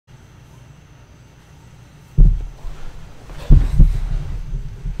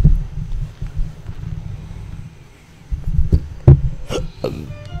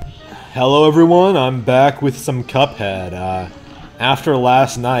Hello everyone, I'm back with some Cuphead. After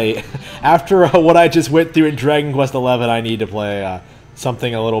last night, after what I just went through in Dragon Quest XI, I need to play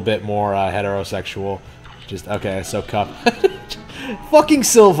something a little bit more heterosexual. Okay, so Cuphead. Fucking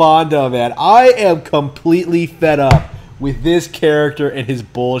Sylvando, man. I am completely fed up with this character and his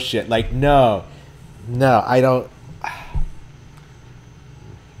bullshit. Like, no. No, I don't...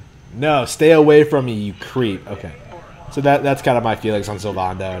 No, stay away from me, you creep. Okay. So that's kind of my feelings on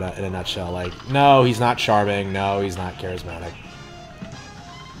Sylvando in a nutshell. Like, no, he's not charming. No, he's not charismatic.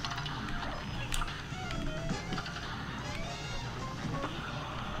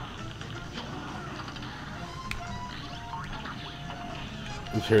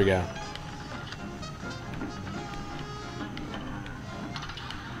 Oops, here we go.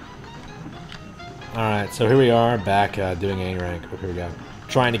 Alright, so here we are, back doing A rank. Oh, here we go.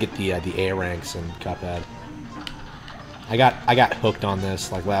 Trying to get the A ranks in Cuphead. I got hooked on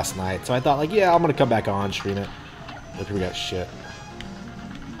this like last night, so I thought like, yeah, I'm gonna come back on, stream it. Look, we got shit.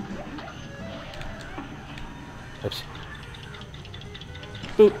 Oops.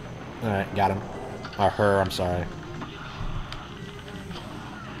 Boop. Alright, got him. Or her, I'm sorry.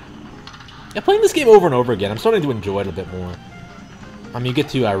 Yeah, playing this game over and over again, I'm starting to enjoy it a bit more. I mean, you get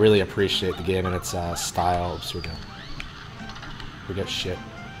to really appreciate the game and its style. Oops, here we go. We got shit.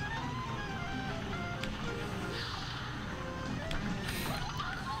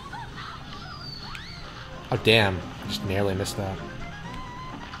 Oh, damn. I just narrowly missed that.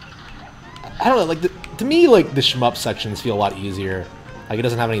 I don't know, like, to me, like, the shmup sections feel a lot easier. Like, it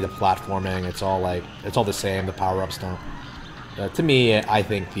doesn't have any of the platforming. It's all, like, it's all the same. The power-ups don't. To me, I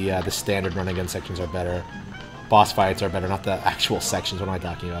think the standard run-and-gun sections are better. Boss fights are better, not the actual sections. What am I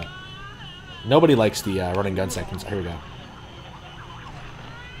talking about? Nobody likes the run-and-gun sections. Here we go.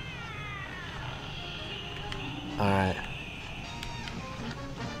 Alright.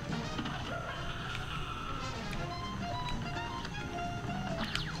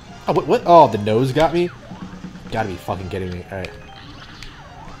 Oh, what? Oh, the nose got me? Gotta be fucking kidding me. Alright.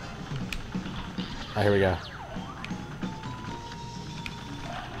 Alright, here we go.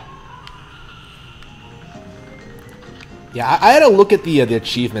 Yeah, I had a look at the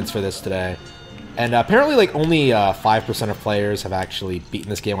achievements for this today. And apparently, like, only 5% of players have actually beaten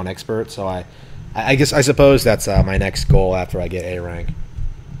this game on Expert, so I suppose that's my next goal after I get A rank.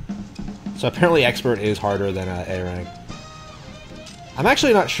 So apparently Expert is harder than A rank. I'm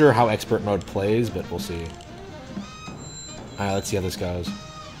actually not sure how Expert mode plays, but we'll see. Alright, let's see how this goes.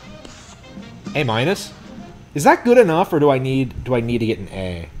 A minus? Is that good enough, or do I need to get an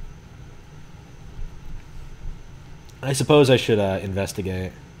A? I suppose I should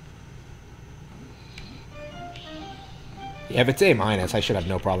investigate. Yeah, if it's A minus, I should have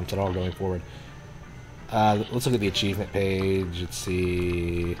no problems at all going forward. Let's look at the achievement page. Let's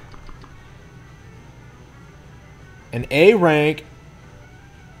see. An A rank.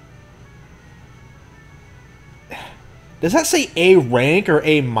 Does that say A rank or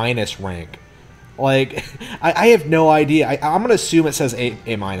A minus rank? Like, I have no idea. I'm gonna assume it says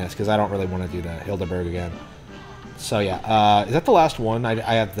A minus because I don't really want to do that. Hildeberg again. So yeah, is that the last one? I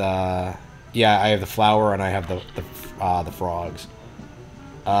have the I have the flower and I have the frogs.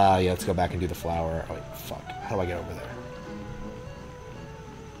 Yeah, let's go back and do the flower. Oh wait, fuck. How do I get over there?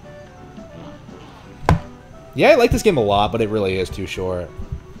 Yeah, I like this game a lot, but it really is too short.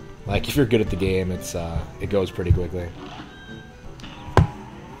 Like, if you're good at the game, it goes pretty quickly.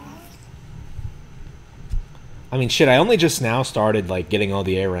 I mean, shit, I only just now started, like, getting all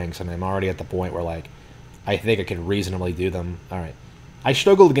the A ranks, and I'm already at the point where, like, I think I could reasonably do them. Alright. I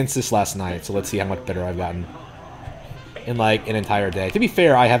struggled against this last night, so let's see how much better I've gotten in, like, an entire day. To be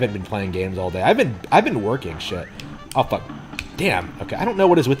fair, I haven't been playing games all day. I've been working, shit. Oh, fuck. Damn. Okay, I don't know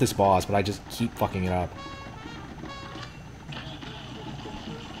what is with this boss, but I just keep fucking it up.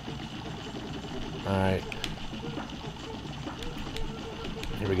 Alright.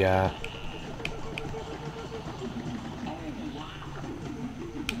 Here we go.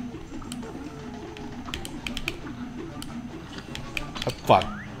 Oh, fuck.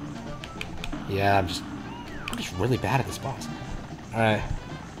 Yeah, I'm just really bad at this boss. Alright.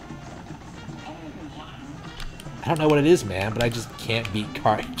 I don't know what it is, man, but I just can't beat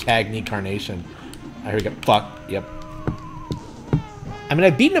Cagney Carnation. Here we go. Fuck. Yep. I mean,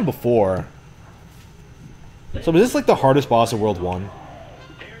 I've beaten him before. So was this like the hardest boss of World 1?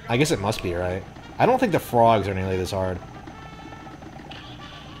 I guess it must be, right? I don't think the frogs are nearly this hard.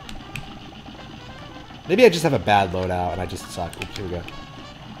 Maybe I just have a bad loadout and I just suck. Oops, here we go.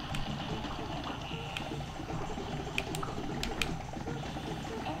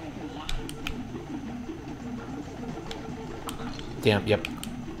 Damn, yep.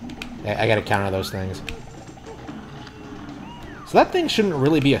 I gotta counter those things. So that thing shouldn't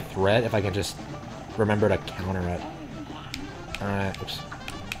really be a threat if I can just remember to counter it. Alright, oops.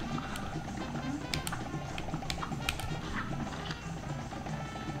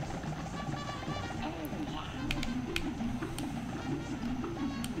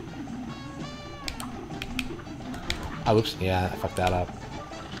 Oh, oops, yeah, I fucked that up.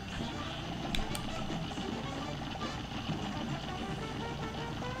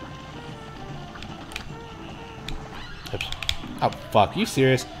 Oops. Oh, fuck, you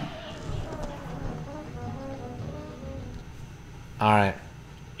serious? Alright.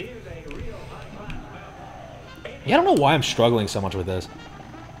 Yeah, I don't know why I'm struggling so much with this.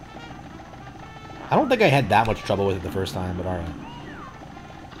 I don't think I had that much trouble with it the first time, but alright.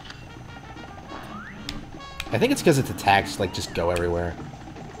 I think it's because its attacks, like, just go everywhere.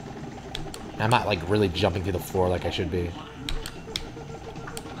 I'm not, like, really jumping through the floor like I should be.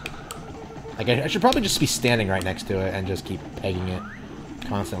 Like, I should probably just be standing right next to it and just keep pegging it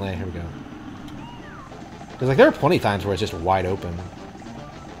constantly. Here we go. Because, like, there are plenty of times where it's just wide open.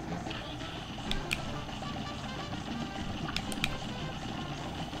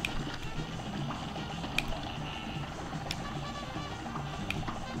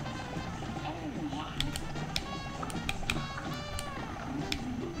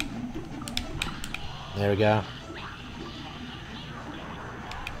 There we go.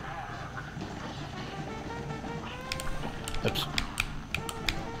 Oops.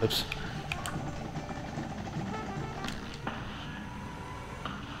 Oops.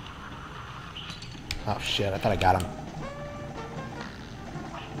 Oh shit, I thought I got him.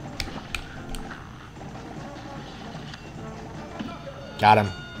 Got him.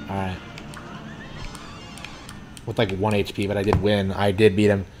 Alright. With like 1 HP, but I did win. I did beat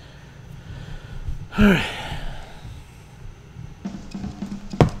him.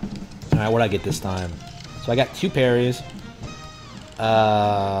 Alright, what'd I get this time? So I got 2 parries.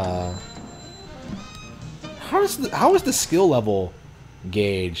 How is the skill level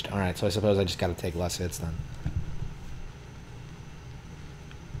gauged? Alright, so I suppose I just gotta take less hits then.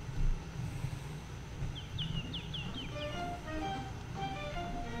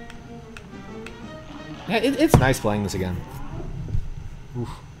 Yeah, it's nice playing this again. Oof.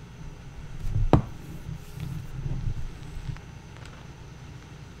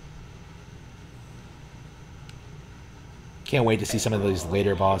 Can't wait to see some of these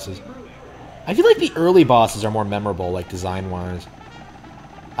later bosses. I feel like the early bosses are more memorable, like, design-wise.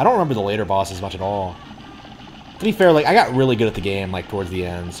 I don't remember the later bosses much at all. To be fair, like, I got really good at the game, like, towards the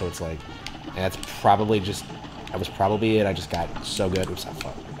end, so it's like... And that's probably just... That was probably it. I just got so good. Oops, I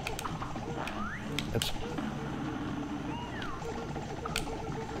fucked. Oops.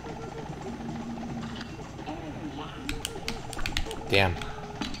 Damn.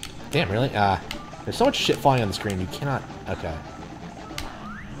 Damn, really? There's so much shit falling on the screen, you cannot... Okay.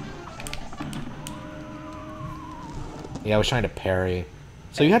 Yeah, I was trying to parry.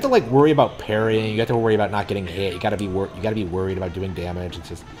 So you have to, like, worry about parrying, you have to worry about not getting hit, you gotta be worried about doing damage.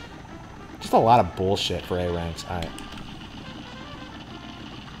 It's just a lot of bullshit for A ranks. Alright.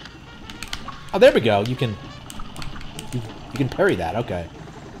 Oh, there we go. You can parry that, okay.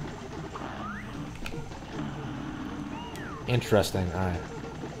 Interesting, alright.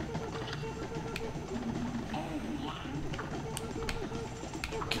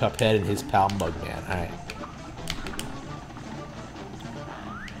 Cuphead and his pal Mugman. Alright.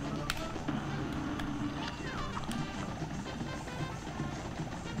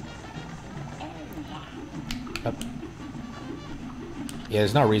 Up. Yeah,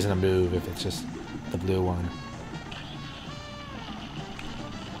 there's no reason to move if it's just the blue one.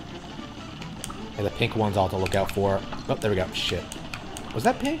 Yeah, the pink one's all to look out for. Oh, there we go. Shit. Was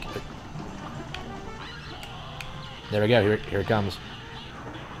that pink? There we go. Here it comes.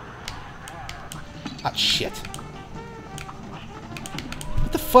 Ah, shit.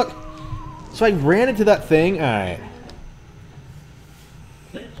 What the fuck? So I ran into that thing? Alright.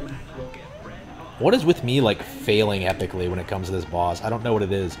 What is with me, like, failing epically when it comes to this boss? I don't know what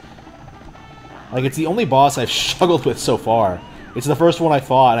it is. Like, it's the only boss I've struggled with so far. It's the first one I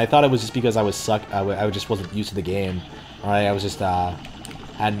fought, and I thought it was just because I was I just wasn't used to the game. Alright, I was just,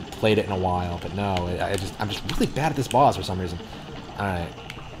 hadn't played it in a while. But no, I'm just really bad at this boss for some reason. Alright.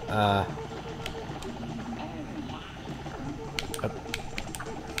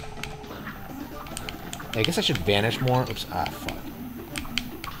 I guess I should vanish more. Oops. Ah, fuck.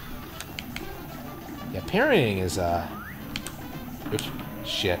 Yeah, parrying is, oops.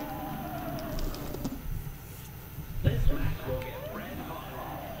 Shit.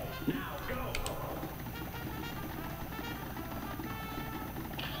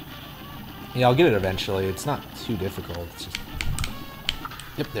 Yeah, I'll get it eventually. It's not too difficult. It's just...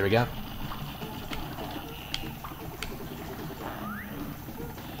 Yep, there we go.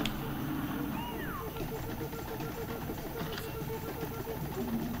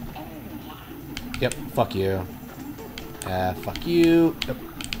 Yep, fuck you. Fuck you. Yep.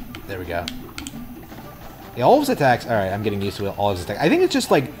 There we go. Yeah, all of his attacks... Alright, I'm getting used to all of his attacks. I think it's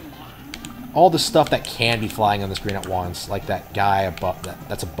just, like, all the stuff that can be flying on the screen at once. Like that guy above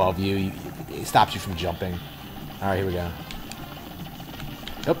that's above you. It stops you from jumping. Alright, here we go.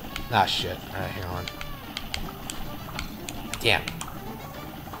 Nope. Ah, shit. Alright, hang on. Damn.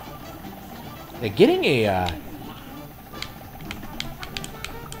 Yeah,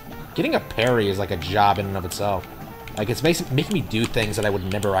 getting a parry is like a job in and of itself. Like, it's making me do things that I would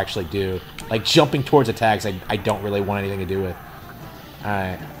never actually do. Like, jumping towards attacks I don't really want anything to do with.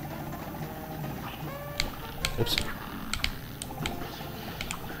 Alright. Oops.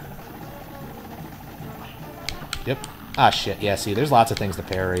 Yep. Ah, shit. Yeah, see, there's lots of things to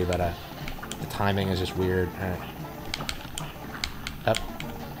parry, but the timing is just weird. Alright. Up.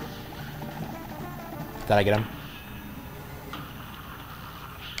 Did I get him?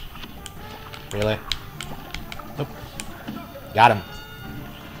 Really? Nope. Got him.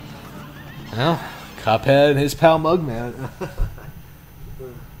 Well, Cuphead and his pal Mugman.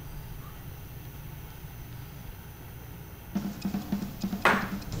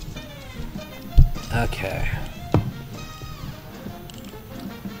 Okay.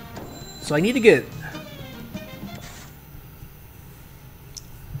 So I need to get...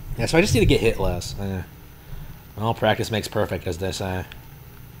 Yeah, so I just need to get hit less. Well, practice makes perfect, as they say.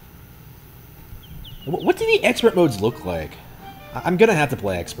 What do the expert modes look like? I'm gonna have to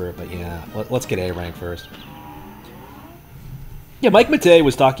play expert, but yeah, let's get A rank first. Yeah, Mike Matei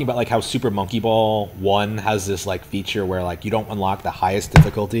was talking about like how Super Monkey Ball 1 has this like feature where like you don't unlock the highest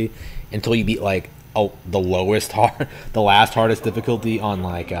difficulty until you beat like the lowest the last hardest difficulty on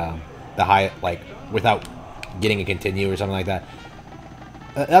like the high, like without getting a continue or something like that.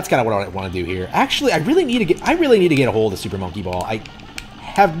 That's kind of what I want to do here. Actually, I really need to get a hold of Super Monkey Ball. I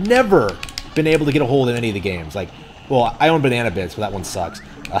have never been able to get a hold in any of the games. Like, well, I own Banana Bits, but that one sucks.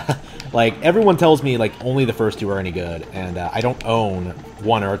 Like, everyone tells me, like, only the first two are any good, and I don't own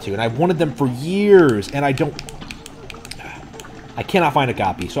 1 or 2, and I've wanted them for years, and I cannot find a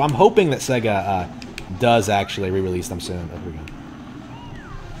copy. So I'm hoping that Sega does actually re-release them soon. Oh, here we go.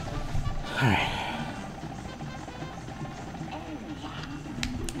 Alright.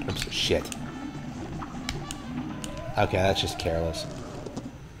 Oops, shit. Okay, that's just careless.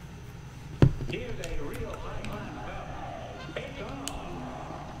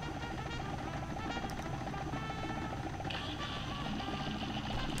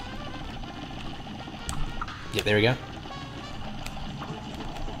 Yeah, there we go.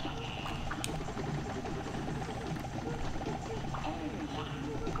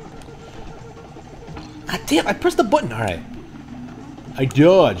 Ah, damn, I pressed the button. Alright. I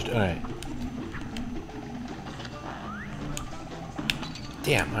dodged. Alright.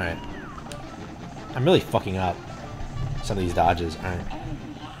 Damn, alright. I'm really fucking up some of these dodges. Alright.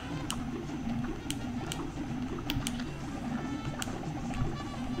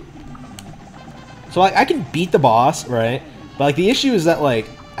 So I can beat the boss, right? But like the issue is that like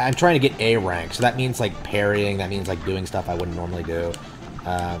I'm trying to get A rank, so that means like parrying, that means like doing stuff I wouldn't normally do.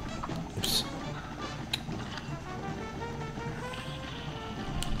 Oops.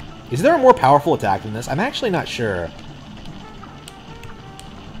 Is there a more powerful attack than this? I'm actually not sure.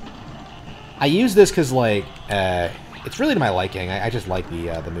 I use this because like it's really to my liking. I just like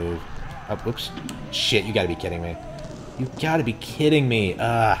the move. Oh, whoops! Shit! You gotta be kidding me! You gotta be kidding me!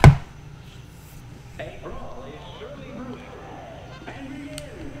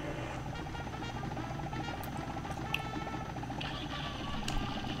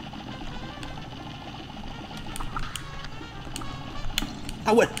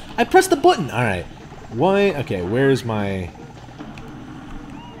 What? I pressed the button! Alright. Why? Okay, where's my...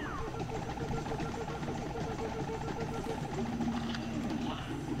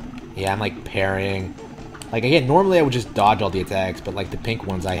 Yeah, I'm like parrying. Like, again, normally I would just dodge all the attacks, but like the pink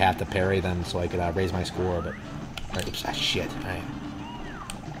ones I have to parry them so I could raise my score, but... Alright, oops, ah, shit. Alright.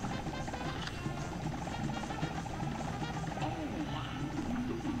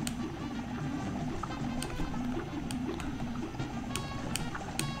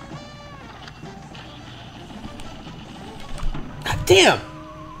 Damn!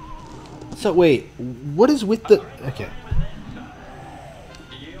 So, wait, what is with the... Okay.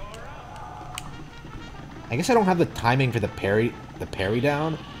 I guess I don't have the timing for the parry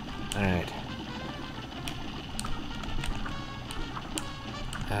down. Alright.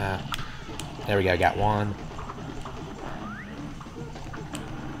 There we go, got one.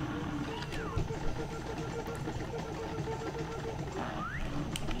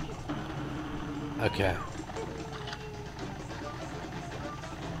 Okay.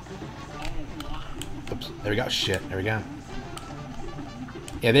 Oops, there we go. Shit, there we go.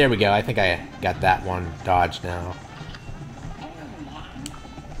 Yeah, there we go. I think I got that one dodged now.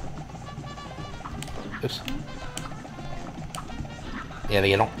 Oops. Yeah,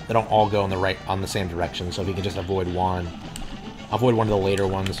 they don't all go in the same direction. So if you can just avoid one of the later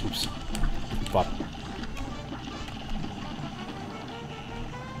ones. Oops. Fuck.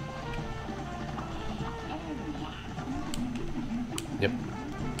 Yep.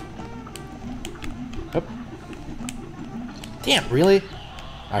 Oop. Damn, really?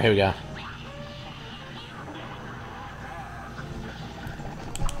 Alright, here we go.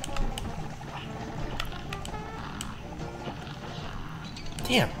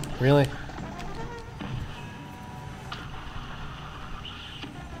 Damn, really?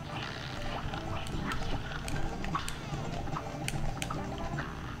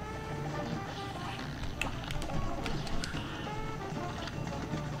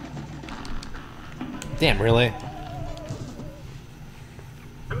 Damn, really?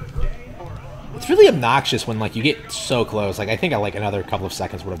 It's really obnoxious when, like, you get so close. Like, I think like another couple of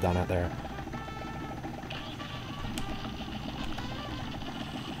seconds would have done it there.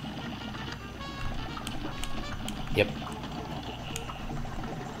 Yep.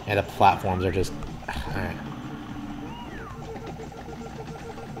 And the platforms are just... Alright.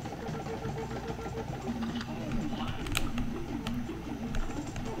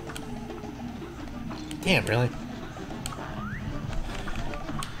 Damn, really?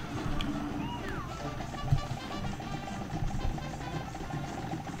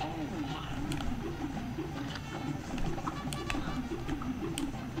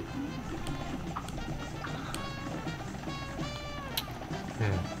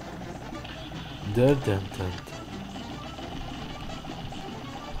 Dun, dun, dun.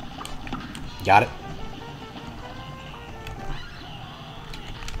 Got it.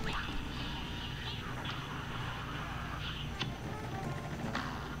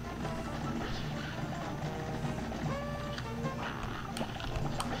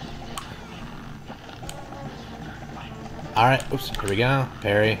 Alright, oops, here we go.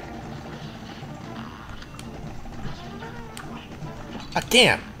 Parry. Ah,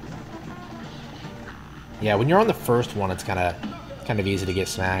 damn! Yeah, when you're on the first one, it's kind of easy to get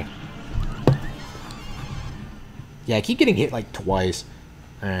smacked. Yeah, I keep getting hit like twice.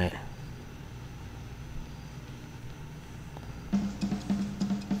 Alright.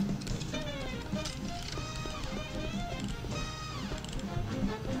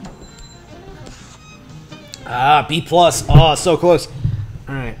 Ah, B+. Oh, so close.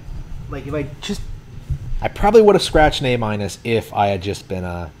 Alright. Like, if I just... I probably would have scratched an A- if I had just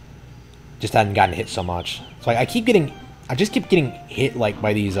been, just hadn't gotten hit so much. So I keep getting... I just keep getting hit, like,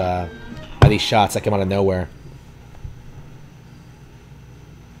 by these shots that come out of nowhere.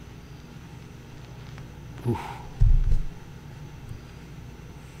 Oof.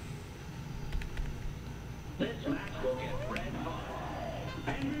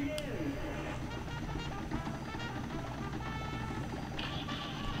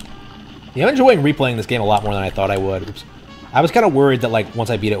 Yeah, I'm enjoying replaying this game a lot more than I thought I would. Oops. I was kind of worried that, like, once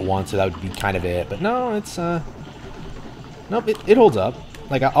I beat it once, that would be kind of it. But no, it's, nope, it holds up.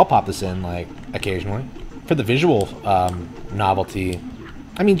 Like, I'll pop this in, like, occasionally. For the visual, novelty.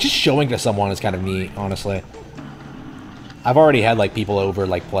 I mean, just showing to someone is kind of neat, honestly. I've already had, like, people over,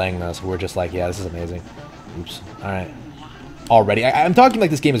 like, playing this who were just like, yeah, this is amazing. Oops. Alright. Already. I'm talking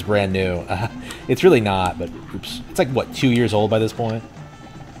like this game is brand new. It's really not, but, oops. It's like, what, 2 years old by this point?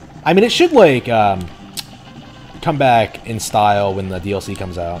 I mean, it should, like, come back in style when the DLC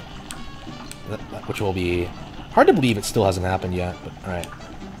comes out. Which will be... Hard to believe it still hasn't happened yet, but alright.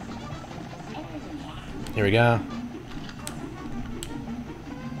 Here we go.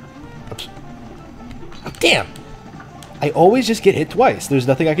 Oops. Oh, damn! I always just get hit twice. There's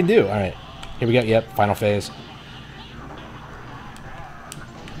nothing I can do. Alright. Here we go. Yep, final phase.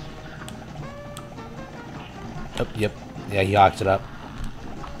 Oh, yep. Yeah, he hawks it up.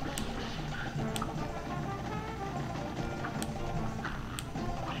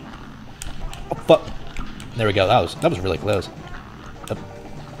 Oh, fuck. There we go. That was really close. Oh.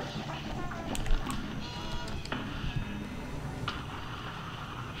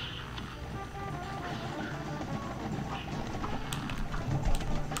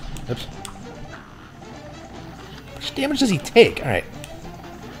 Oops. How much damage does he take? Alright.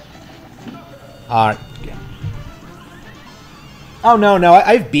 Alright. Oh, no, no,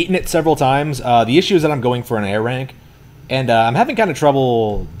 I've beaten it several times. The issue is that I'm going for an A rank, and I'm having kind of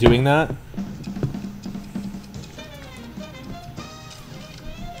trouble doing that.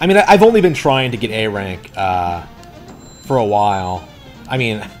 I mean, I've only been trying to get A rank for a while. I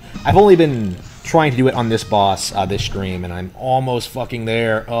mean, I've only been trying to do it on this boss this stream, and I'm almost fucking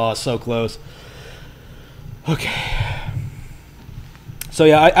there. Oh, so close. Okay. So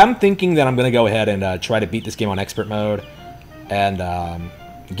yeah, I'm thinking that I'm going to go ahead and try to beat this game on expert mode and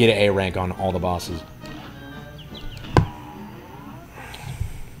get an A rank on all the bosses.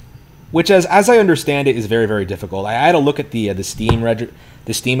 Which, as I understand it, is very, very difficult. I had to look at the Steam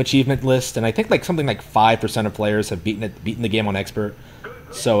achievement list, and I think like something like 5% of players have beaten the game on expert.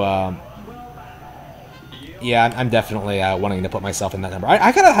 So yeah, I'm definitely wanting to put myself in that number.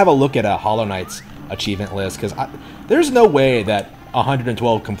 I gotta have a look at Hollow Knight's achievement list, because there's no way that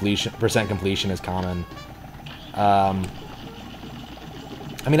 112% completion is common.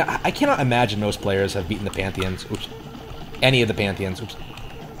 I mean, I cannot imagine most players have beaten the Pantheons, any of the Pantheons.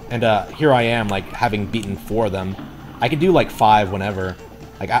 And here I am, like, having beaten 4 of them. I could do, like, 5 whenever.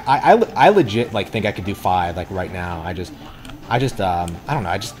 Like, I legit, like, think I could do 5, like, right now. I don't know,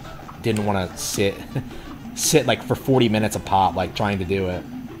 I just didn't want to sit, like, for 40 minutes a pop, like, trying to do it.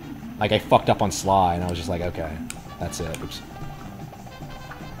 Like, I fucked up on Sly, and I was just like, okay, that's it. Oops.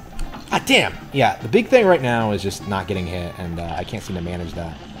 Ah, damn! Yeah, the big thing right now is just not getting hit, and I can't seem to manage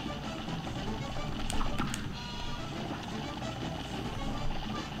that.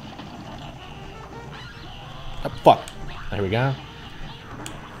 Oh, fuck. There we go.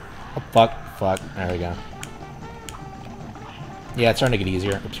 Oh, fuck. Fuck. There we go. Yeah, it's starting to get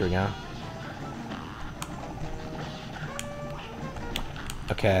easier. Oops, here we go.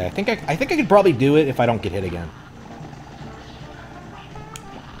 Okay, I think I could probably do it if I don't get hit again.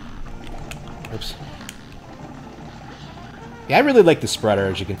 Oops. Yeah, I really like the spreader,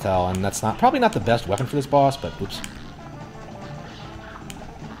 as you can tell, and that's probably not the best weapon for this boss, but oops.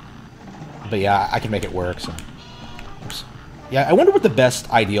 But yeah, I can make it work, so. Oops. Yeah, I wonder what the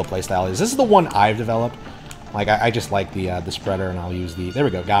best ideal playstyle is. This is the one I've developed. Like, I just like the spreader, and I'll use the... There we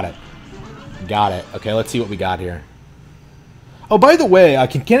go, got it. Got it. Okay, let's see what we got here. Oh, by the way,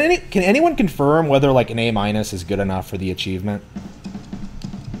 can anyone confirm whether, like, an A- is good enough for the achievement?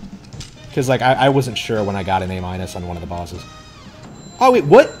 Because, like, I wasn't sure when I got an A- on one of the bosses. Oh, wait,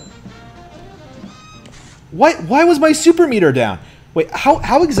 what? Why was my super meter down? Wait,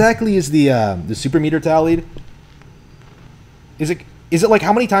 how exactly is the super meter tallied? Is it like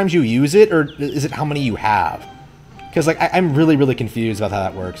how many times you use it, or is it how many you have? Because, like, I'm really, really confused about how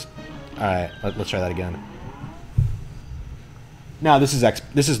that works. Alright, let's try that again. No, this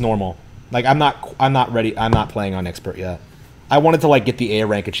is normal. Like, I'm not ready. I'm not playing on expert yet. I wanted to, like, get the A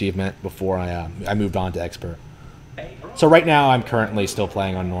rank achievement before I moved on to expert. So right now I'm currently still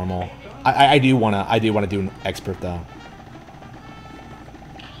playing on normal. I do wanna do expert though.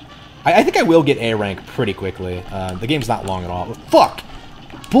 I think I will get A rank pretty quickly. The game's not long at all. Fuck!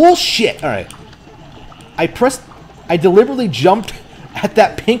 Bullshit! Alright. I deliberately jumped at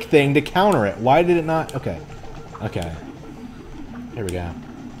that pink thing to counter it. Why did it not? Okay. Okay. Here we go.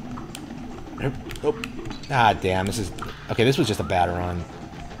 Oh. Ah, damn. This is... Okay, this was just a bad run.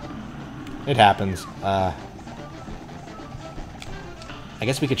 It happens. I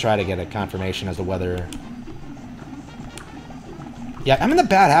guess we could try to get a confirmation as to whether... Yeah, I'm in the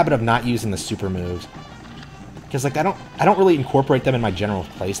bad habit of not using the super moves. Because, like, I don't really incorporate them in my general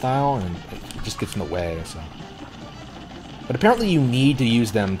playstyle, and it just gets in the way, so... But apparently you need to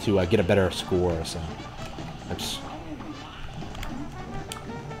use them to get a better score, so... Oops.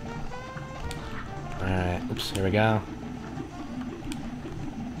 Alright, oops, here we go.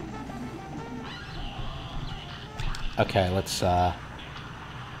 Okay, let's,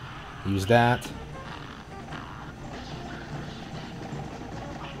 use that.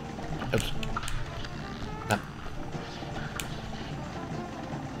 Oops. No.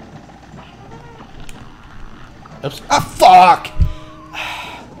 Oops. Ah, fuck!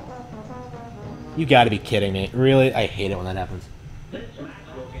 You gotta be kidding me. Really? I hate it when that happens.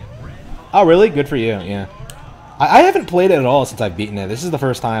 Oh, really? Good for you, yeah. I haven't played it at all since I've beaten it. This is the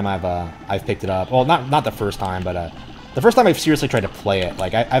first time I've picked it up. Well, not the first time, but the first time I've seriously tried to play it.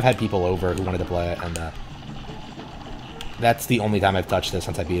 Like, I've had people over who wanted to play it, and that's the only time I've touched it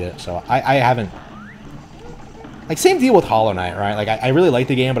since I beat it. So I haven't... Like, same deal with Hollow Knight, right? Like, I really like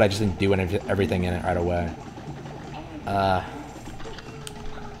the game, but I just didn't do everything in it right away.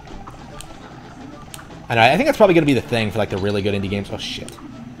 And I think that's probably going to be the thing for, like, the really good indie games. Oh, shit.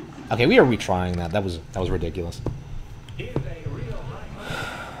 Okay, we are retrying that. That was ridiculous.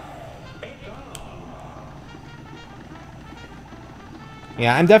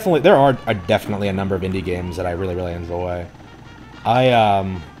 Yeah, there are definitely a number of indie games that I really, really enjoy.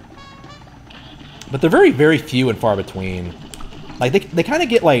 But they're very, very few and far between. Like, they kind of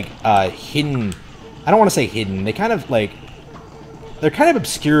get, like, hidden. I don't want to say hidden. They kind of, like, they're kind of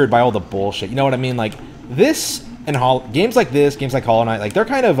obscured by all the bullshit. You know what I mean? Like, this and games like this, games like Hollow Knight, like, they're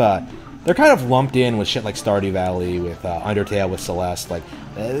kind of lumped in with shit like Stardew Valley, with Undertale, with Celeste. Like,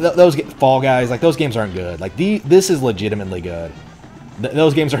 those Fall Guys, like, those games aren't good. Like, this is legitimately good.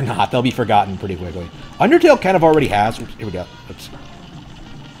 Those games are not. They'll be forgotten pretty quickly. Undertale kind of already has. Oops, here we go. Oops.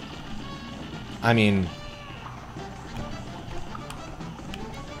 I mean,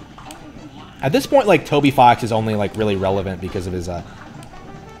 at this point, like, Toby Fox is only, like, really relevant because of his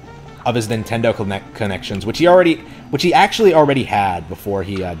Nintendo connections, which he actually already had before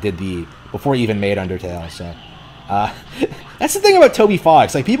he before he even made Undertale. So that's the thing about Toby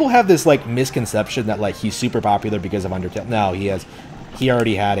Fox. Like, people have this, like, misconception that, like, he's super popular because of Undertale. No, he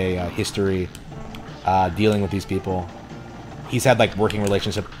already had a history dealing with these people. He's had, like, working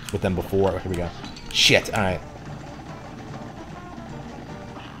relationships with them before. Here we go. Shit. All right.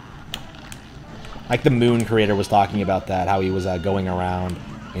 Like, the Moon creator was talking about that, how he was going around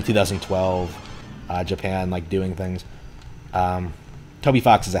in 2012, Japan, like, doing things. Toby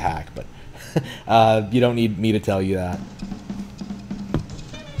Fox is a hack, but you don't need me to tell you that.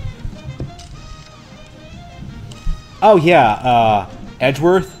 Oh, yeah,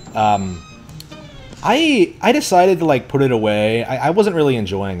 Edgeworth. I decided to, like, put it away. I wasn't really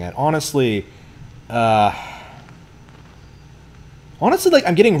enjoying it. Honestly, like,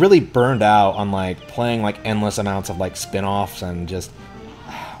 I'm getting really burned out on, like, playing, like, endless amounts of, like, spin-offs and just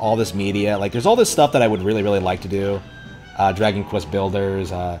all this media. Like, there's all this stuff that I would really, really like to do. Dragon Quest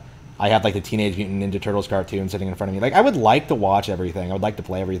Builders. I have, like, the Teenage Mutant Ninja Turtles cartoon sitting in front of me. Like, I would like to watch everything. I would like to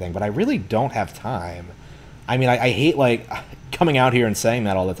play everything, but I really don't have time. I mean, I hate, like, coming out here and saying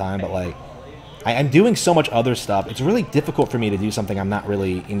that all the time, but, like, I'm doing so much other stuff. It's really difficult for me to do something I'm not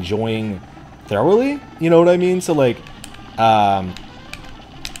really enjoying thoroughly. You know what I mean? So, like,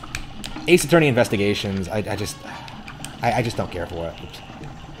 Ace Attorney Investigations, I just don't care for it. Oops.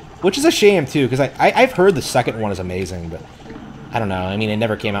 Which is a shame, too, because I've heard the second one is amazing, but I don't know. I mean, it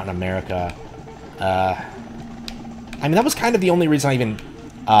never came out in America. I mean, that was kind of the only reason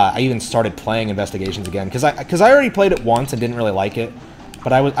I even started playing Investigations again, because I already played it once and didn't really like it.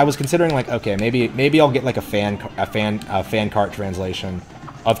 But I was considering, like, okay, maybe I'll get, like, a fan cart translation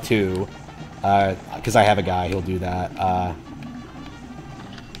of 2, because I have a guy who'll do that.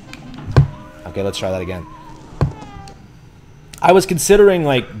 Okay, let's try that again. I was considering,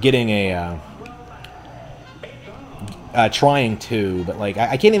 like, getting trying 2, but, like,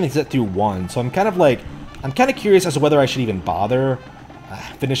 I can't even sit through 1, so I'm kind of curious as to whether I should even bother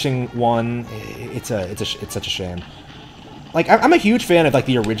finishing 1. It's such a shame. Like, I'm a huge fan of, like,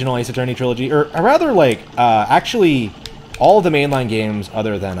 the original Ace Attorney trilogy, or rather, like, actually, all of the mainline games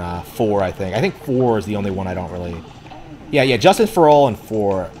other than 4, I think. I think 4 is the only one I don't really... Yeah, Justice for All and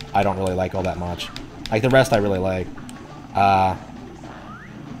 4 I don't really like all that much. Like, the rest I really like. I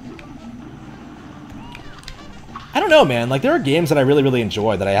don't know, man. Like, there are games that I really, really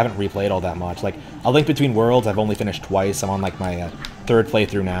enjoy that I haven't replayed all that much. Like, A Link Between Worlds, I've only finished twice. I'm on, like, my 3rd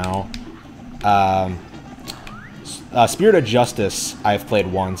playthrough now. Spirit of Justice, I've played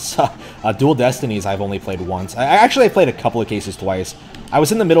once. Dual Destinies, I've only played once. I played a couple of cases twice. I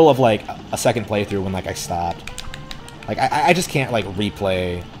was in the middle of, like, a second playthrough when, like, I stopped. Like, I just can't, like,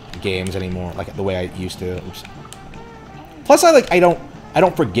 replay games anymore, like, the way I used to. Oops. Plus, I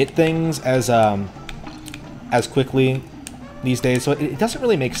don't forget things as quickly these days, so it doesn't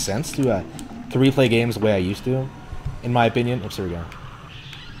really make sense to replay games the way I used to, in my opinion. Oops, here we go.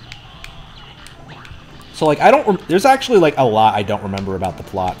 So, like, there's actually, like, a lot I don't remember about the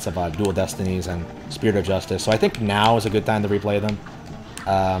plots of Dual Destinies and Spirit of Justice, so I think now is a good time to replay them.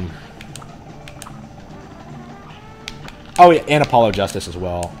 Oh, yeah, and Apollo Justice as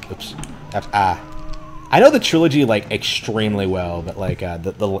well. Oops. I know the trilogy, like, extremely well, but, like,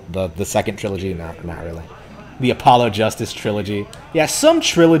 the second trilogy, not really. The Apollo Justice trilogy. Yeah, some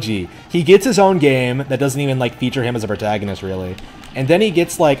trilogy. He gets his own game that doesn't even, like, feature him as a protagonist, really. And then he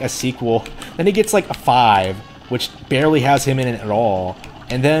gets, like, a sequel. Then he gets, like, a 5, which barely has him in it at all.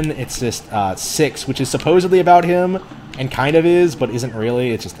 And then it's just 6, which is supposedly about him, and kind of is, but isn't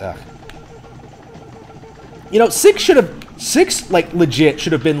really. It's just, You know, 6, like, legit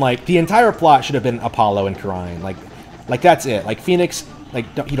should have been, like, the entire plot should have been Apollo and Karine. Like, that's it. Like, Phoenix, like,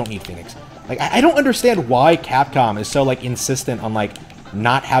 you don't need Phoenix. Like, I don't understand why Capcom is so, like, insistent on, like,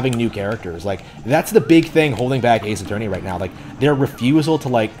 not having new characters. Like, that's the big thing holding back Ace Attorney right now. Like, their refusal to,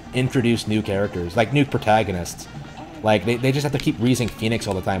 like, introduce new characters, like, new protagonists. Like, they just have to keep reusing Phoenix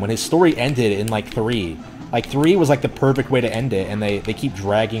all the time, when his story ended in, like, 3. Like, 3 was, like, the perfect way to end it, and they keep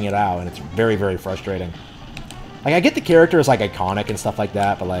dragging it out, and it's very, very frustrating. Like, I get the character is, like, iconic and stuff like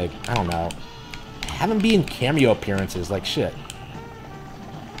that, but, like, I don't know. Have him be in cameo appearances, like, shit.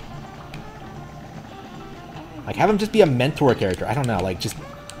 Like, have him just be a mentor character. I don't know, like, just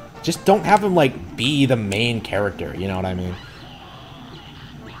don't have him, like, be the main character, you know what I mean?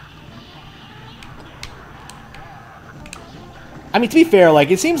 I mean, to be fair, like,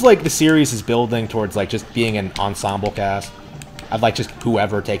 it seems like the series is building towards, like, just being an ensemble cast. I'd like just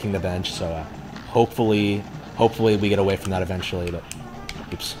whoever taking the bench, so, hopefully we get away from that eventually, but...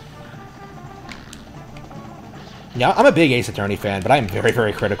 Oops. Yeah, I'm a big Ace Attorney fan, but I'm very,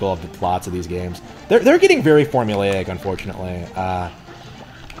 very critical of the plots of these games. They're getting very formulaic, unfortunately.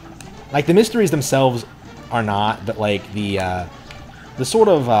 Like, the mysteries themselves are not, but, like, the sort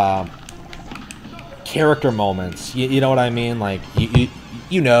of, character moments, you know what I mean? Like,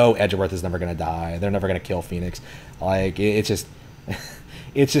 you know Edgeworth is never gonna die. They're never gonna kill Phoenix. Like, it's just...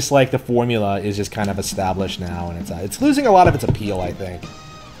 It's just like the formula is just kind of established now, and it's losing a lot of its appeal, I think.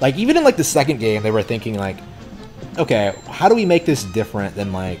 Like, even in, like, the second game, they were thinking, like, okay, how do we make this different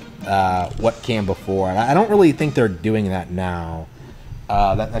than, like, what came before? And I don't really think they're doing that now.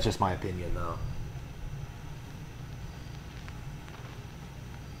 That's just my opinion, though.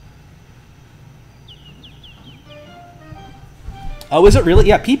 Oh, is it really?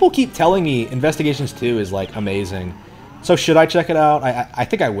 Yeah, people keep telling me Investigations 2 is, like, amazing. So should I check it out? I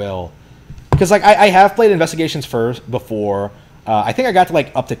think I will. Because, like, I have played Investigations before. I think I got to,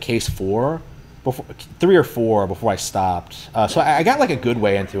 like, up to Case 4. 3 or 4 before I stopped. So I got, like, a good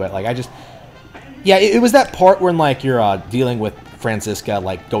way into it. Like, I just... Yeah, it was that part when, like, you're dealing with Franziska,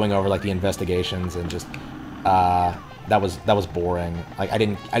 like, going over, like, the investigations, and just... that was boring. Like, I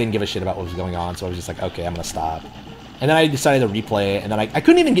didn't give a shit about what was going on, so I was just like, okay, I'm gonna stop. And then I decided to replay it, and then I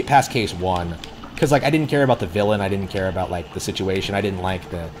couldn't even get past Case 1. Because, like, I didn't care about the villain, I didn't care about, like, the situation, I didn't like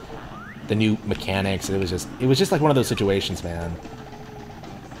the new mechanics. It was just like one of those situations, man,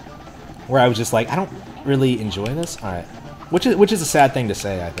 where I was just like, I don't really enjoy this. All right, which is a sad thing to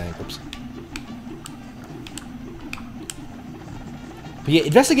say, I think. Oops. But yeah,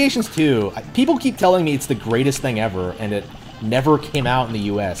 Investigations 2. People keep telling me it's the greatest thing ever, and it never came out in the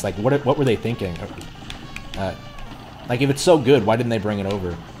U.S. Like, what were they thinking? Like, if it's so good, why didn't they bring it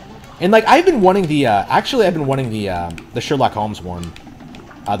over? And, like, I've been wanting the actually I've been wanting the Sherlock Holmes one.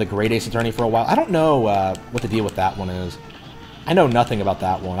 The Great Ace Attorney for a while. I don't know what the deal with that one is. I know nothing about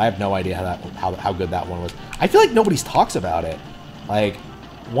that one. I have no idea how good that one was. I feel like nobody talks about it. Like,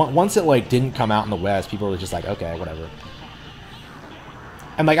 once it, like, didn't come out in the West, people were just like, okay, whatever.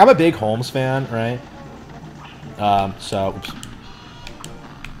 And, like, I'm a big Holmes fan, right? So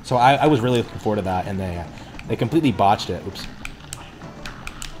I was really looking forward to that, and they completely botched it. Oops.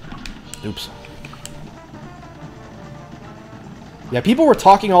 Oops. Yeah, people were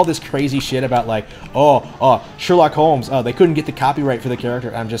talking all this crazy shit about, like, oh, Sherlock Holmes, they couldn't get the copyright for the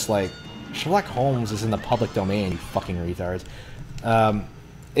character. I'm just like, Sherlock Holmes is in the public domain, you fucking retards.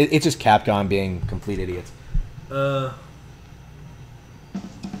 It's just Capcom being complete idiots.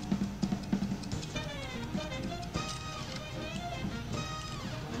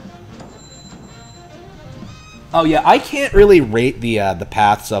 Oh yeah, I can't really rate the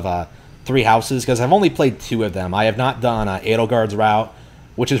paths of Three Houses because I've only played 2 of them. I have not done Edelgard's route,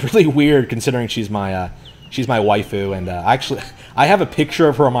 which is really weird considering she's my waifu, and actually I have a picture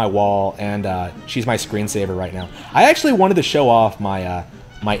of her on my wall, and she's my screensaver right now. I actually wanted to show off my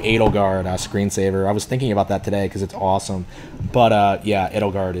my Edelgard screensaver. I was thinking about that today because it's awesome. But yeah,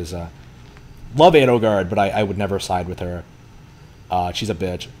 Edelgard is love Edelgard, but I would never side with her. She's a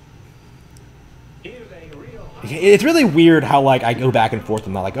bitch. It's really weird how, like, I go back and forth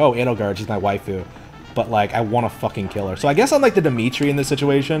and I'm like, oh, Edelgard, she's my waifu, but, like, I want to fucking kill her. So I guess I'm like the Dimitri in this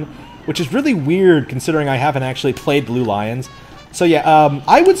situation, which is really weird considering I haven't actually played Blue Lions. So yeah,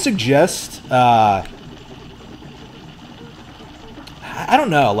 I would suggest, I don't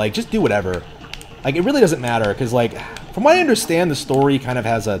know, like, just do whatever. Like, it really doesn't matter, because, like, from what I understand, the story kind of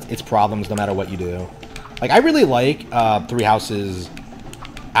has its problems no matter what you do. Like, I really like Three Houses,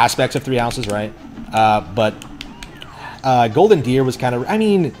 aspects of Three Houses, right? But Golden Deer was kind of, I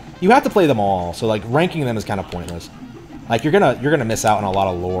mean, you have to play them all, so, like, ranking them is kind of pointless. Like, you're gonna miss out on a lot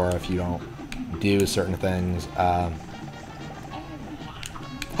of lore if you don't do certain things. I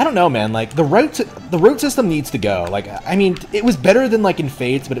don't know, man. Like, the route system needs to go. Like, I mean, it was better than, like, in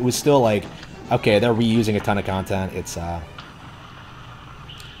Fates, but it was still like, okay, they're reusing a ton of content. It's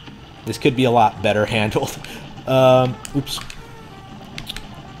this could be a lot better handled. Oops.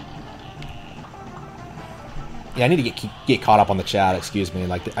 Yeah, I need to get caught up on the chat. Excuse me.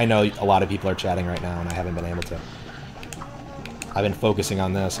 Like, I know a lot of people are chatting right now, and I haven't been able to. I've been focusing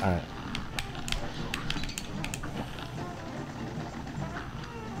on this. All right.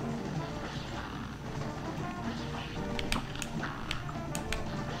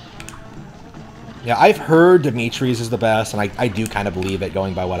 Yeah, I've heard Dimitri's is the best, and I do kind of believe it,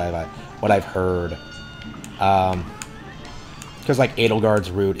 going by what I've heard. Because like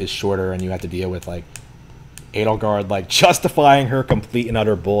Edelgard's route is shorter, and you have to deal with like Edelgard like justifying her complete and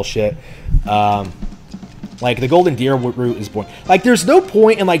utter bullshit. Like the Golden Deer route is boring. Like there's no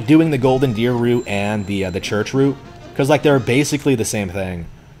point in like doing the Golden Deer route and the church route, because like they're basically the same thing.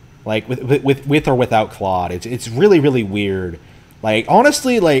 Like with or without Claude, it's really weird. Like,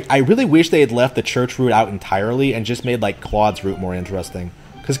 honestly, like, I really wish they had left the church route out entirely and just made, like, Claude's route more interesting.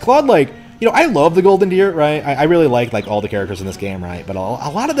 Because Claude, like, you know, I love the Golden Deer, right? I really like, all the characters in this game, right? But a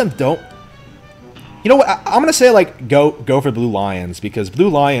lot of them don't... You know what? I'm going to say, like, go for Blue Lions, because Blue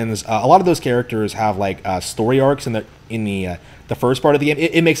Lions, a lot of those characters have, like, story arcs in the first part of the game.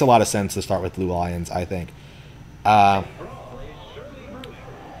 It makes a lot of sense to start with Blue Lions, I think. Like,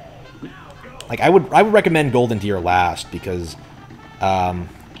 I would recommend Golden Deer last, because... the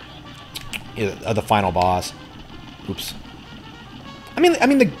final boss. Oops. I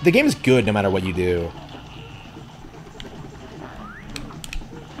mean, the game is good no matter what you do.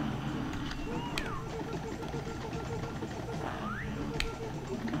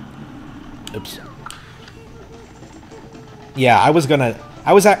 Oops. Yeah, I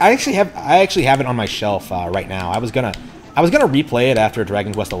actually have it on my shelf right now. I was gonna replay it after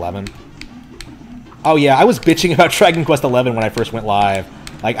Dragon Quest XI. Oh yeah, I was bitching about Dragon Quest XI when I first went live.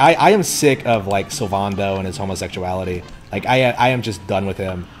 Like, I am sick of, like, Sylvando and his homosexuality. Like, I am just done with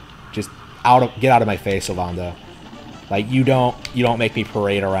him. Just get out of my face, Sylvando. Like, you don't make me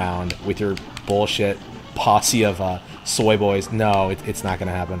parade around with your bullshit posse of soy boys. No, it's not gonna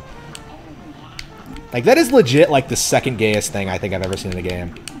happen. Like, that is legit, like, the second gayest thing I think I've ever seen in a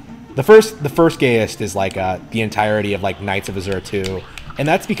game. The first gayest is, like, the entirety of, like, Knights of Azure 2. And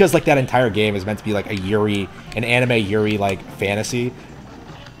that's because, like, that entire game is meant to be, like, an anime Yuri, like, fantasy.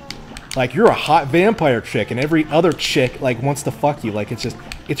 Like, you're a hot vampire chick, and every other chick, like, wants to fuck you. Like,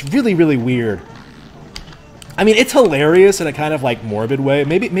 it's really weird. I mean, it's hilarious in a kind of, like, morbid way.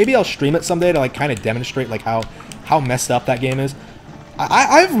 Maybe I'll stream it someday to, like, kind of demonstrate, like, how messed up that game is.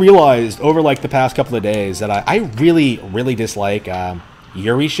 I've realized over, like, the past couple of days that I really dislike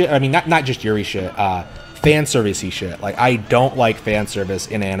Yuri shit. I mean, not just Yuri shit, fan servicey shit. Like, I don't like fan service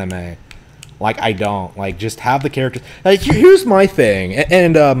in anime. Like, I don't. Like, just have the characters. Like, here's my thing.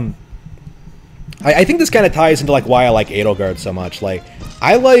 And I think this kind of ties into, like, why I like Edelgard so much. Like,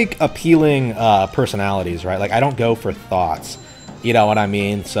 I like appealing personalities, right? Like, I don't go for thoughts. You know what I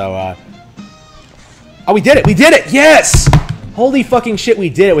mean? So, oh, we did it! We did it! Yes! Holy fucking shit, we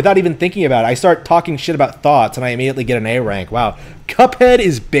did it without even thinking about it. I start talking shit about thoughts, and I immediately get an A rank. Wow. Cuphead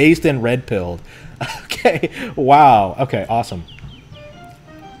is based and red-pilled. Okay, wow. Okay, awesome.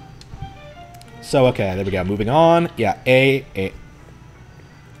 So, okay, there we go. Moving on. Yeah, A.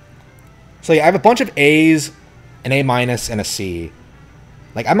 So, yeah, I have a bunch of A's, an A-, and a C.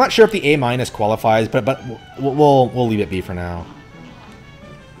 Like, I'm not sure if the A- qualifies, but we'll leave it be for now.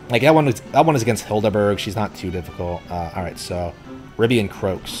 Like, that one is against Hildeberg. She's not too difficult. Alright, so, Ribby and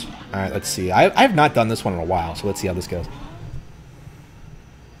Croaks. Alright, let's see. I have not done this one in a while, so let's see how this goes.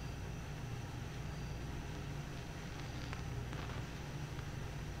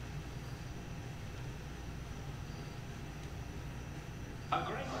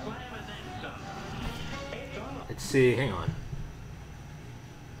 Let's see, hang on.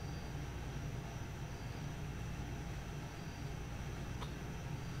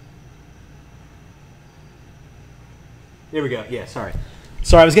 There we go. Yeah, sorry.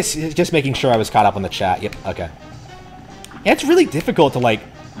 Sorry, I was just making sure I was caught up on the chat. Yep, okay. Yeah, it's really difficult to, like,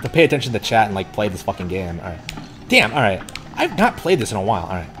 to pay attention to the chat and, like, play this fucking game. Alright. Damn, alright. I've not played this in a while.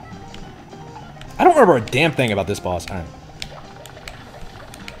 Alright. I don't remember a damn thing about this boss. Alright.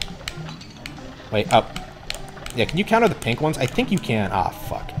 Wait, oh. Yeah, can you counter the pink ones? I think you can. Ah,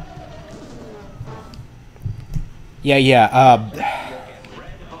 fuck. Yeah,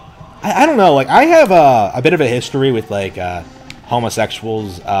 I don't know, like, I have a bit of a history with, like,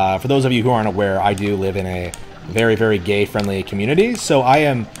 homosexuals. For those of you who aren't aware, I do live in a very gay friendly community, so I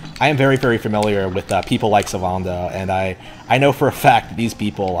am very familiar with people like Sylvando, and I know for a fact that these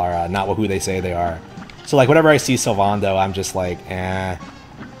people are not who they say they are. So, like, whenever I see Sylvando, I'm just like, eh.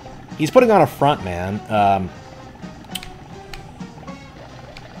 He's putting on a front, man.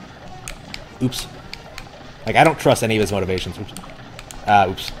 Oops. Like, I don't trust any of his motivations. Oops.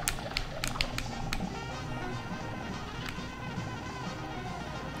 Oops.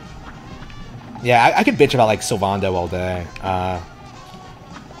 Yeah, I could bitch about, like, Sylvando all day.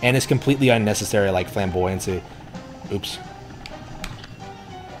 And it's completely unnecessary, like, flamboyancy. Oops.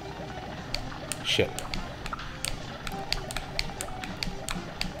 Shit.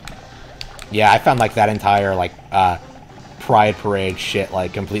 Yeah, I found, like, that entire, like, Pride Parade shit,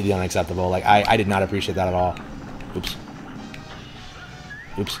 like, completely unacceptable. Like, I did not appreciate that at all. Oops.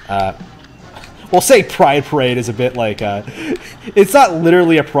 Oops. We'll say Pride Parade is a bit like, it's not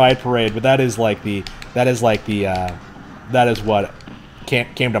literally a Pride Parade, but that is what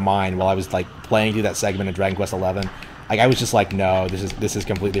came to mind while I was, like, playing through that segment of Dragon Quest XI. Like, I was just like, no, this is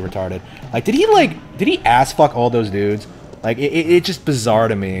completely retarded. Like, did he ass fuck all those dudes? Like, it's just bizarre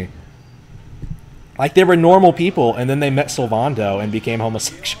to me. Like, they were normal people, and then they met Sylvando and became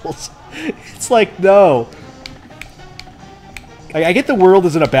homosexuals. It's like, no. I get the world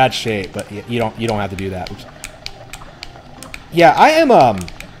is in a bad shape, but you don't have to do that. Oops. Yeah, I am,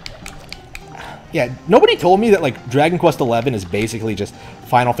 yeah, nobody told me that, like, Dragon Quest XI is basically just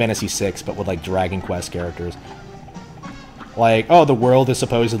Final Fantasy VI, but with, like, Dragon Quest characters. Like, oh, the world is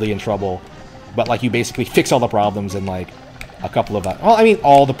supposedly in trouble, but, like, you basically fix all the problems in, like, a couple of... well, I mean,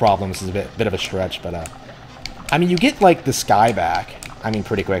 all the problems is a bit of a stretch, but, I mean, you get, like, the sky back, I mean,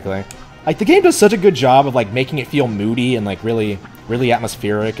 pretty quickly. Like, the game does such a good job of, like, making it feel moody and, like, really, really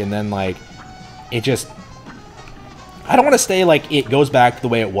atmospheric, and then, like, it just... I don't want to say, like, it goes back to the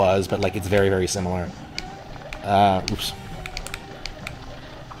way it was, but, like, it's very, very similar. Oops.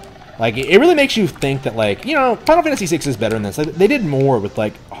 Like, it really makes you think that, like, you know, Final Fantasy VI is better than this. Like, they did more with,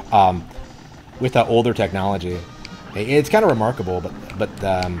 like, with older technology. It's kind of remarkable, but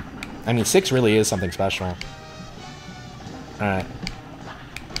I mean, 6 really is something special. Alright.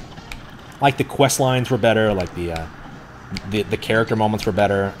 Like, the quest lines were better, like, the character moments were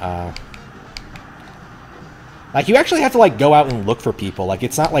better. Like, you actually have to, like, go out and look for people. Like,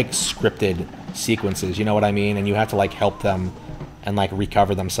 it's not, like, scripted sequences, you know what I mean? And you have to, like, help them and, like,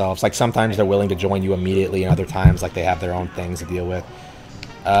 recover themselves. Like, sometimes they're willing to join you immediately, and other times, like, they have their own things to deal with.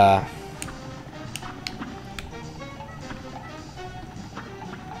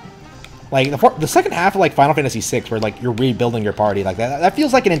 Like, the second half of, like, Final Fantasy VI, where, like, you're rebuilding your party, like, that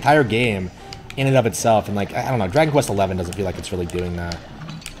feels like an entire game in and of itself. And, like, I don't know, Dragon Quest XI doesn't feel like it's really doing that.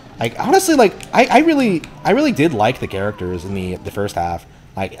 Like, honestly, like, I really did like the characters in the first half.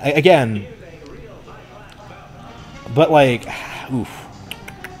 Like, again... But, like, oof.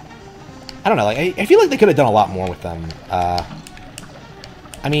 I don't know, like, I feel like they could have done a lot more with them. I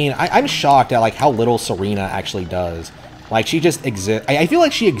mean, I'm shocked at, like, how little Serena actually does. Like, she just exists. I feel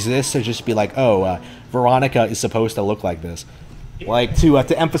like she exists to just be like, oh, Veronica is supposed to look like this. Like, to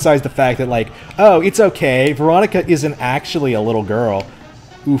emphasize the fact that, like, oh, it's okay, Veronica isn't actually a little girl.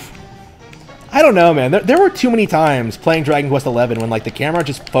 Oof. I don't know, man. There were too many times playing Dragon Quest XI when, like, the camera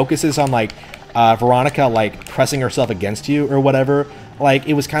just focuses on, like, Veronica, like, pressing herself against you or whatever. Like,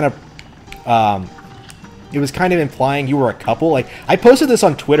 it was kind of implying you were a couple. Like, I posted this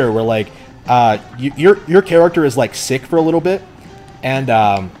on Twitter where, like, your character is, like, sick for a little bit, and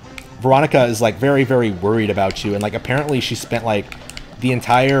Veronica is, like, very, very worried about you, and, like, apparently she spent, like, the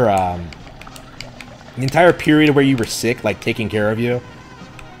entire period where you were sick, like, taking care of you,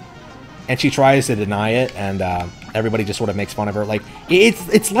 and she tries to deny it, and everybody just sort of makes fun of her. Like,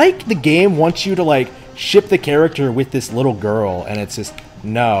 it's like the game wants you to, like, ship the character with this little girl, and it's just,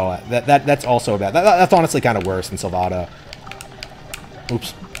 no, that's also bad. That's honestly kind of worse than Sylvado.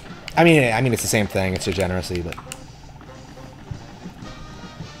 Oops. I mean, it's the same thing. It's degeneracy, but...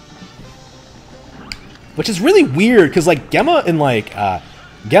 Which is really weird, because, like, Gemma and, like,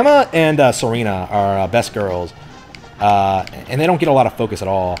 Gemma and Serena are best girls, and they don't get a lot of focus at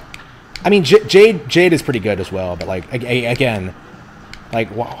all. I mean, Jade is pretty good as well, but, like, again, like,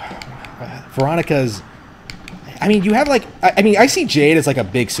 Veronica's... I mean, you have, like... I mean, I see Jade as, like, a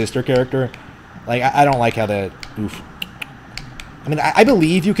big sister character. Like, I don't like how the... Oof. I mean, I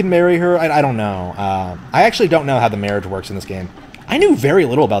believe you can marry her. I don't know. I actually don't know how the marriage works in this game. I knew very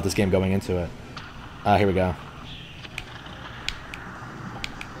little about this game going into it. Here we go.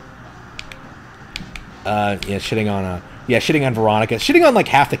 Yeah, shitting on Veronica. Shitting on, like,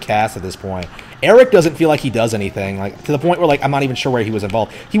 half the cast at this point. Eric doesn't feel like he does anything. Like, to the point where, like, I'm not even sure where he was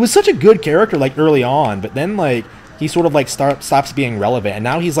involved. He was such a good character, like, early on, but then, like, he sort of, like, stops being relevant, and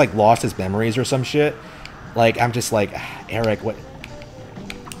now he's, like, lost his memories or some shit. Like, I'm just like, Eric, what...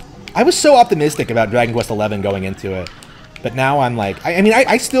 I was so optimistic about Dragon Quest XI going into it, but now I'm like, I mean,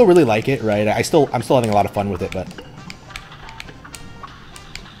 I still really like it, right? I'm still having a lot of fun with it, but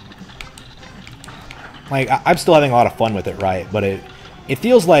like, I'm still having a lot of fun with it, right? But it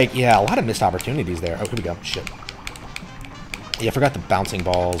feels like, yeah, a lot of missed opportunities there. Oh, here we go. Shit. Yeah, I forgot the bouncing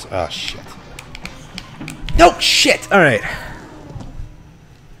balls. Oh, shit. Oh, shit! Alright.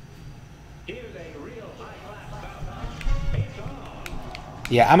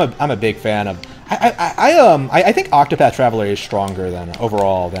 Yeah, I'm a big fan of... I think Octopath Traveler is stronger than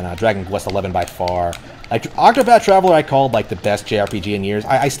overall than Dragon Quest XI by far. Like Octopath Traveler, I called like the best JRPG in years.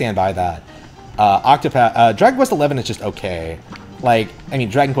 I stand by that. Dragon Quest XI is just okay. Like, I mean,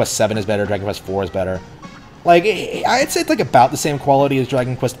 Dragon Quest VII is better. Dragon Quest IV is better. Like, I'd say it's like about the same quality as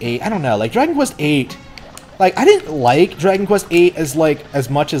Dragon Quest VIII. I don't know. Like Dragon Quest VIII, like I didn't like Dragon Quest VIII as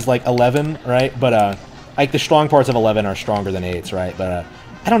much as like 11, right? But like the strong parts of 11 are stronger than 8's, right? But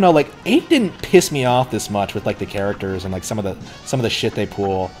I don't know, like 8 didn't piss me off this much with like the characters and like some of the shit they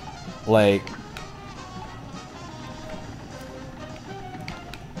pull. Like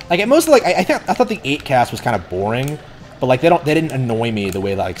at most, like I thought the 8 cast was kind of boring, but like they didn't annoy me the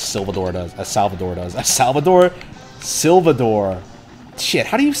way that like Salvador does. Salvador. Shit,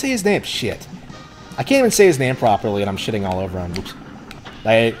 how do you say his name? Shit, I can't even say his name properly, and I'm shitting all over him. Oops.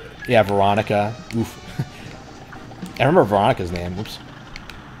 Yeah, Veronica. Oof. I remember Veronica's name. Oops.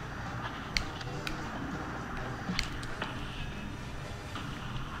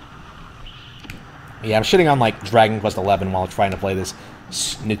 Yeah, I'm shitting on like Dragon Quest XI while trying to play this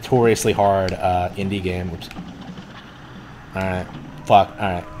notoriously hard indie game. Oops. Alright. Fuck.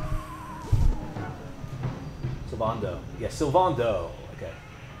 Alright. Sylvando. Yeah, Sylvando. Okay.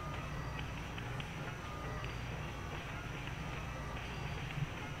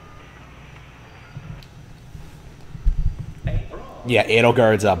 Yeah,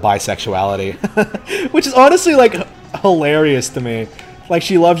 Edelgard's bisexuality. Which is honestly, like, hilarious to me. Like,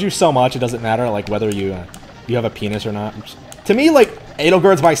 she loves you so much, it doesn't matter, like, whether you have a penis or not. Oops. To me, like,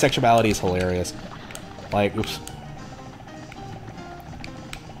 Edelgard's bisexuality is hilarious. Like, oops.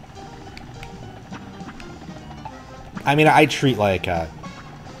 I mean, I treat, like, I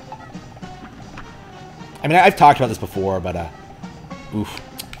mean, I've talked about this before, but, oof.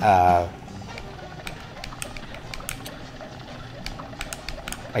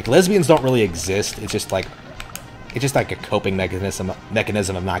 Like, lesbians don't really exist. It's just like a coping mechanism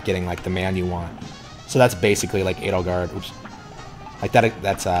of not getting, like, the man you want. So that's basically, like, Edelgard. Oops. Like,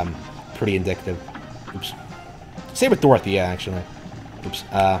 that's pretty indicative. Oops. Same with Dorothea, actually. Oops.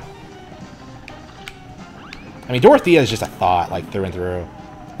 I mean, Dorothea is just a thought, like, through and through.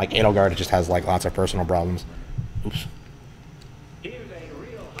 Like, Edelgard just has, like, lots of personal problems. Oops.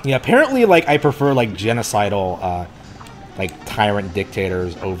 Yeah, apparently, like, I prefer, like, genocidal, like, tyrant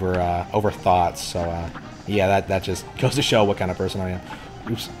dictators over thoughts, so, yeah, that just goes to show what kind of person I am.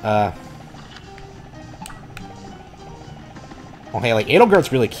 Oops. Well, hey, like,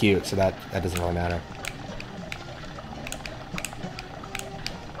 Edelgard's really cute, so that doesn't really matter.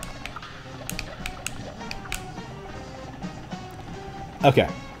 Okay.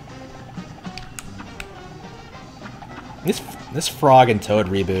 This Frog and Toad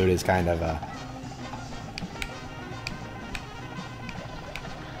reboot is kind of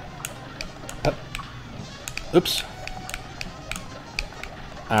oops.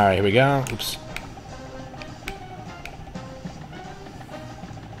 Alright, here we go. Oops.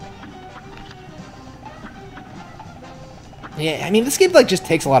 Yeah, I mean, this game, like, just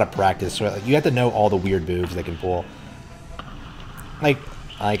takes a lot of practice. So, like, you have to know all the weird moves they can pull. Like,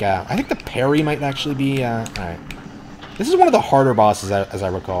 I think the parry might actually be, alright. This is one of the harder bosses, as I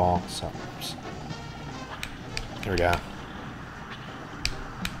recall, so, oops. Here we go.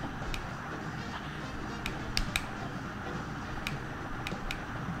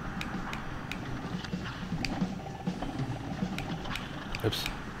 Oops.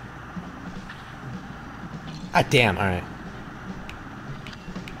 Ah, damn, alright.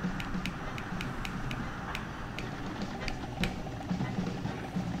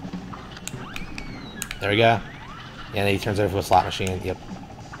 There we go. Yeah, then he turns it into a slot machine. Yep.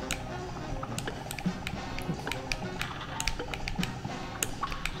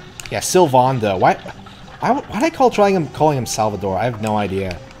 Yeah, Sylvando. Why'd I calling him Salvador? I have no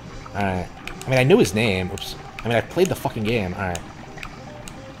idea. Alright. I mean, I knew his name. Oops. I mean, I played the fucking game. Alright.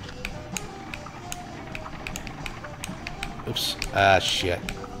 Oops. Shit.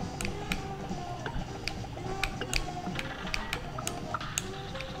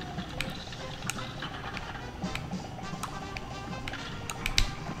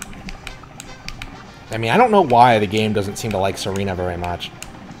 I mean, I don't know why the game doesn't seem to like Serena very much.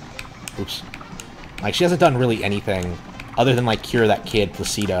 Oops. Like, she hasn't done really anything other than, like, cure that kid,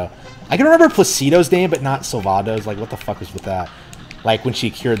 Placido. I can remember Placido's name, but not Salvado's. Like, what the fuck was with that? Like, when she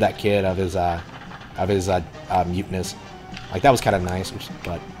cured that kid of his muteness. Like, that was kind of nice. Oops.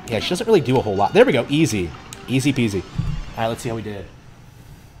 But, yeah, she doesn't really do a whole lot. There we go. Easy. Easy peasy. Alright, let's see how we did.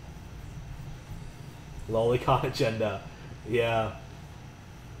 Lolicon agenda. Yeah.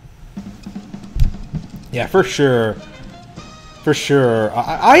 Yeah, for sure. For sure.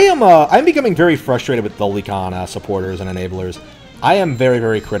 I'm becoming very frustrated with Lolicon supporters and enablers. I am very,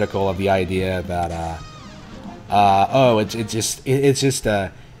 very critical of the idea that,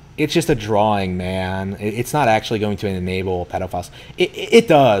 it's just a drawing, man. It's not actually going to enable pedophiles. It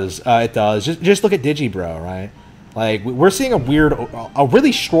does. It does. Just look at Digibro, right? Like, we're seeing a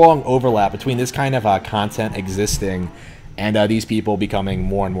really strong overlap between this kind of content existing and these people becoming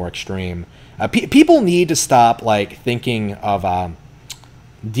more and more extreme. People need to stop, like, thinking of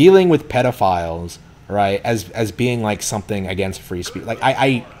dealing with pedophiles, right, as being, like, something against free speech. Like,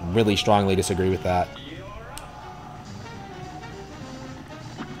 I really strongly disagree with that.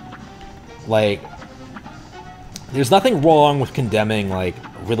 Like, there's nothing wrong with condemning, like,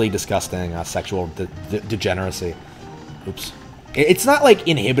 really disgusting sexual degeneracy. Oops. It's not, like,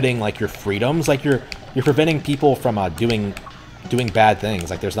 inhibiting, like, your freedoms. Like, you're preventing people from doing bad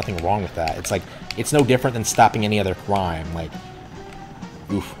things. Like, there's nothing wrong with that. It's, like, it's no different than stopping any other crime. Like,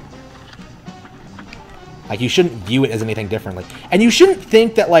 oof. Like, you shouldn't view it as anything differently. And you shouldn't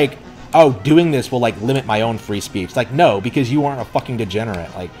think that, like, oh, doing this will, like, limit my own free speech. Like, no, because you aren't a fucking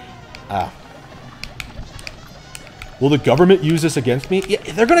degenerate. Like, will the government use this against me? Yeah,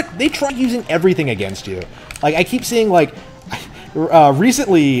 they try using everything against you. Like, I keep seeing, like,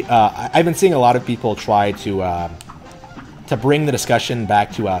 recently, I've been seeing a lot of people try to bring the discussion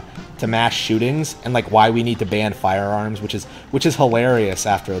back to mass shootings and, like, why we need to ban firearms, which is hilarious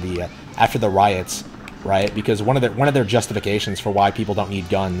after the riots, right? Because one of their justifications for why people don't need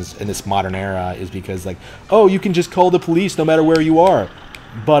guns in this modern era is because, like, oh, you can just call the police no matter where you are.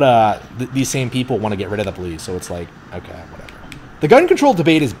 But these same people want to get rid of the police, so it's like, okay, whatever. The gun control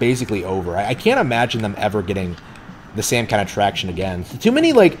debate is basically over. I can't imagine them ever getting the same kind of traction again. Too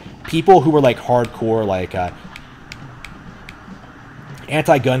many, like, people who were, like, hardcore, like,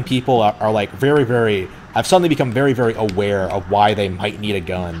 anti-gun people are like, very, very... I've suddenly become very, very aware of why they might need a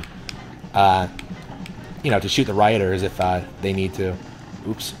gun. You know, to shoot the rioters if they need to.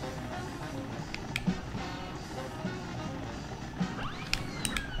 Oops.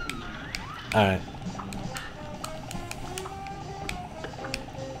 Alright.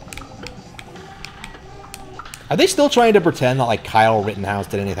 Are they still trying to pretend that, like, Kyle Rittenhouse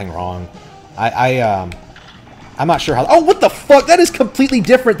did anything wrong? I'm not sure how... Oh, what the fuck? That is completely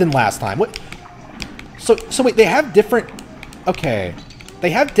different than last time. What? So wait, they have different... Okay. They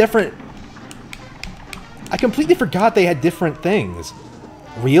have different... I completely forgot they had different things.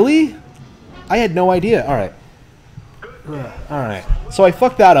 Really? I had no idea. Alright. Alright. So I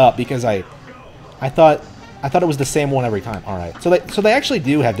fucked that up because I thought it was the same one every time. Alright. So they actually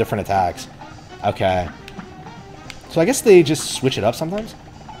do have different attacks. Okay. So I guess they just switch it up sometimes?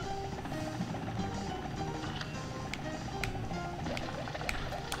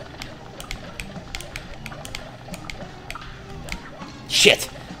 Shit!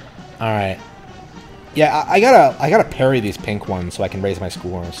 Alright. Yeah, I gotta parry these pink ones so I can raise my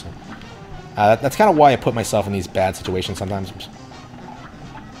score. So. That's kind of why I put myself in these bad situations sometimes.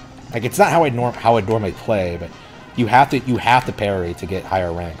 Like, it's not how I'd normally play, but you have to parry to get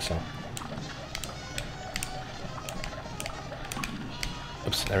higher rank. So,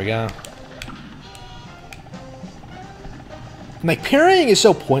 oops, there we go. And, like, parrying is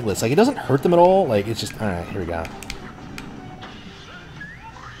so pointless. Like, it doesn't hurt them at all. Like, it's just... Alright, here we go.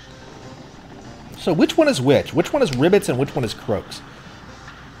 So, which one is which? Which one is Ribbits and which one is Crooks?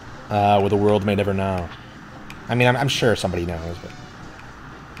 Where the world may never know. I mean, I'm sure somebody knows, but...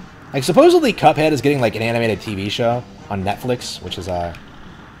 Like, supposedly Cuphead is getting, like, an animated TV show on Netflix, which is,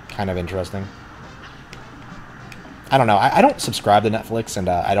 kind of interesting. I don't know. I don't subscribe to Netflix, and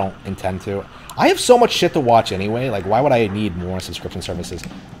I don't intend to. I have so much shit to watch anyway. Like, why would I need more subscription services?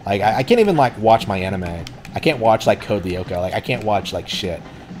 Like, I can't even, like, watch my anime. I can't watch, like, Code Lyoko. Like, I can't watch, like, shit.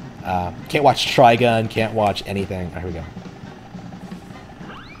 Can't watch Trigun. Can't watch anything. Oh, here we go.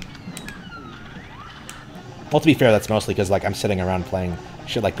 Well, to be fair, that's mostly because, like, I'm sitting around playing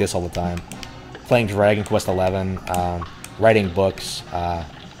shit like this all the time. Playing Dragon Quest XI, writing books. That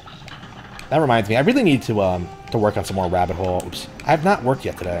reminds me, I really need to work on some more Rabbit Hole. Oops. I have not worked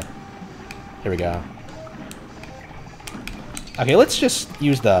yet today. Here we go. Okay, let's just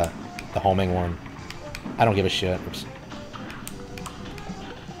use the homing one. I don't give a shit. Oops.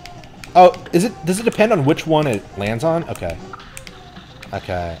 Oh, does it depend on which one it lands on? Okay.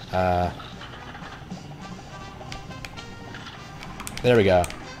 Okay, there we go.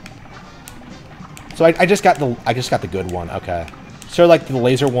 So I just got the good one. Okay. So, like, the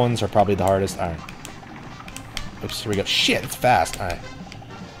laser ones are probably the hardest. All right. Oops. Here we go. Shit. It's fast. All right.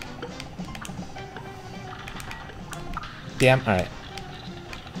 Damn. All right.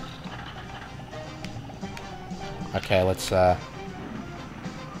 Okay, let's. Got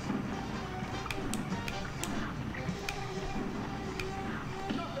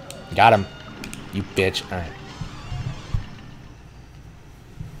him. You bitch. All right.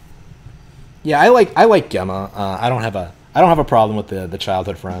 Yeah, I like Gemma. I don't have a problem with the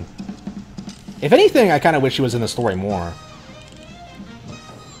childhood friend. If anything, I kind of wish she was in the story more.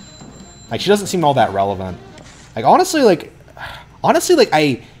 Like, she doesn't seem all that relevant. Like, honestly, if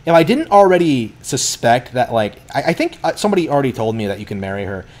I didn't already suspect that, like, I think somebody already told me that you can marry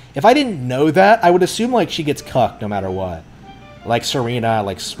her. If I didn't know that, I would assume, like, she gets cucked no matter what. Like, Serena,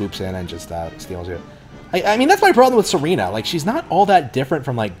 like, swoops in and just steals you. I mean, that's my problem with Serena. Like, she's not all that different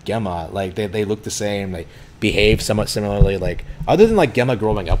from, like, Gemma. Like, they look the same. They behave somewhat similarly. Like, other than, like, Gemma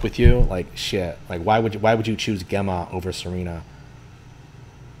growing up with you, like, shit. Like, why would you choose Gemma over Serena?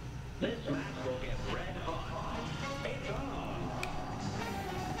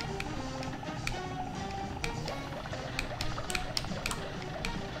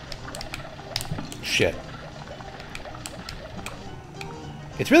 Shit.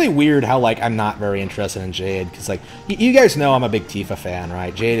 It's really weird how, like, I'm not very interested in Jade, because, like, you guys know I'm a big Tifa fan,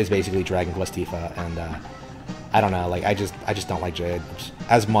 right? Jade is basically Dragon Quest Tifa, and, I don't know, like, I just don't like Jade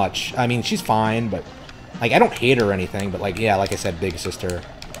as much. I mean, she's fine, but, like, I don't hate her or anything, but, like, yeah, like I said, big sister.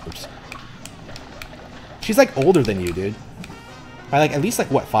 Oops. She's, like, older than you, dude. By, like, at least,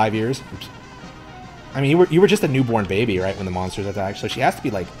 like, what, 5 years? Oops. I mean, you were just a newborn baby, right, when the monsters attacked, so she has to be,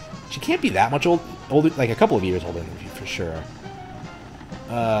 like, she can't be that much older, like, a couple of years older than you, for sure.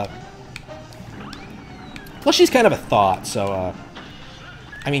 Plus she's kind of a thought, so,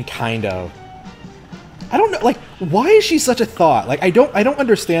 I mean, kind of. I don't know, like, why is she such a thought? Like, I don't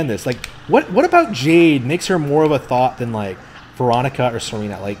understand this. Like, what about Jade makes her more of a thought than, like, Veronica or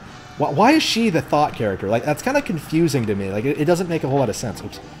Serena? Like, why is she the thought character? Like, that's kind of confusing to me. Like, it doesn't make a whole lot of sense.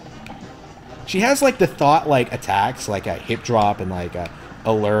 Oops. She has, like, the thought, like, attacks, like a hip drop and, like, a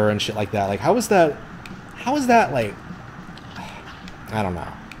lure and shit like that. Like, how is that, like, I don't know.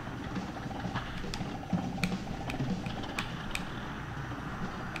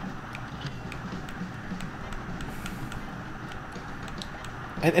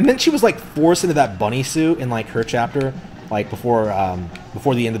 And then she was, like, forced into that bunny suit in, like, her chapter, like, before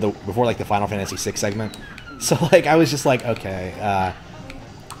the end of like, the Final Fantasy VI segment. So, like, I was just like, okay,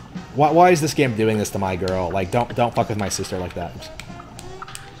 why is this game doing this to my girl? Like, don't fuck with my sister like that. Oops.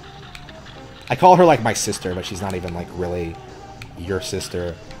 I call her, like, my sister, but she's not even, like, really your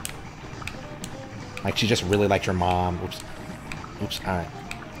sister. Like, she just really liked your mom. Oops. Oops. Alright.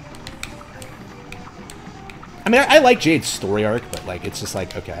 I mean, I like Jade's story arc, but, like, it's just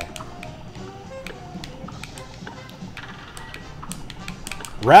like, okay.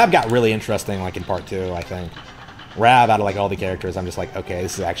 Rab got really interesting, like, in part 2, I think. Rab, out of, like, all the characters, I'm just like, okay,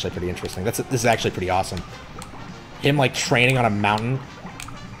 this is actually pretty interesting. This is actually pretty awesome. Him, like, training on a mountain.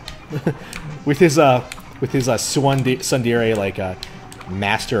 with his Tsundere, like,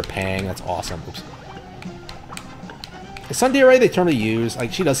 Master Pang. That's awesome. Oops. Tsundere, they totally use.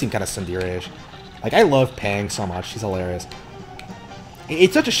 Like, she does seem kind of Tsundere-ish. Like, I love Pang so much. She's hilarious.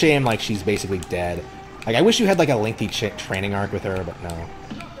 It's such a shame, like, she's basically dead. Like, I wish you had, like, a lengthy training arc with her, but no.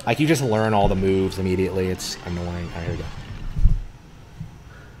 Like, you just learn all the moves immediately. It's annoying. Alright, here we go.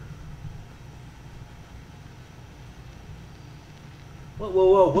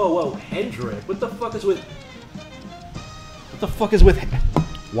 Whoa, Hendrik. What the fuck is with... What the fuck is with...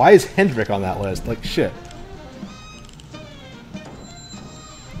 Why is Hendrik on that list? Like, shit.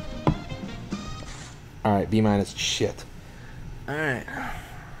 Alright, B minus shit. Alright.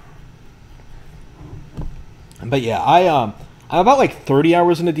 But yeah, I'm about like 30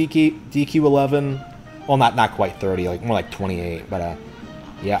 hours into DQ11. Well, not quite 30, like more like 28. But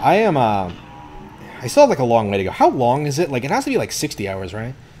yeah, I am I still have like a long way to go. How long is it? Like, it has to be like 60 hours,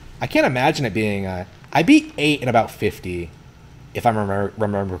 right? I can't imagine it being I beat 8 in about 50, if I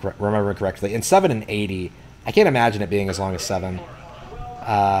remember correctly, and 7 in 80. I can't imagine it being as long as 7.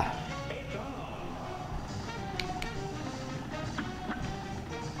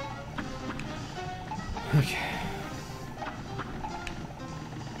 Okay.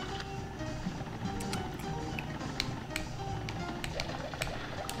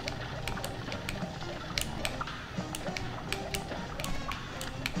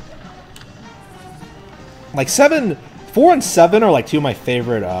 Like 4 and 7 are like 2 of my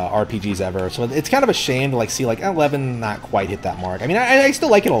favorite RPGs ever. So it's kind of a shame to like see like 11 not quite hit that mark. I mean, I still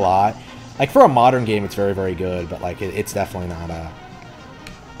like it a lot. Like for a modern game, it's very, very good, but like it's definitely not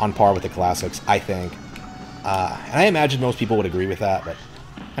on par with the classics, I think. And I imagine most people would agree with that, but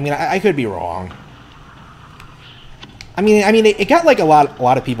I mean, I could be wrong. it got like a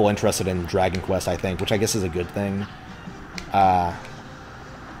lot of people interested in Dragon Quest, I think, which I guess is a good thing.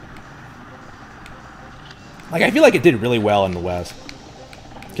 Like, I feel like it did really well in the West.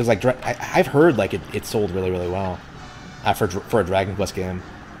 Because, like, I've heard, like, it sold really, really well for a Dragon Quest game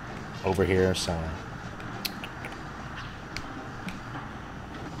over here, so...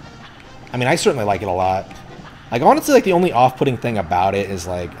 I mean, I certainly like it a lot. Like, honestly, like, the only off-putting thing about it is,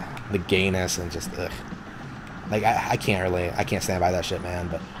 like, the gayness and just, ugh. Like, I can't stand by that shit, man,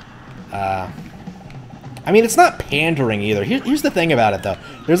 but... I mean, it's not pandering either. Here's the thing about it, though.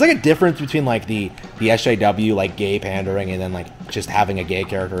 There's, like, a difference between, like, the SJW, like, gay pandering and then, like, just having a gay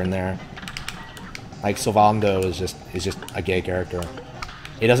character in there. Like, Sylvando is just a gay character.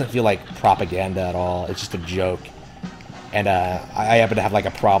 It doesn't feel like propaganda at all. It's just a joke. And, I happen to have, like,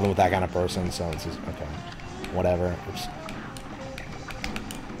 a problem with that kind of person, so it's just, okay. Whatever. Oops.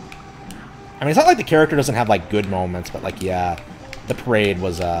 I mean, it's not like the character doesn't have, like, good moments, but, like, yeah. The parade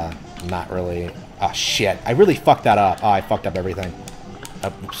was, not really... Oh, shit. I really fucked that up. Oh, I fucked up everything.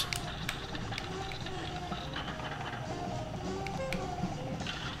 Oh, oops.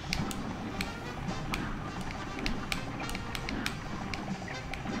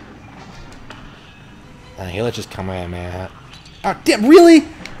 Hey, let's just come at man. Oh, damn, really?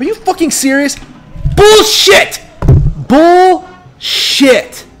 Are you fucking serious? Bullshit!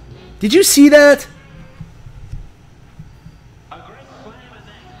 Bullshit! Did you see that?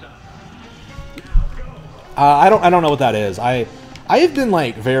 I don't know what that is. I have been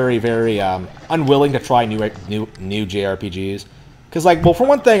like very unwilling to try new JRPGs because like, well, for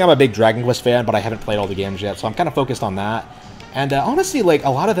one thing, I'm a big Dragon Quest fan, but I haven't played all the games yet, so I'm kind of focused on that. And honestly, like a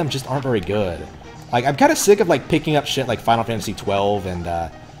lot of them just aren't very good. Like I'm kind of sick of like picking up shit like Final Fantasy 12 and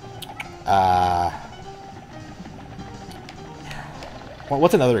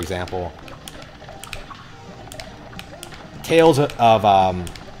what's another example? Tales of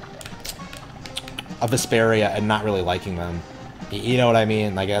Vesperia and not really liking them. You know what I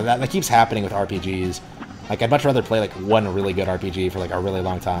mean? Like, that keeps happening with RPGs. Like, I'd much rather play, like, one really good RPG for, like, a really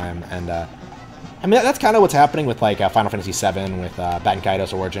long time. And, I mean, that's kind of what's happening with, like, Final Fantasy VII, with Baten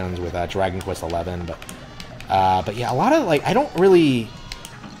Kaitos Origins, with Dragon Quest XI. But, yeah, a lot of, like, I don't really...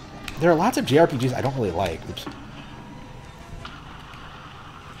 There are lots of JRPGs I don't really like. Oops.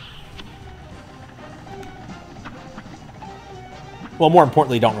 Well, more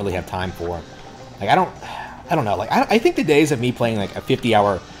importantly, don't really have time for. Like, I don't know. Like, I think the days of me playing, like, a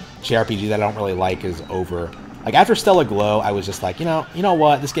 50-hour JRPG that I don't really like is over. Like, after Stellar Glow, I was just like, you know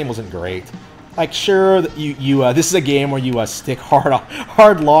what? This game wasn't great. Like, sure, this is a game where you stick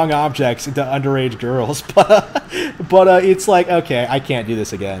hard, long objects into underage girls, but it's like, okay, I can't do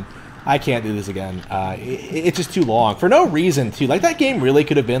this again. I can't do this again. It's just too long. For no reason, too. Like, that game really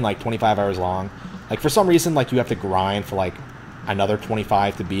could have been, like, 25 hours long. Like, for some reason, like, you have to grind for, like, another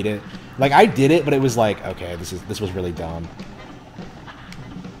 25 to beat it. Like, I did it, but it was like, okay, this was really dumb.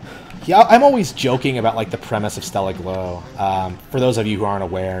 Yeah, I'm always joking about, like, the premise of Stellar Glow. For those of you who aren't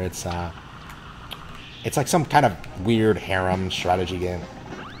aware, it's like some kind of weird harem strategy game.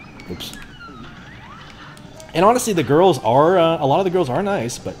 Oops. And honestly, the girls are, a lot of the girls are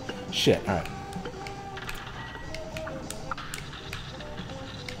nice, but shit, alright.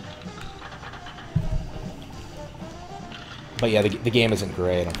 But yeah, the game isn't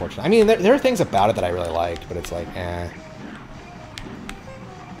great, unfortunately. I mean, there are things about it that I really liked, but it's like, eh.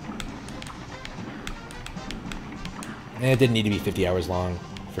 And it didn't need to be 50 hours long,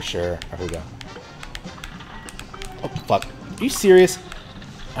 for sure. Oh, here we go. Oh, fuck. Are you serious?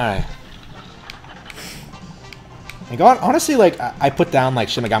 Alright. Like, honestly, like, I put down, like,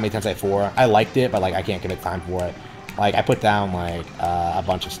 Shin Megami Tensei 4. I liked it, but, like, I can't commit time for it. Like, I put down, like, a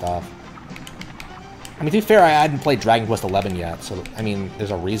bunch of stuff. I mean, to be fair, I hadn't played Dragon Quest XI yet, so, I mean, there's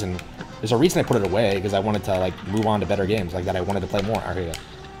a reason I put it away, because I wanted to, like, move on to better games, like, that I wanted to play more. Alright, here we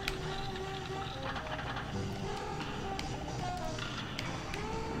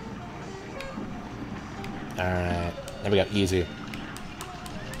go. Alright, there we go, easy.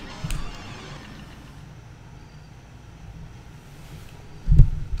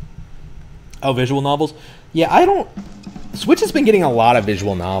 Oh, visual novels? Yeah, I don't... Switch has been getting a lot of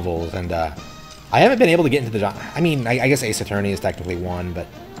visual novels, and, I haven't been able to get into the genre. I mean, I guess Ace Attorney is technically one, but...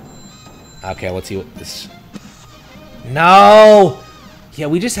 Okay, let's see what this... No! Yeah,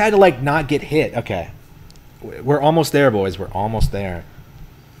 we just had to, like, not get hit. Okay. We're almost there, boys. We're almost there.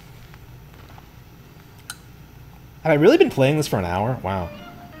 Have I really been playing this for an hour? Wow.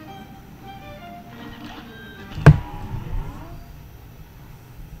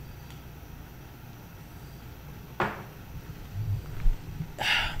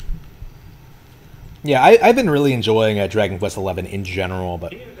 Yeah, I've been really enjoying Dragon Quest XI in general,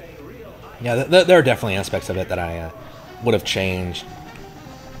 but yeah, there are definitely aspects of it that I would have changed.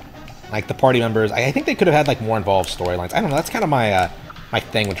 Like the party members, I think they could have had like more involved storylines. I don't know. That's kind of my my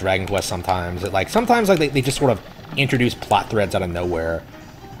thing with Dragon Quest sometimes. Like sometimes like they just sort of introduce plot threads out of nowhere.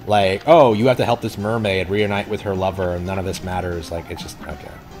 Like, oh, you have to help this mermaid reunite with her lover, and none of this matters. Like, it's just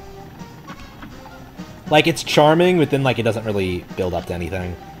okay. Like, it's charming, but then like it doesn't really build up to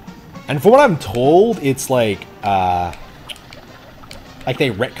anything. And for what I'm told, it's like they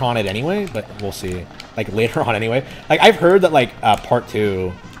retcon it anyway, but we'll see. Like later on anyway. Like I've heard that like part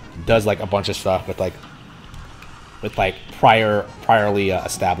 2 does like a bunch of stuff with like priorly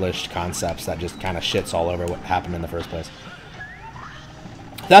established concepts that just kind of shits all over what happened in the first place.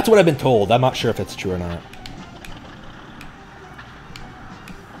 That's what I've been told. I'm not sure if it's true or not.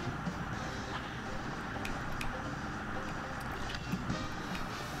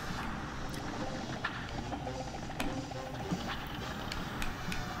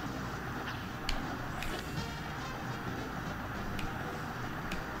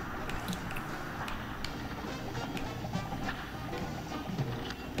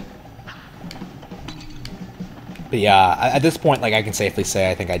 But yeah, at this point, like I can safely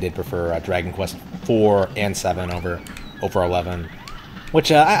say, I think I did prefer Dragon Quest 4 and 7 over 11,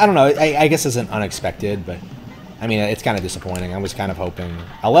 which I don't know. I guess isn't unexpected, but I mean it's kind of disappointing. I was kind of hoping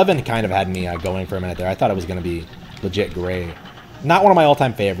 11 kind of had me going for a minute there. I thought it was going to be legit great. Not one of my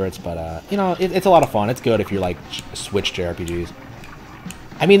all-time favorites, but you know, it's a lot of fun. It's good if you're like Switch JRPGs.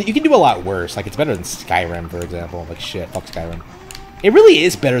 I mean, you can do a lot worse. Like it's better than Skyrim, for example. Like shit, fuck Skyrim. It really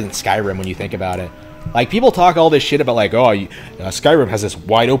is better than Skyrim when you think about it. Like, people talk all this shit about, like, oh, Skyrim has this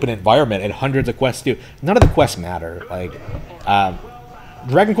wide-open environment and hundreds of quests do. None of the quests matter. Like,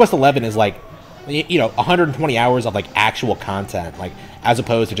 Dragon Quest XI is, like, you know, 120 hours of, like, actual content, like, as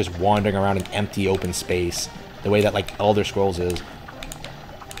opposed to just wandering around an empty open space, the way that, like, Elder Scrolls is.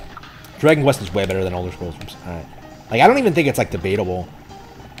 Dragon Quest is way better than Elder Scrolls. Oops. All right. Like, I don't even think it's, like, debatable.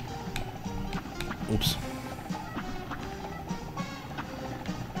 Oops.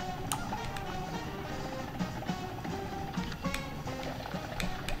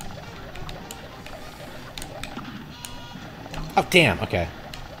 Oh, damn, okay.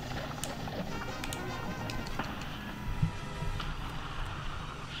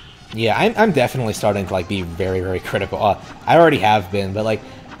 Yeah, I'm definitely starting to, like, be very, very critical. I already have been, but, like...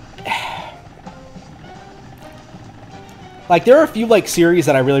 like, there are a few, like, series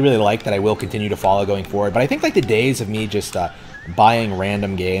that I really, really like that I will continue to follow going forward, but I think, like, the days of me just buying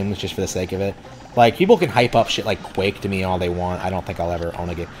random games just for the sake of it... Like, people can hype up shit like Quake to me all they want. I don't think I'll ever own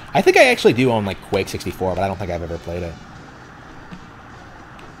a game. I think I actually do own, like, Quake 64, but I don't think I've ever played it.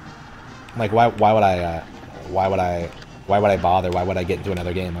 Like, why would I bother? Why would I get into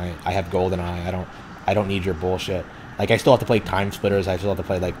another game? I have GoldenEye. I don't need your bullshit. Like, I still have to play Time Splitters. I still have to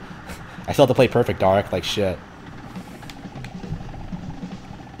play, like, I still have to play Perfect Dark. Like, shit.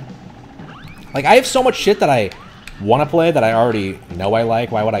 Like, I have so much shit that I want to play that I already know I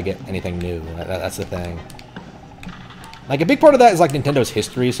like. Why would I get anything new? That's the thing. Like, a big part of that is, like, Nintendo's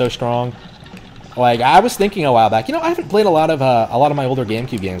history is so strong. Like, I was thinking a while back, you know, I haven't played a lot of my older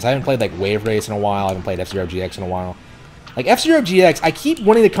GameCube games. I haven't played, like, Wave Race in a while. I haven't played F-Zero GX in a while. Like, F-Zero GX, I keep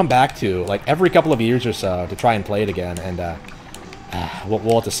wanting to come back to, like, every couple of years or so to try and play it again. And,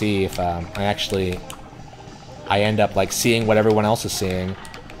 we'll have to see if, I end up, like, seeing what everyone else is seeing.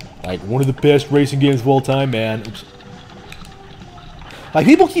 Like, one of the best racing games of all time, man. Oops. Like,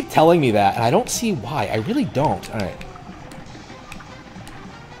 people keep telling me that, and I don't see why. I really don't. Alright.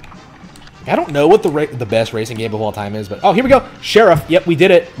 I don't know what the best racing game of all time is, but... Oh, here we go! Sheriff! Yep, we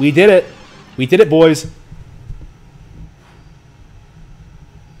did it! We did it! We did it, boys!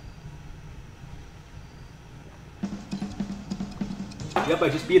 Yep, I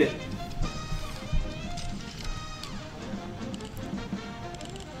just beat it.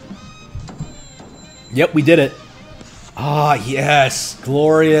 Yep, we did it. Ah, yes!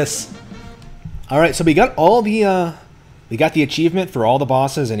 Glorious! Alright, so we got all the, we got the achievement for all the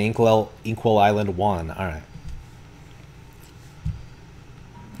bosses in Inkwell Island 1. Alright.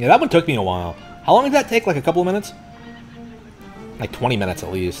 Yeah, that one took me a while. How long did that take? Like a couple of minutes? Like 20 minutes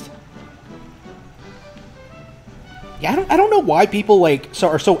at least. Yeah, I don't know why people like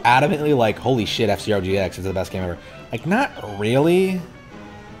are so adamantly like, holy shit, F-Zero GX is the best game ever. Like, not really.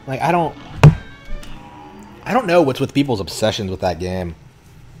 Like, I don't know what's with people's obsessions with that game.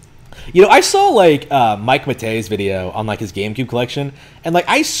 You know, I saw, like, Mike Matei's video on, like, his GameCube collection, and, like,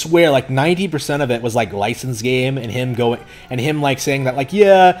 I swear, like, 90% of it was, like, licensed game, and him, like, saying that, like,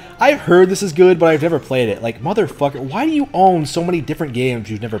 yeah, I've heard this is good, but I've never played it. Like, motherfucker, why do you own so many different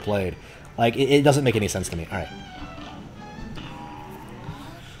games you've never played? Like, it doesn't make any sense to me. All right.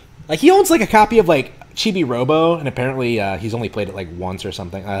 Like, he owns, like, a copy of, like, Chibi Robo, and apparently he's only played it, like, once or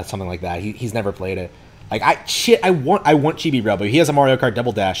something. Something like that. He's never played it. Like, I want Chibi Robo. He has a Mario Kart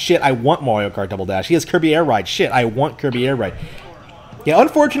Double Dash. Shit, I want Mario Kart Double Dash. He has Kirby Air Ride. Shit, I want Kirby Air Ride. Yeah,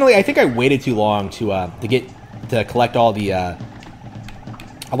 unfortunately, I think I waited too long to collect all the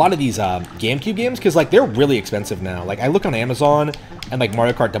a lot of these GameCube games, because like they're really expensive now. Like I look on Amazon and like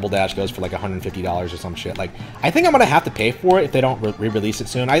Mario Kart Double Dash goes for like $150 or some shit. Like I think I'm gonna have to pay for it if they don't re-release it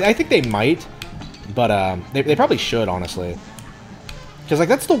soon. I think they might, but they probably should, honestly, because like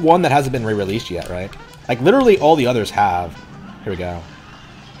that's the one that hasn't been re-released yet, right? Like literally all the others have. Here we go.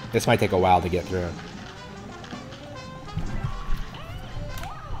 This might take a while to get through.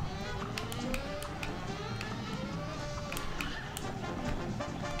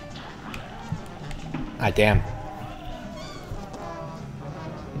 Ah, damn.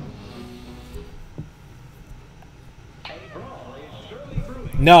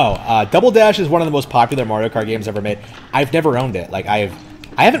 No, Double Dash is one of the most popular Mario Kart games ever made. I've never owned it. Like I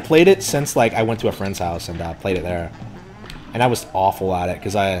haven't played it since like I went to a friend's house and played it there, and I was awful at it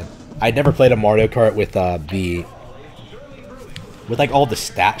because I'd never played a Mario Kart with like all the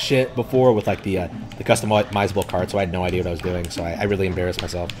stat shit before, with like the customizable carts, so I had no idea what I was doing. So I really embarrassed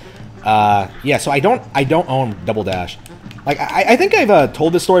myself. Yeah, so I don't own Double Dash. Like I think I've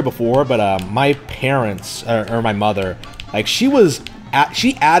told this story before, but my parents or my mother, like she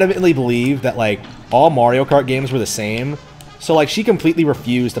adamantly believed that like all Mario Kart games were the same. So like she completely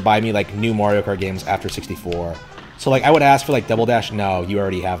refused to buy me like new Mario Kart games after 64. So like I would ask for like Double Dash, no, you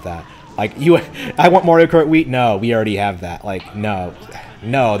already have that. Like I want Mario Kart Wii, no, we already have that. Like no,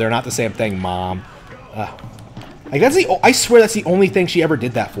 they're not the same thing, Mom. Like I swear that's the only thing she ever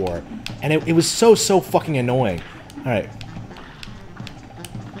did that for, and it was so fucking annoying. All right.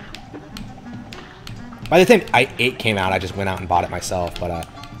 By the time 8 came out, I just went out and bought it myself. But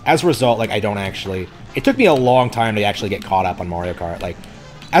as a result, like I don't actually. It took me a long time to actually get caught up on Mario Kart. Like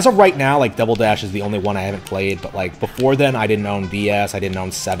as of right now, like Double Dash is the only one I haven't played. But like before then, I didn't own DS, I didn't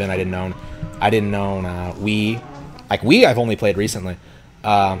own 7, I didn't own Wii. Like Wii, I've only played recently.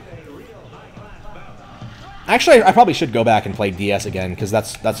 Actually, I probably should go back and play DS again, because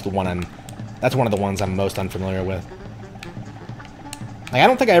that's one of the ones I'm most unfamiliar with. Like I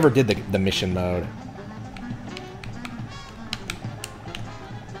don't think I ever did the mission mode.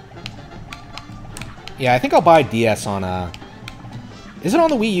 Yeah, I think I'll buy DS on is it on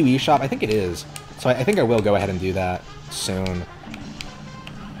the Wii U eShop? I think it is. So I think I will go ahead and do that soon.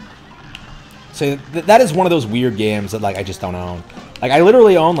 So that is one of those weird games that like I just don't own. Like I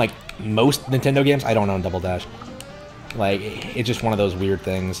literally own like most Nintendo games. I don't own Double Dash. Like it's just one of those weird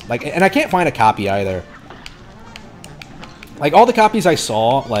things. Like, and I can't find a copy either. Like all the copies I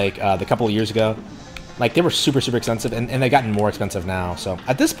saw like the couple of years ago, like they were super expensive, and they've gotten more expensive now. So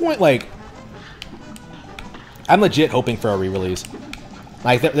at this point, like I'm legit hoping for a re-release.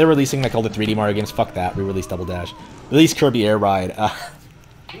 Like they're releasing like all the 3D Mario games. Fuck that. Re-release Double Dash. Release Kirby Air Ride.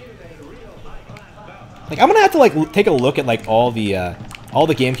 Like I'm gonna have to like take a look at like all the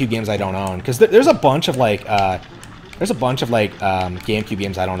GameCube games I don't own, because there's a bunch of like GameCube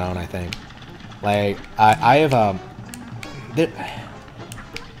games I don't own. I think like I have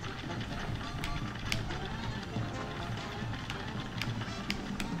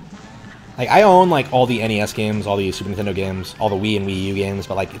like I own like all the NES games, all the Super Nintendo games, all the Wii and Wii U games,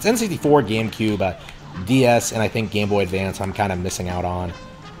 but like it's N64, GameCube, DS, and I think Game Boy Advance I'm kind of missing out on.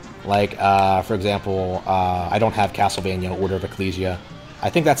 Like, for example, I don't have Castlevania Order of Ecclesia. I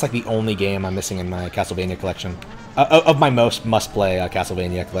think that's like the only game I'm missing in my Castlevania collection. Of my most must-play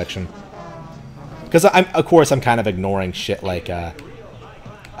Castlevania collection. Because of course, I'm kind of ignoring shit like, I'm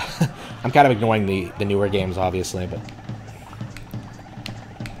kind of ignoring the newer games, obviously, but...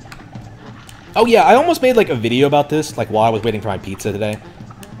 Oh yeah, I almost made like a video about this, like while I was waiting for my pizza today.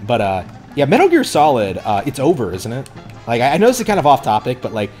 But, yeah, Metal Gear Solid, it's over, isn't it? Like, I know this is kind of off topic,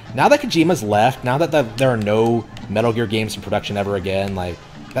 but like, now that Kojima's left, now that there are no Metal Gear games in production ever again, like,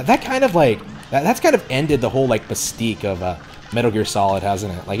 that kind of like, that's kind of ended the whole like mystique of Metal Gear Solid,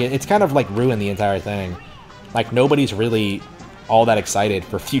 hasn't it? Like, it's kind of like ruined the entire thing. Like, nobody's really all that excited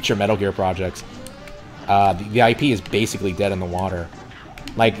for future Metal Gear projects. The IP is basically dead in the water.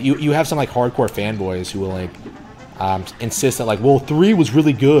 Like, you have some like hardcore fanboys who will like insist that like, well, 3 was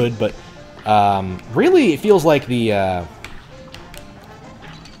really good, but really it feels like the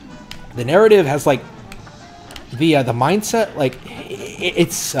narrative has like the mindset, like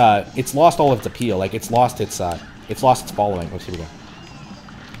it's lost all of its appeal. Like it's lost its following. Let's see, we go.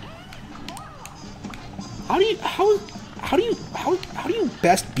 how do you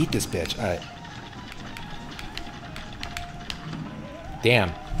best beat this bitch? All right.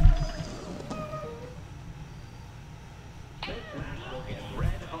 Damn.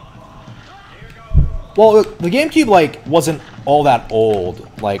 Well, the GameCube, like, wasn't all that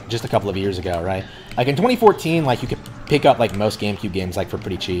old, like, just a couple of years ago, right? Like, in 2014, like, you could pick up, like, most GameCube games, like, for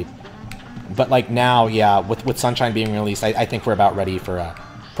pretty cheap. But, like, now, yeah, with Sunshine being released, I think we're about ready for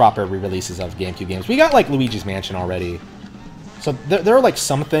proper re-releases of GameCube games. We got, like, Luigi's Mansion already. So, there are, like,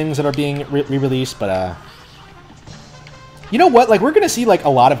 some things that are being re-released, but, you know what? Like, we're gonna see, like, a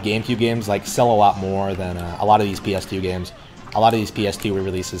lot of GameCube games, like, sell a lot more than a lot of these PS2 games. A lot of these PS2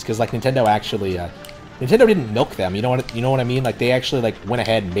 re-releases, because, like, Nintendo actually... Nintendo didn't milk them, you know what I mean? Like, they actually, like, went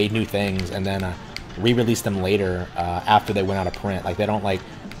ahead and made new things and then re-released them later after they went out of print. Like, they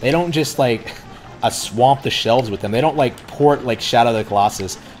don't just, like, swamp the shelves with them. They don't, like, port, like, Shadow of the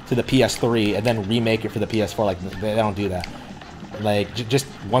Colossus to the PS3 and then remake it for the PS4. Like, they don't do that. Like, just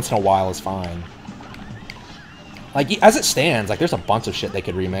once in a while is fine. Like, as it stands, like, there's a bunch of shit they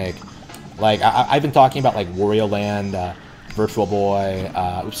could remake. Like, I've been talking about, like, Wario Land, Virtual Boy,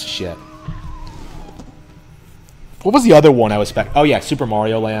 oops, shit. What was the other one I was Oh, yeah, Super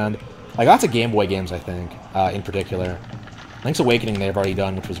Mario Land. Like, lots of Game Boy games, I think, in particular. Link's Awakening they've already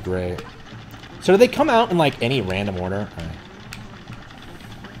done, which was great. So, do they come out in, like, any random order? All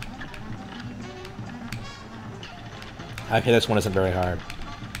right. Okay, this one isn't very hard.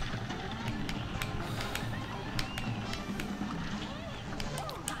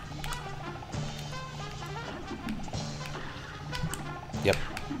 Yep.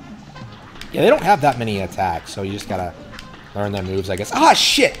 Yeah, they don't have that many attacks, so you just gotta learn their moves, I guess. Ah,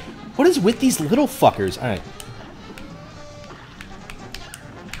 shit! What is with these little fuckers? Alright.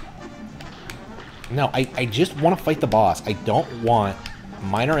 No, I just want to fight the boss. I don't want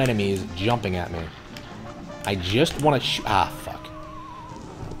minor enemies jumping at me. I just want to ah, fuck.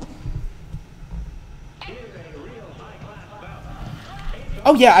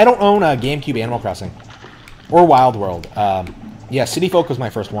 Oh, yeah, I don't own a GameCube Animal Crossing. Or Wild World. Yeah, City Folk was my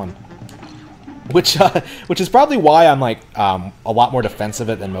first one. Which is probably why I'm, like, a lot more defensive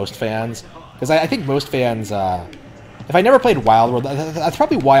of it than most fans. Because I think most fans, if I never played Wild World, that's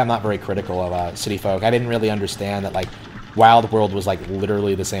probably why I'm not very critical of City Folk. I didn't really understand that, like, Wild World was, like,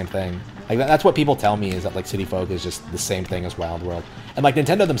 literally the same thing. Like, that's what people tell me, is that, like, City Folk is just the same thing as Wild World. And, like,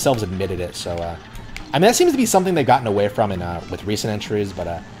 Nintendo themselves admitted it, so, I mean, that seems to be something they've gotten away from in, with recent entries, but,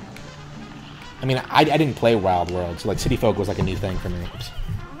 I mean, I didn't play Wild World, so, like, City Folk was, like, a new thing for me. Oops.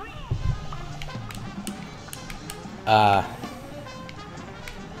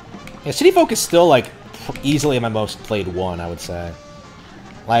 Yeah, City Folk is still, like, easily my most played one, I would say.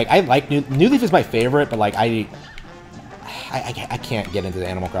 Like, I like New Leaf is my favorite, but, like, I can't get into the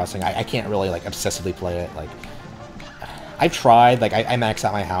Animal Crossing. I can't really, like, obsessively play it. Like, I've tried, like, I max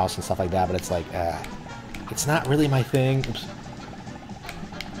out my house and stuff like that, but it's like, it's not really my thing. Oops.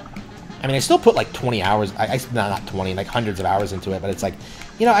 I mean, I still put, like, 20 hours, not 20, like, hundreds of hours into it, but it's like,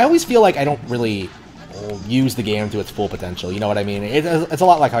 you know, I always feel like I don't really use the game to its full potential, you know what I mean? It's a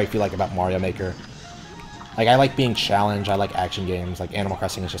lot like how I feel like about Mario Maker. Like, I like being challenged, I like action games, like, Animal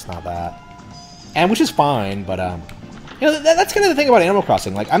Crossing is just not that. And, which is fine, but, you know, that's kind of the thing about Animal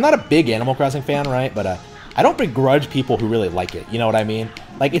Crossing. Like, I'm not a big Animal Crossing fan, right? But, I don't begrudge people who really like it, you know what I mean?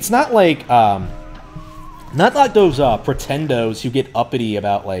 Like, it's not like, not like those, Pretendos who get uppity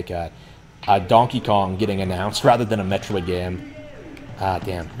about, like, Donkey Kong getting announced rather than a Metroid game. Ah,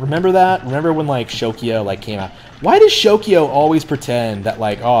 damn. Remember that? Remember when, like, Shokyo, like, came out? Why does Shokyo always pretend that,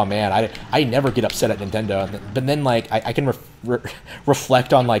 like, oh, man, I never get upset at Nintendo, but then, like, I can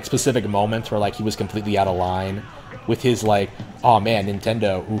reflect on, like, specific moments where, like, he was completely out of line with his, like, oh, man,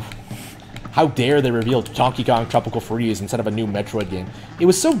 Nintendo, oof. How dare they reveal Donkey Kong Tropical Freeze instead of a new Metroid game? It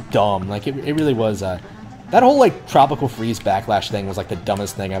was so dumb. Like, it really was, that whole, like, Tropical Freeze backlash thing was, like, the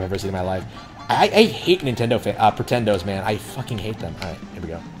dumbest thing I've ever seen in my life. I hate Nintendo Pretendos, man. I fucking hate them. Alright, here we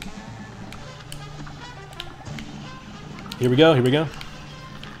go. Here we go, here we go.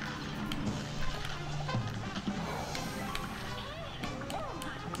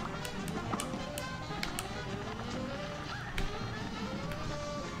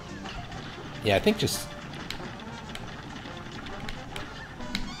 Yeah, I think just...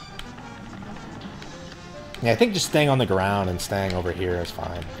 Yeah, I think just staying on the ground and staying over here is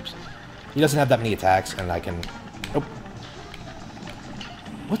fine. He doesn't have that many attacks, and I can... Oh.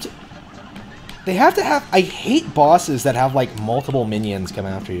 What's it? They have to have... I hate bosses that have, like, multiple minions come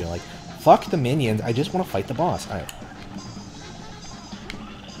after you. Like, fuck the minions. I just want to fight the boss. Alright.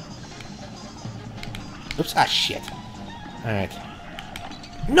 Oops. Ah, shit. Alright.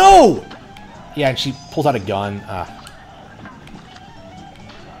 No! Yeah, and she pulls out a gun.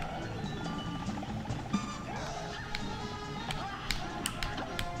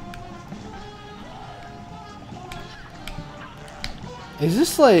 Is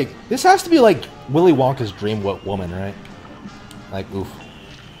this like... This has to be like Willy Wonka's dream woman, right? Like, oof.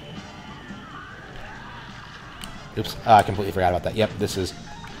 Oops, I completely forgot about that. Yep, this is...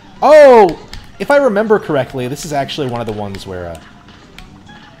 Oh! If I remember correctly, this is actually one of the ones where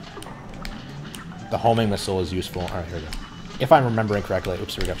the homing missile is useful. Alright, here we go. If I'm remembering correctly.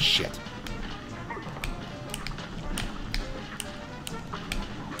 Oops, here we go. Shit.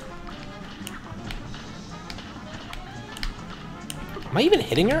 Am I even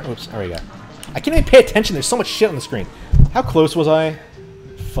hitting her? Oops, there we go. I can't even pay attention. There's so much shit on the screen. How close was I?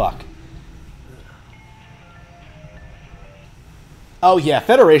 Fuck. Oh yeah,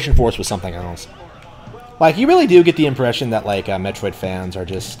 Federation Force was something else. Like, you really do get the impression that, like, Metroid fans are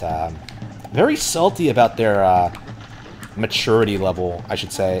just very salty about their maturity level, I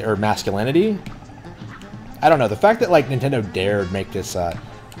should say, or masculinity. I don't know. The fact that, like, Nintendo dared make this...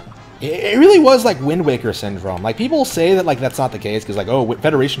 It really was like Wind Waker syndrome. Like, people say that, like, that's not the case because, like, oh,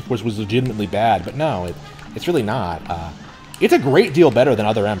 Federation Force was legitimately bad, but no, it's really not. It's a great deal better than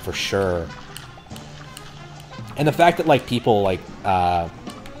Other M for sure. And the fact that, like, people like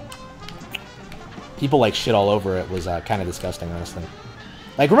shit all over it was kind of disgusting, honestly.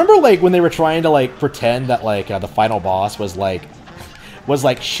 Like, remember, like, when they were trying to, like, pretend that, like, the final boss was like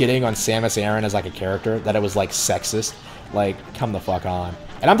shitting on Samus Aran as, like, a character, that it was, like, sexist? Like, come the fuck on.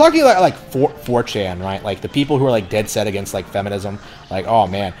 And I'm talking about, like, 4chan, right? Like, the people who are, like, dead set against, like, feminism. Like, oh,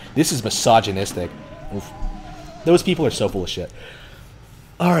 man, this is misogynistic. Oof. Those people are so full of shit.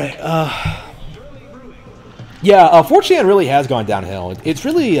 Alright, yeah, 4chan really has gone downhill. It's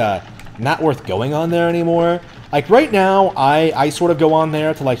really, not worth going on there anymore. Like, right now, I sort of go on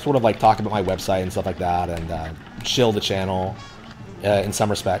there to, like, sort of, like, talk about my website and stuff like that, and, chill the channel, in some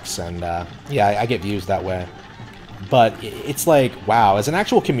respects, and, yeah, I get views that way. But it's like, wow, as an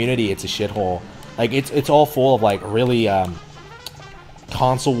actual community, it's a shithole. Like, it's all full of, like, really,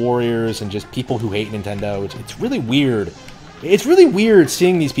 console warriors and just people who hate Nintendo. It's really weird. It's really weird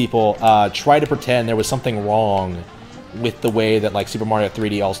seeing these people try to pretend there was something wrong with the way that, like, Super Mario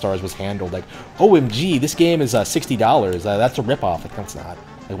 3D All-Stars was handled. Like, OMG, this game is $60. That's a ripoff. Like, that's not.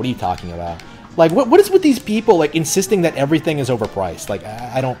 Like, what are you talking about? Like, what is with these people, like, insisting that everything is overpriced? Like,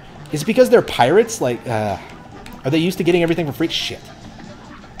 I don't... Is it because they're pirates? Like, are they used to getting everything for free? Shit.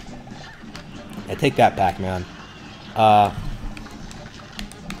 I take that back, man. I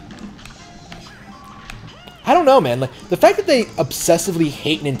don't know, man. Like, the fact that they obsessively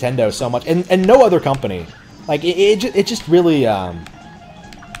hate Nintendo so much, and no other company, like, it just really,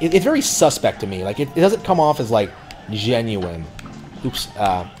 it's very suspect to me. Like, it doesn't come off as, like, genuine. Oops.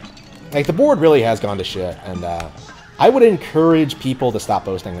 Like, the board really has gone to shit, and, I would encourage people to stop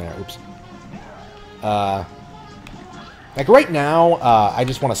posting there. Oops. Like, right now, I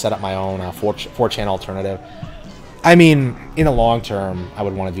just want to set up my own 4chan alternative. I mean, in the long term, I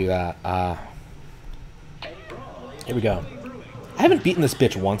would want to do that. Here we go. I haven't beaten this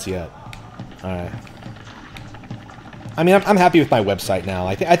bitch once yet. Alright. I mean, I'm happy with my website now.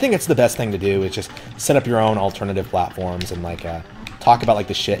 I think it's the best thing to do, is just set up your own alternative platforms and, like, talk about, like,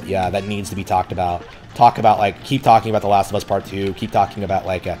 the shit, yeah, that needs to be talked about. Talk about, like, keep talking about The Last of Us Part 2. Keep talking about,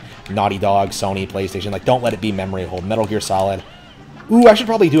 like, Naughty Dog, Sony, PlayStation. Like, don't let it be memory hold. Metal Gear Solid. Ooh, I should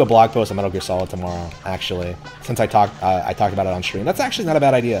probably do a blog post on Metal Gear Solid tomorrow, actually. Since I talked about it on stream. That's actually not a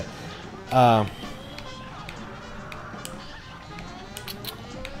bad idea.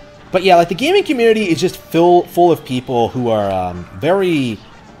 But yeah, like, the gaming community is just full of people who are very,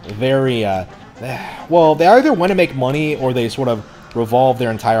 very, well, they either want to make money or they sort of revolve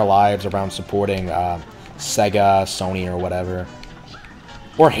their entire lives around supporting Sega, Sony, or whatever.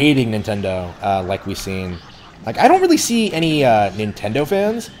 Or hating Nintendo, like we've seen. Like, I don't really see any Nintendo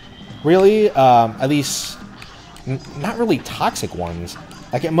fans, really. At least, not really toxic ones.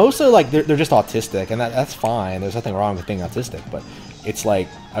 Like, mostly, like, they're just autistic, and that's fine. There's nothing wrong with being autistic, but it's like,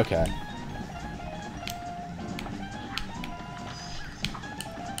 okay.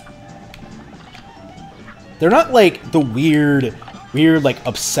 They're not, like, the weird, like,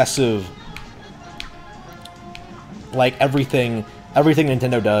 obsessive, like, everything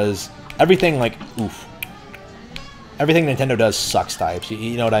Nintendo does, everything, like, oof. Everything Nintendo does sucks types,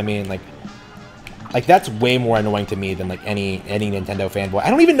 you know what I mean? Like, that's way more annoying to me than, like, any Nintendo fanboy.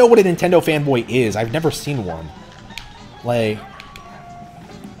 I don't even know what a Nintendo fanboy is. I've never seen one. Like...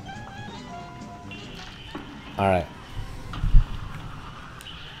 Alright.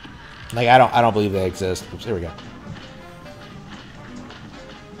 Like, I don't believe they exist. Oops, here we go.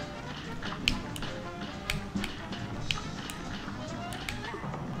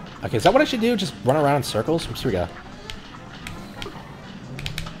 Okay, is that what I should do? Just run around in circles? Oops, here we go.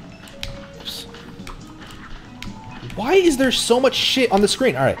 Why is there so much shit on the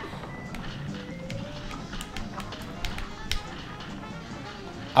screen? All right.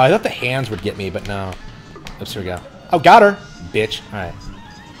 Oh, I thought the hands would get me, but no. Oops, here we go. Oh, got her. Bitch. All right.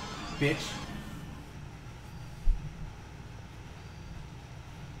 Bitch.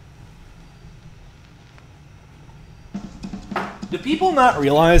 Do people not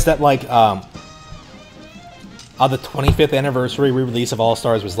realize that, like, the 25th anniversary re-release of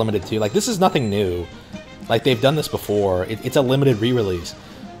All-Stars was limited too? Like, this is nothing new. Like, they've done this before. It's a limited re-release.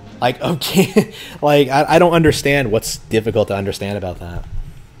 Like, okay. Like, I don't understand what's difficult to understand about that.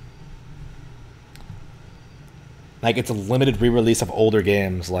 Like, it's a limited re-release of older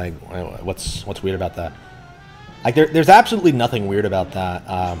games. Like, what's weird about that? Like, there's absolutely nothing weird about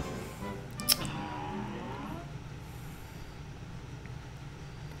that.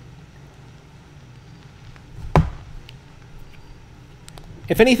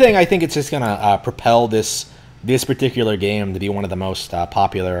 If anything, I think it's just gonna propel this particular game to be one of the most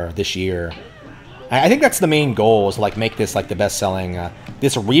popular this year. I think that's the main goal, is like make this like the best-selling,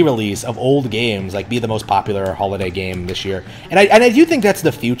 this re-release of old games like be the most popular holiday game this year. And I do think that's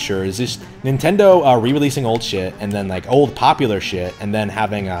the future, is just Nintendo re-releasing old shit and then like old popular shit and then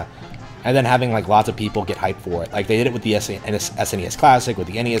having like lots of people get hyped for it. Like they did it with the SNES Classic, with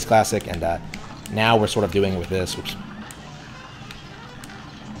the NES Classic, and now we're sort of doing it with this. Which,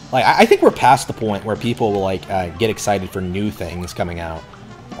 like, I think we're past the point where people will like get excited for new things coming out,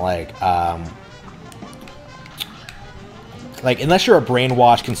 like unless you're a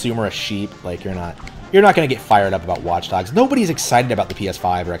brainwashed consumer of sheep, like you're not gonna get fired up about Watch Dogs. Nobody's excited about the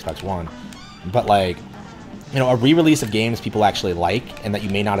PS5 or Xbox One, but like, you know, a re-release of games people actually like and that you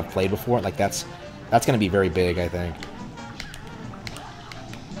may not have played before, like that's gonna be very big, I think.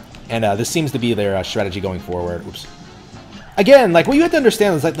 And this seems to be their strategy going forward. Oops. Again, like what you have to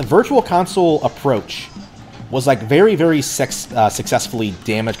understand is like the Virtual Console approach was like very, very successfully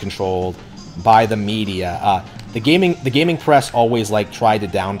damage controlled by the media. The gaming press always like tried to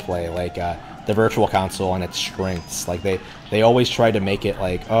downplay like the Virtual Console and its strengths. Like they always tried to make it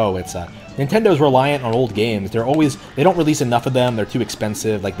like, oh, it's Nintendo's reliant on old games. They don't release enough of them. They're too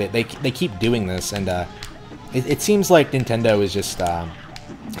expensive. Like they keep doing this, and it seems like Nintendo is just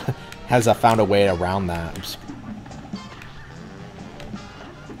has found a way around that. Oops.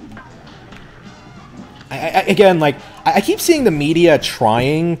 Again, like, I keep seeing the media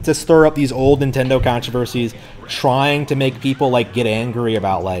trying to stir up these old Nintendo controversies, trying to make people, like, get angry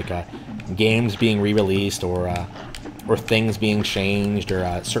about, like, games being re-released or things being changed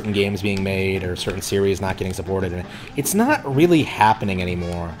or certain games being made or certain series not getting supported. And it's not really happening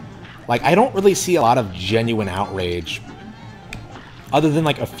anymore. Like, I don't really see a lot of genuine outrage other than,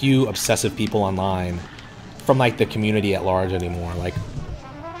 like, a few obsessive people online from, like, the community at large anymore.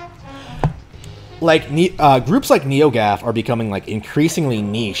 Like groups like NeoGAF are becoming like increasingly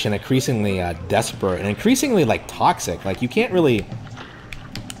niche and increasingly desperate and increasingly like toxic. Like you can't really,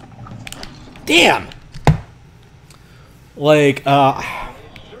 damn. Like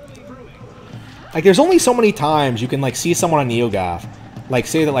there's only so many times you can like see someone on NeoGAF like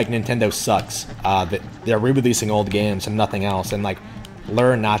say that like Nintendo sucks, that they're re-releasing old games and nothing else, and like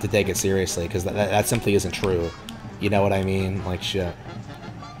learn not to take it seriously, because that simply isn't true. You know what I mean? Like shit.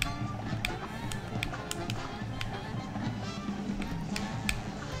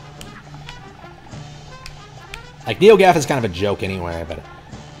 Like, NeoGAF is kind of a joke anyway, but,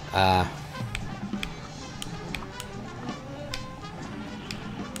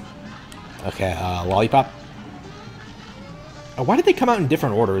 okay, Lollipop. Oh, why did they come out in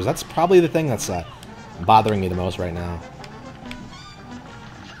different orders? That's probably the thing that's, bothering me the most right now.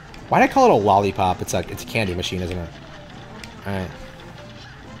 Why'd I call it a Lollipop? It's a candy machine, isn't it? Alright.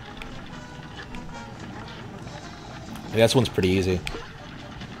 Yeah, this one's pretty easy.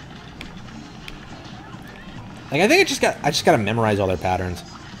 Like, I think I just gotta memorize all their patterns.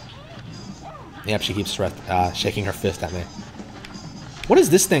 Yep, she keeps shaking her fist at me. What is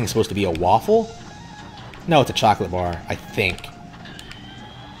this thing supposed to be, a waffle? No, it's a chocolate bar, I think.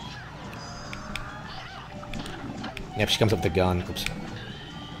 Yep, she comes up with a gun. Oops.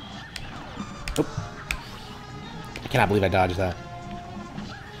 Oop. I cannot believe I dodged that.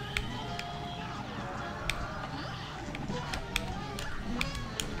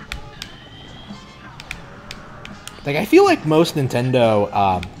 Like, I feel like most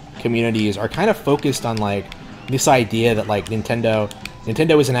Nintendo communities are kind of focused on, like, this idea that, like, Nintendo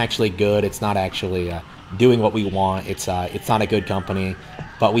isn't actually good. It's not actually doing what we want. It's not a good company,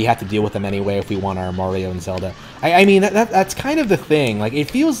 but we have to deal with them anyway if we want our Mario and Zelda. I mean, that's kind of the thing. Like, it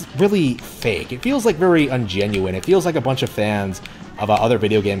feels really fake. It feels, like, very ungenuine. It feels like a bunch of fans of other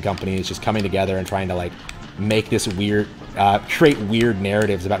video game companies just coming together and trying to, like, make this weird, create weird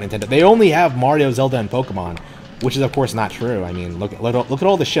narratives about Nintendo. They only have Mario, Zelda, and Pokemon, which is of course not true. I mean, look at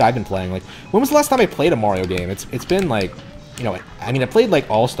all the shit I've been playing. Like, when was the last time I played a Mario game? It's been like, you know, I mean, I played like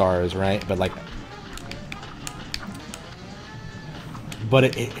All Stars, right? But like,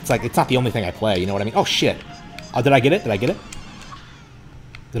 it's like it's not the only thing I play. You know what I mean? Oh shit! Oh, did I get it? Did I get it?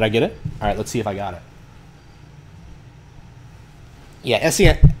 Did I get it? All right, let's see if I got it. Yeah,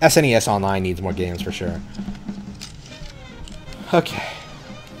 SNES Online needs more games for sure. Okay.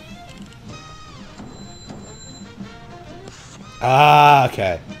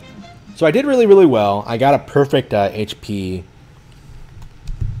 Okay. So I did really, really well. I got a perfect HP.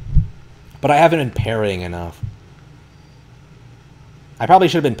 But I haven't been parrying enough. I probably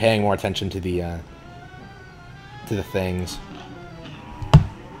should have been paying more attention to the things.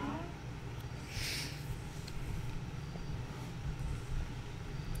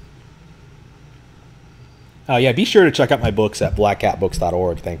 Oh yeah, be sure to check out my books at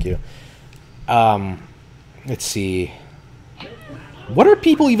blackcatbooks.org. Thank you. Let's see. What are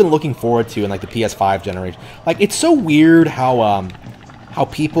people even looking forward to in like the PS5 generation? Like, it's so weird how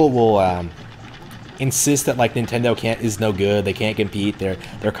people will insist that like Nintendo is no good, they can't compete, their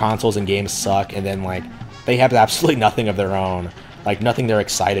consoles and games suck, and then like they have absolutely nothing of their own, like nothing they're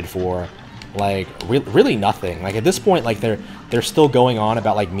excited for, like really nothing. Like at this point, like they're still going on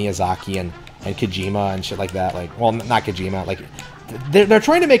about like Miyazaki and Kojima and shit like that. Like, well, not Kojima, like they're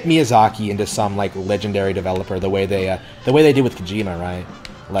trying to make Miyazaki into some like legendary developer the way they did with Kojima, right?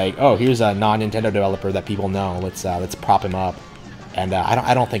 Like, oh, here's a non-Nintendo developer that people know. Let's prop him up. And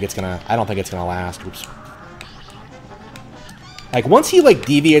I don't think it's gonna last. Oops. Like once he like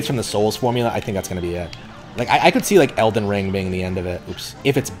deviates from the Souls formula, I think that's gonna be it. Like I could see like Elden Ring being the end of it. Oops.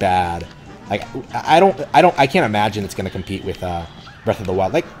 If it's bad, like I can't imagine it's gonna compete with Breath of the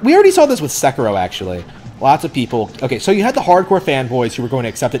Wild. Like we already saw this with Sekiro actually. Lots of people. Okay, so you had the hardcore fanboys who were going to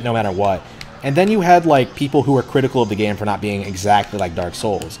accept it no matter what, and then you had like people who were critical of the game for not being exactly like Dark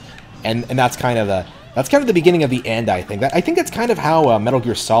Souls, and that's kind of the beginning of the end, I think. I think that's kind of how Metal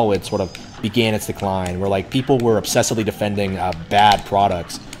Gear Solid sort of began its decline, where like people were obsessively defending bad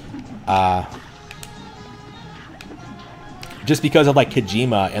products, just because of like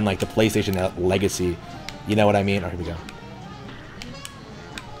Kojima and like the PlayStation legacy. You know what I mean? Oh, here we go.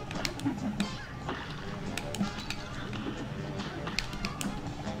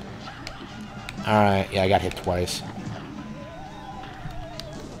 All right, yeah, I got hit twice.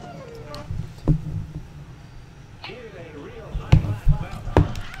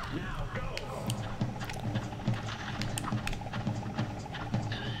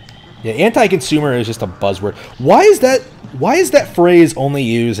 Yeah, anti-consumer is just a buzzword. Why is that phrase only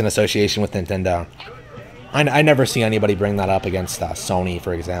used in association with Nintendo? I never see anybody bring that up against Sony,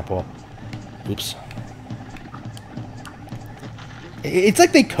 for example. Oops. It's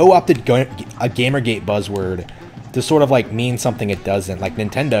like they co-opted a Gamergate buzzword to sort of like mean something it doesn't. Like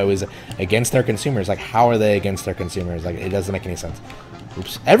Nintendo is against their consumers. Like how are they against their consumers? Like it doesn't make any sense.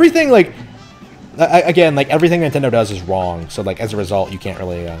 Oops. Everything like again, like everything Nintendo does is wrong. So like as a result, you can't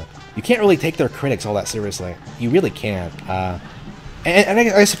really take their critics all that seriously. You really can't. And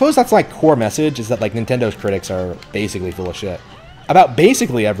I suppose that's like core message is that like Nintendo's critics are basically full of shit about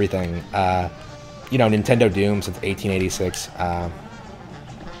basically everything. You know, Nintendo Doom since 1886.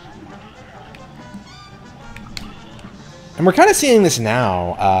 And we're kind of seeing this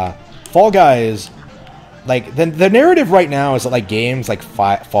now. Fall Guys, like, the narrative right now is that, like, games like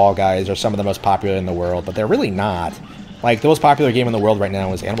Fall Guys are some of the most popular in the world, but they're really not. Like, the most popular game in the world right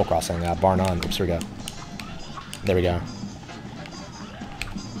now is Animal Crossing, bar none. Oops, here we go. There we go.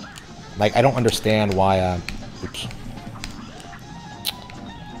 Like, I don't understand why, oops.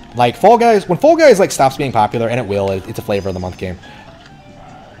 Like, Fall Guys, when Fall Guys, like, stops being popular, and it will, it's a flavor of the month game.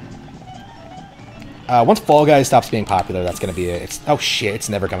 Once Fall Guys stops being popular, that's gonna be it. Oh shit, it's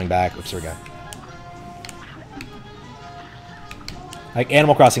never coming back. Oops, here we go. Like,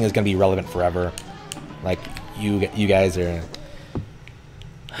 Animal Crossing is gonna be relevant forever. Like, you guys are...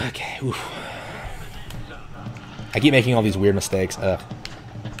 Okay, oof. I keep making all these weird mistakes.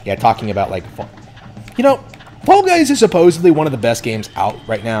 Yeah, talking about, like... You know, Fall Guys is supposedly one of the best games out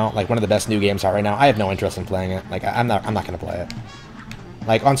right now. Like, one of the best new games out right now. I have no interest in playing it. Like, I'm not gonna play it.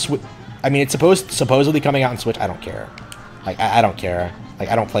 Like, on Switch... I mean, it's supposedly coming out on Switch. I don't care. Like, I don't care. Like,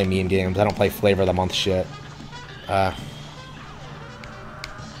 I don't play meme games. I don't play flavor of the month shit. Like,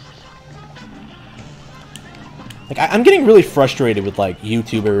 I'm getting really frustrated with, like,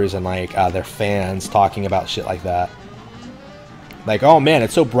 YouTubers and, like, their fans talking about shit like that. Like, oh, man,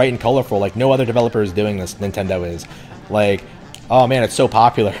 it's so bright and colorful. Like, no other developer is doing this. Nintendo is. Like, oh, man, it's so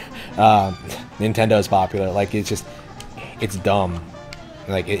popular. Nintendo is popular. Like, it's just, it's dumb.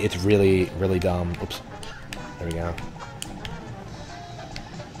 Like, it's really, really dumb. Oops. There we go.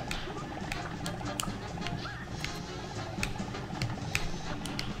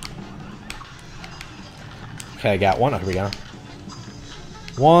 Okay, I got one. Oh, here we go.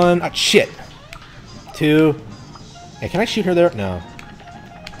 One. Oh, shit. Two. Hey, can I shoot her there? No.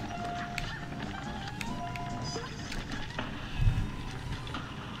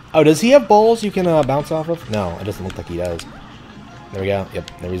 Oh, does he have balls you can bounce off of? No, it doesn't look like he does. There we go. Yep,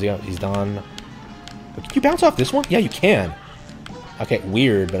 there we go. He's done. But can you bounce off this one? Yeah, you can. Okay,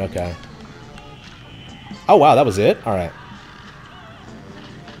 weird, but okay. Oh, wow, that was it? Alright.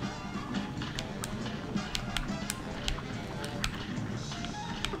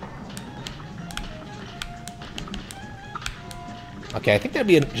 Okay, I think there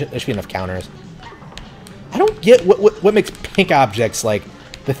should be enough counters. I don't get what makes pink objects like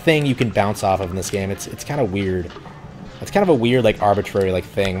the thing you can bounce off of in this game. It's kind of weird. It's kind of a weird, like, arbitrary, like,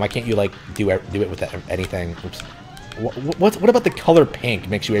 thing. Why can't you, like, do it with anything? Oops. What about the color pink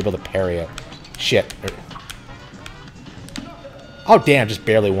makes you able to parry it? Shit. Oh, damn, just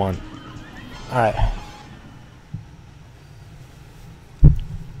barely won. Alright.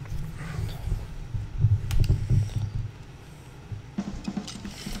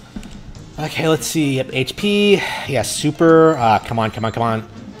 Okay, let's see. Yep, HP. Yeah, super. Come on, come on, come on.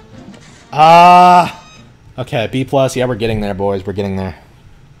 Okay, B+. Yeah, we're getting there, boys. We're getting there.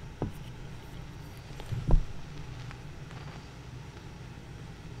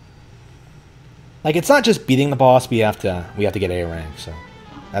 Like, it's not just beating the boss. We have to get A rank. So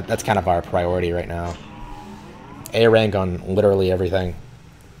that's kind of our priority right now. A rank on literally everything.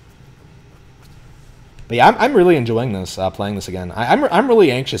 But yeah, I'm really enjoying this, playing this again. I'm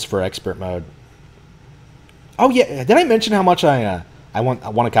really anxious for expert mode. Oh yeah, did I mention how much I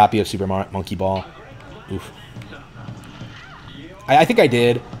want a copy of Super Monkey Ball? Oof. I think I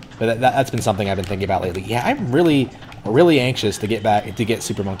did, but that's been something I've been thinking about lately. Yeah, I'm really anxious to get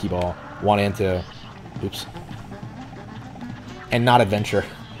Super Monkey Ball 1 and 2. Oops. And not Adventure.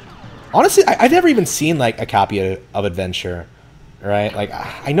 Honestly, I've never even seen like a copy of Adventure, right? Like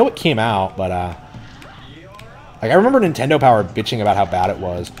I know it came out, but like I remember Nintendo Power bitching about how bad it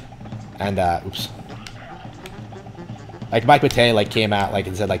was, and oops. Like Mike Matei like came out like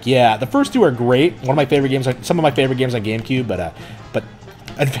and said like, yeah, the first two are great. One of my favorite games, some of my favorite games on GameCube, but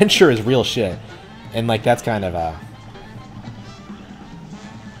Adventure is real shit, and like that's kind of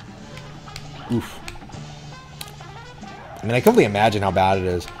oof. I mean, I can only imagine how bad it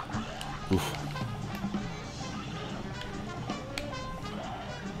is. Oof.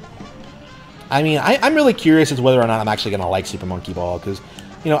 I mean, I'm really curious as to whether or not I'm actually gonna like Super Monkey Ball, because,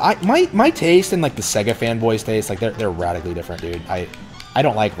 you know, my taste and like the Sega fanboys' taste, like they're radically different, dude. I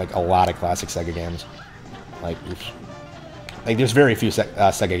don't like a lot of classic Sega games. Like, oops. Like there's very few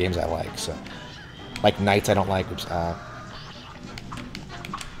Sega games I like. So, like Knights, I don't like. Oops.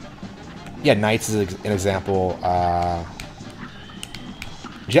 Yeah, Knights is an example.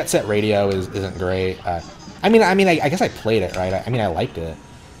 Jet Set Radio isn't great. I guess I played it, right? I mean, I liked it.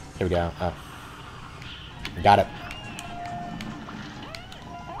 Here we go. Got it.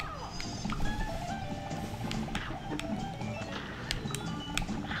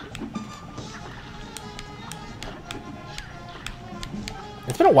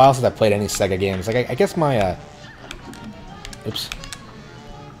 It's been a while since I played any Sega games. Like, I guess my, oops.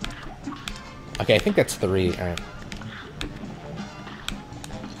 Okay, I think that's 3. Alright.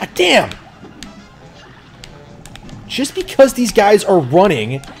 Ah, damn! Just because these guys are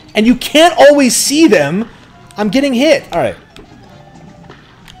running, and you can't always see them, I'm getting hit. Alright.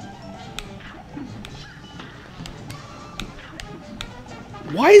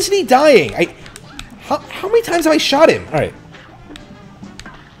 Why isn't he dying? How many times have I shot him? Alright.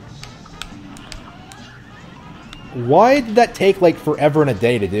 Why did that take, like, forever and a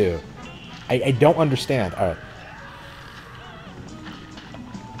day to do? I don't understand. Alright.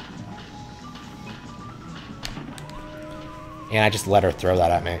 And I just let her throw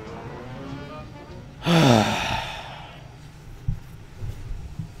that at me.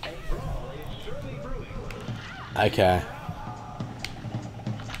 Okay.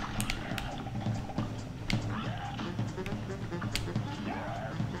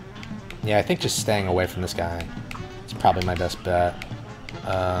 Yeah, I think just staying away from this guy is probably my best bet.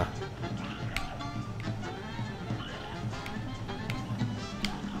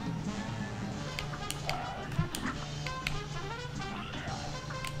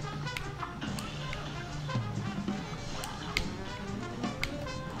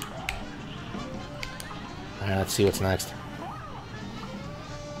 Alright, let's see what's next.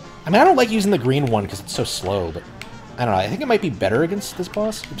 I mean, I don't like using the green one because it's so slow, but I don't know. I think it might be better against this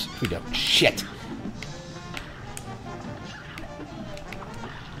boss. Oops, here we go. Shit.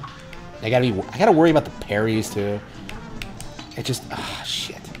 I gotta worry about the parries too. It just,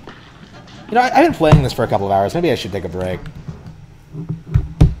 shit. You know, I've been playing this for a couple of hours. Maybe I should take a break.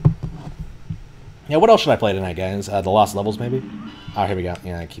 Yeah, what else should I play tonight, guys? The Lost Levels, maybe? Oh, here we go.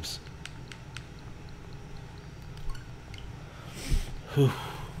 Yeah, it keeps... Whew.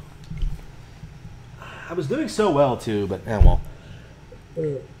 I was doing so well, too, but, well.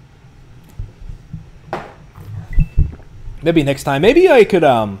 Maybe next time. Maybe I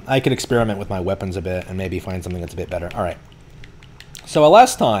could experiment with my weapons a bit and maybe find something that's a bit better. All right. So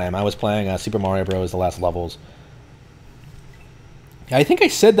last time I was playing Super Mario Bros. The Last Levels. I think I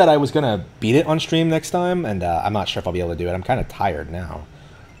said that I was going to beat it on stream next time, and I'm not sure if I'll be able to do it. I'm kind of tired now.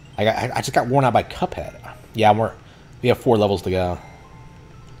 I just got worn out by Cuphead. Yeah, we have 4 levels to go.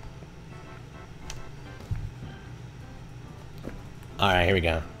 Alright, here we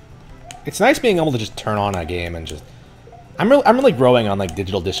go. It's nice being able to just turn on a game and just... I'm really growing on, like,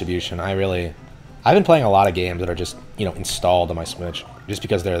 digital distribution. I've been playing a lot of games that are just, you know, installed on my Switch. Just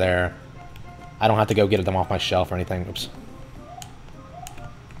because they're there. I don't have to go get them off my shelf or anything. Oops.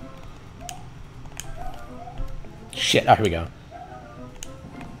 Shit. Oh, here we go.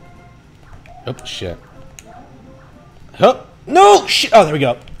 Oh, shit. Oh, no! Shit! Oh, there we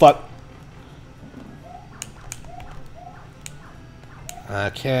go. Fuck.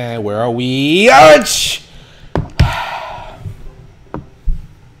 Okay, where are we? Ouch!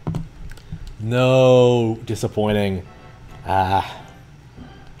 No. Disappointing. Oh,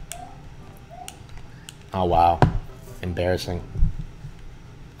 wow. Embarrassing.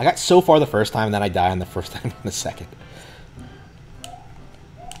 I got so far the first time, and then I die on the first time in the second.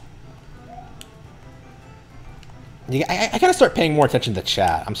 I gotta start paying more attention to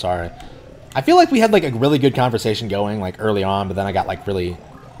chat. I'm sorry. I feel like we had like a really good conversation going like early on, but then I got like really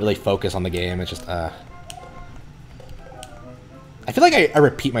focused on the game. It's just I feel like I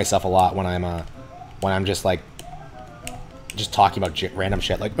repeat myself a lot when I'm just like talking about random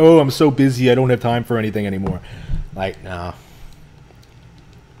shit. Like, oh, I'm so busy, I don't have time for anything anymore. Like, no.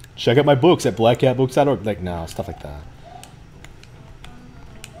 Check out my books at blackcatbooks.org. Like, no, stuff like that.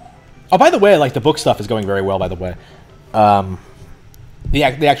 Oh, by the way, like, the book stuff is going very well, by the way. The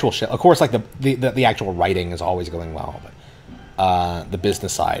actual shit, of course, like, the actual writing is always going well, but the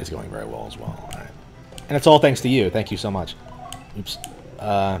business side is going very well as well. All right. And it's all thanks to you. Thank you so much. Oops.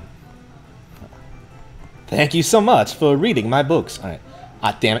 Thank you so much for reading my books. All right.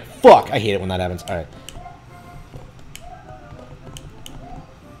 Ah, damn it. Fuck. I hate it when that happens. All right.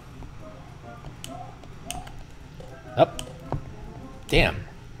 Up. Damn.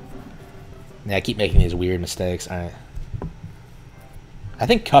 Yeah, I keep making these weird mistakes. All right. I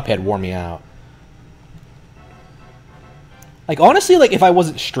think Cuphead wore me out. Like, honestly, like, if I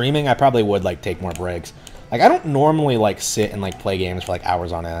wasn't streaming, I probably would, like, take more breaks. Like, I don't normally, like, sit and, like, play games for, like,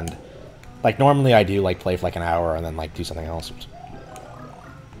 hours on end. Like, normally I do, like, play for, like, an hour and then, like, do something else.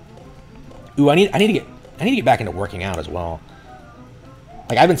 Ooh, I need to get back into working out as well.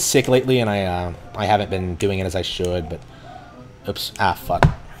 Like, I've been sick lately, and I haven't been doing it as I should, but... Oops. Ah, fuck.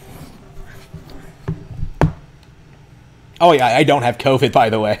 Oh, yeah, I don't have COVID, by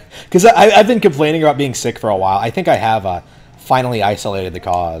the way. Because I've been complaining about being sick for a while. I think I have finally isolated the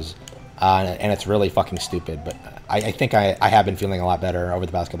cause. And it's really fucking stupid. But I think I have been feeling a lot better over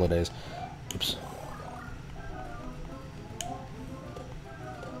the past couple of days. Oops.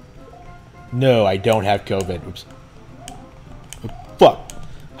 No, I don't have COVID. Oops. Fuck.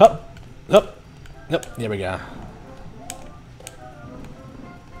 Hup. Hup. Yep. There we go.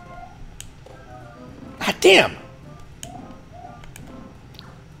 Ah, damn.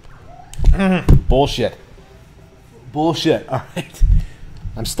 Bullshit. Bullshit. Alright.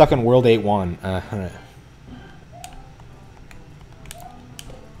 I'm stuck on World 8-1. Alright.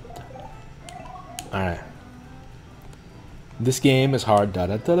 Alright. This game is hard. Da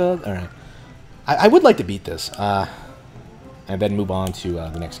da da da. Alright. I would like to beat this. And then move on to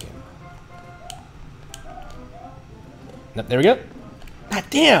the next game. Nope, there we go. God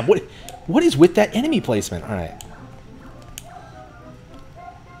damn! What is with that enemy placement? Alright.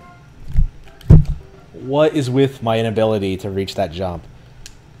 What is with my inability to reach that jump?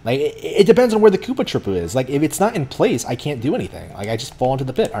 Like, it depends on where the Koopa Troopa is. Like, if it's not in place, I can't do anything. Like, I just fall into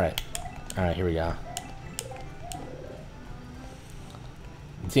the pit. Alright. Alright, here we go.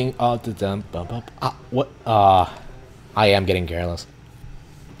 Ding, bump, bump. Ah, what? I am getting careless.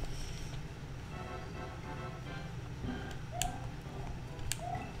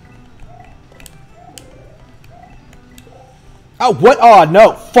 Oh, what? Oh,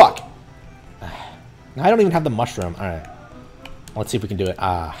 no. Fuck. I don't even have the mushroom. All right. Let's see if we can do it.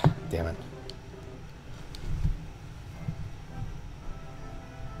 Ah, damn it.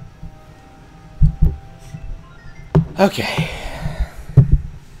 Okay.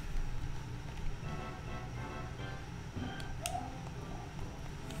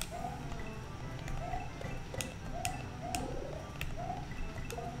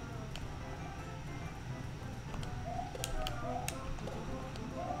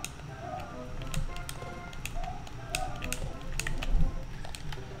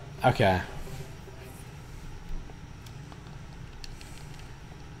 Okay.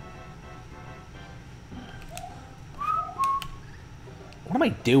 What am I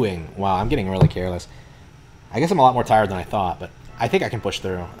doing? Wow, I'm getting really careless. I guess I'm a lot more tired than I thought, but I think I can push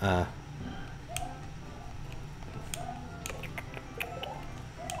through.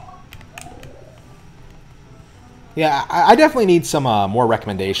 Yeah, I definitely need some more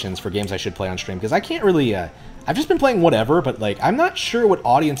recommendations for games I should play on stream, because I can't really... I've just been playing whatever, but like I'm not sure what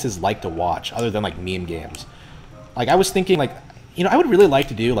audiences like to watch, other than like meme games. Like I was thinking like, you know, I would really like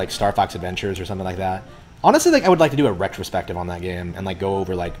to do like Star Fox Adventures or something like that. Honestly, like I would like to do a retrospective on that game and like go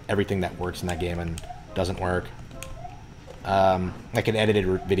over like everything that works in that game and doesn't work. Like an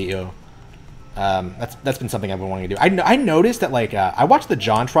edited video. That's been something I've been wanting to do. I noticed that like I watched the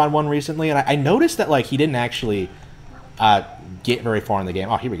JonTron one recently, and I noticed that like he didn't actually get very far in the game.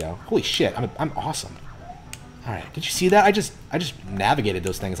 Oh, here we go. Holy shit, I'm awesome. All right, did you see that? I just navigated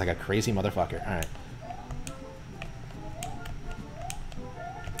those things like a crazy motherfucker. All right.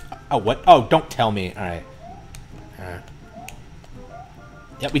 Oh, what? Oh, don't tell me. All right.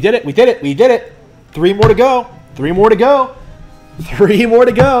 Yep, we did it. We did it. We did it. 3 more to go. 3 more to go. 3 more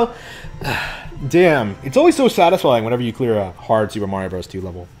to go. Damn. It's always so satisfying whenever you clear a hard Super Mario Bros. 2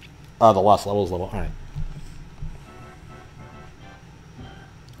 level. The Lost Levels level. All right.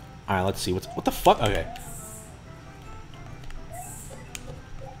 All right, let's see. What the fuck? Okay.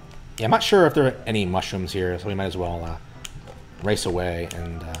 Yeah, I'm not sure if there are any mushrooms here, so we might as well race away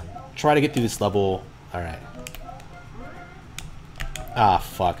and try to get through this level. All right. Ah,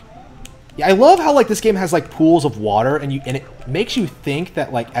 fuck. Yeah, I love how like this game has like pools of water, and it makes you think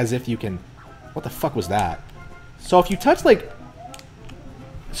that like as if you can. What the fuck was that? So if you touch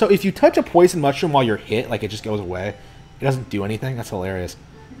a poison mushroom while you're hit, like it just goes away. It doesn't do anything. That's hilarious.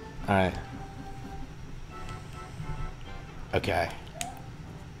 All right. Okay.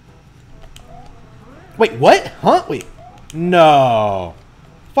 Wait, what? Huh? Wait. No.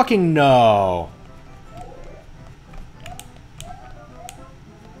 Fucking no.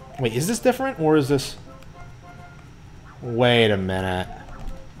 Wait, is this different, or is this... Wait a minute.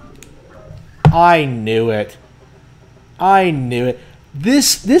 I knew it. I knew it.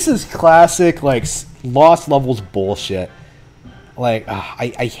 This is classic, like, Lost Levels bullshit. Like,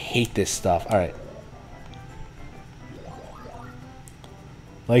 I hate this stuff. Alright.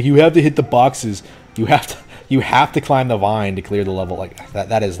 Like, you have to hit the boxes. You have to climb the vine to clear the level. Like,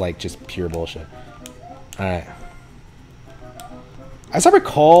 that is, like, just pure bullshit. Alright. As I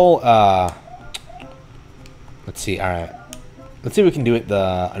recall, let's see, alright. Let's see if we can do it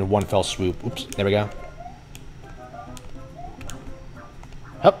in one fell swoop. Oops, there we go.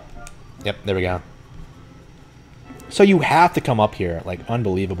 Yep, there we go. So you have to come up here, like,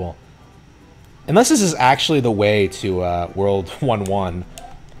 unbelievable. Unless this is actually the way to World 1-1.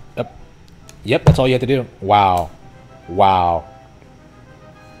 Yep, that's all you have to do. Wow. Wow.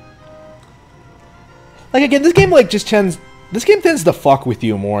 Like, again, this game, like, just tends... This game tends to fuck with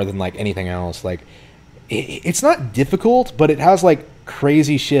you more than, like, anything else. Like, it's not difficult, but it has, like,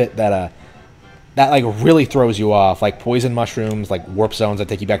 crazy shit that, like, really throws you off. Like, poison mushrooms, like, warp zones that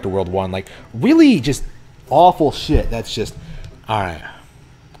take you back to World 1. Like, really just awful shit. That's just... Alright.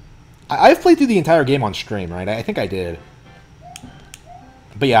 I've played through the entire game on stream, right? I think I did.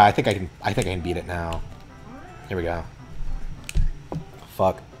 But yeah, I think I can beat it now. Here we go.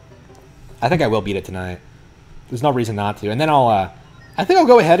 Fuck. I think I will beat it tonight. There's no reason not to. And then I think I'll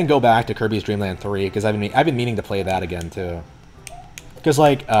go ahead and go back to Kirby's Dream Land 3, because I've been meaning to play that again too. Because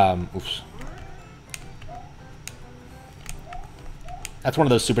like, oops. That's one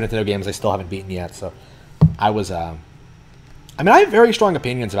of those Super Nintendo games I still haven't beaten yet. So I was, I mean, I have very strong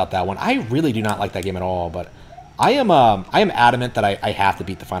opinions about that one. I really do not like that game at all, but I am adamant that I have to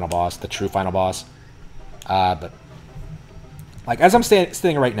beat the final boss, the true final boss. But like as I'm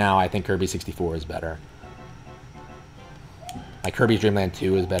sitting right now, I think Kirby 64 is better. Like Kirby's Dream Land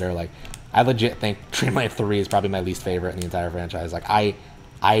 2 is better. Like I legit think Dream Land 3 is probably my least favorite in the entire franchise. Like I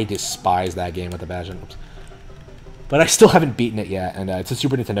despise that game with a passion. Oops. But I still haven't beaten it yet, and it's a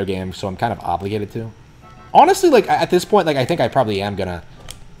Super Nintendo game, so I'm kind of obligated to. Honestly, like, at this point, like, I think I probably am gonna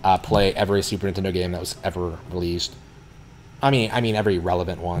play every Super Nintendo game that was ever released. I mean, every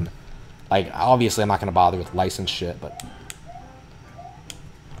relevant one. Like, obviously, I'm not gonna bother with licensed shit, but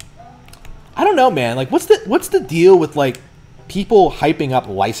I don't know, man. Like, what's the deal with like people hyping up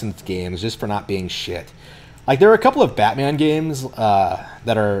licensed games just for not being shit? Like, there are a couple of Batman games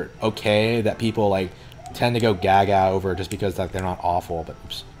that are okay that people like tend to go gaga over just because like they're not awful. But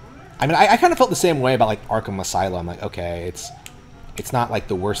oops. I mean, I kind of felt the same way about like Arkham Asylum. Like, okay, it's not like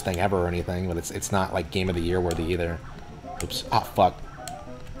the worst thing ever or anything, but it's not like Game of the Year worthy either. Oops. Oh fuck.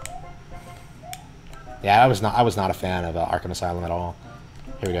 Yeah, I was not a fan of Arkham Asylum at all.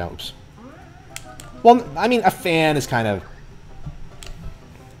 Here we go. Oops. Well, I mean, a fan is kind of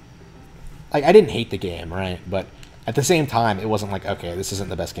like, I didn't hate the game, right? But at the same time, it wasn't like, okay, this isn't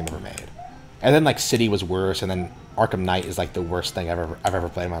the best game ever made. And then like City was worse, and then Arkham Knight is like the worst thing I've ever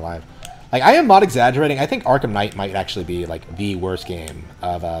played in my life. Like, I am not exaggerating. I think Arkham Knight might actually be like the worst game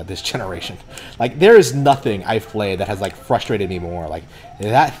of this generation. Like, there is nothing I've played that has like frustrated me more. Like,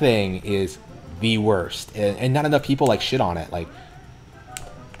 that thing is the worst, and not enough people like shit on it. Like,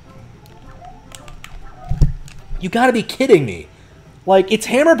 you gotta be kidding me. Like, it's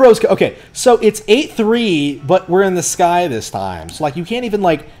Hammer Bros. Okay, so it's 8-3, but we're in the sky this time. So like, you can't even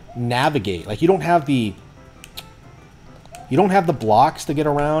like navigate. Like, you don't have the blocks to get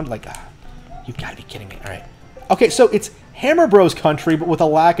around. Like, you've got to be kidding me. All right. Okay, so it's Hammer Bros. Country, but with a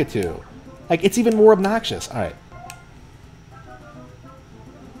Lakitu. Like, it's even more obnoxious. All right.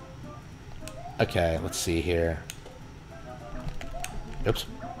 Okay, let's see here. Oops.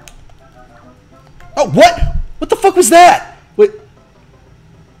 Oh, what? What the fuck was that? Wait.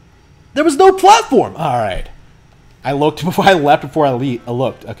 There was no platform. All right. I looked before I leapt before I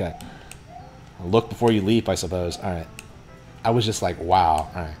looked. Okay. Look before you leap, I suppose. All right. I was just like, wow.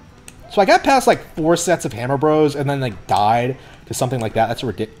 All right. So I got past like 4 sets of Hammer Bros and then like died to something like that. That's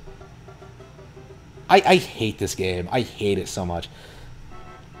ridiculous. I hate this game. I hate it so much.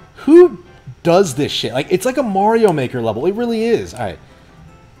 Who does this shit? Like, it's like a Mario Maker level. It really is. All right.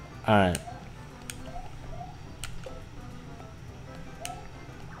 All right.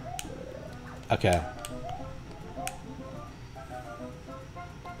 Okay.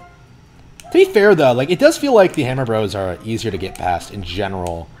 To be fair, though, like, it does feel like the Hammer Bros are easier to get past in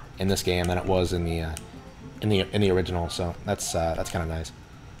general in this game than it was in the original. So that's kind of nice.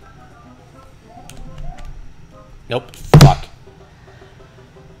 Nope. Fuck.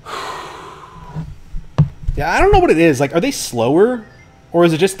 Yeah, I don't know what it is. Like, are they slower, or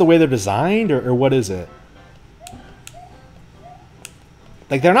is it just the way they're designed, or what is it?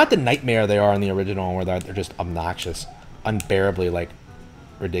 Like, they're not the nightmare they are in the original, where they're just obnoxious, unbearably like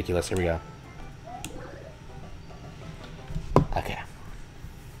ridiculous. Here we go. Okay.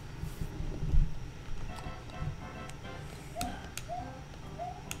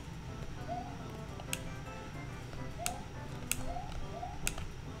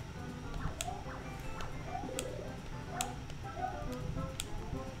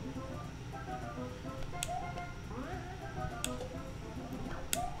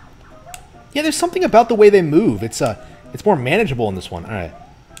 Yeah, there's something about the way they move. It's more manageable in this one. All right.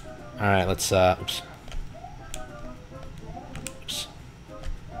 All right, let's oops.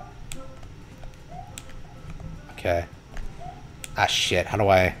 Okay. Ah, shit. How do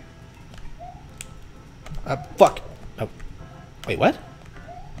I... fuck. Oh. Wait, what?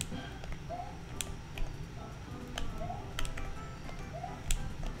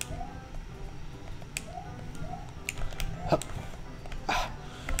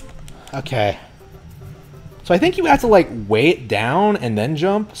 Okay. So I think you have to, like, weigh it down and then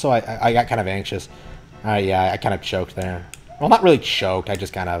jump. So I got kind of anxious. Yeah, I kind of choked there. Well, not really choked. I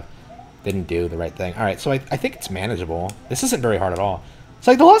just kind of didn't do the right thing. All right, so I think it's manageable. This isn't very hard at all. It's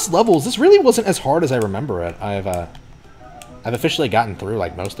like the last levels. This really wasn't as hard as I remember it. I've officially gotten through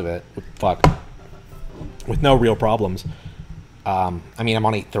like most of it. Fuck. With no real problems. I mean, I'm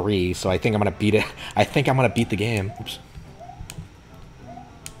on 8-3, so I think I'm gonna beat it. I think I'm gonna beat the game. Oops.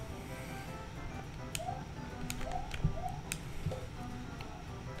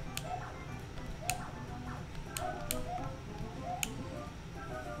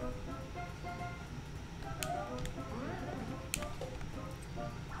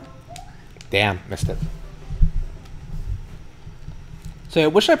 Damn, missed it. So yeah,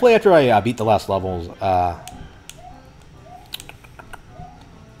 what should I play after I beat the last levels? I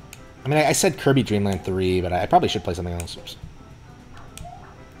mean, I said Kirby Dream Land 3, but I probably should play something else. Oops.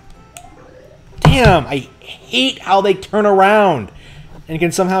 Damn, I hate how they turn around and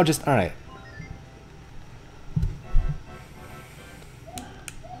can somehow just... Alright.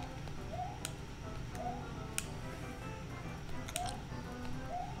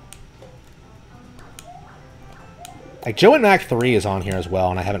 Like, Joe and Mac 3 is on here as well,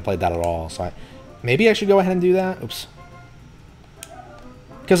 and I haven't played that at all, so maybe I should go ahead and do that. Oops.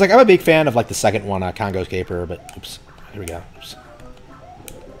 Because, like, I'm a big fan of, like, the second one, Congo's Caper, but, oops. Here we go. Oops.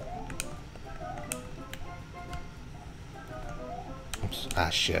 Oops. Ah,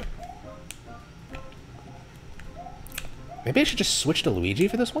 shit. Maybe I should just switch to Luigi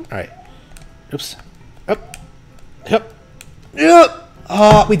for this one? Alright. Oops. Up. Yep.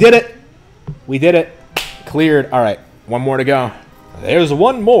 Yep. We did it. We did it. Cleared. Alright. One more to go. There's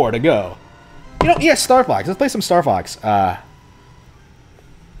one more to go. You know, yeah, Star Fox. Let's play some Star Fox.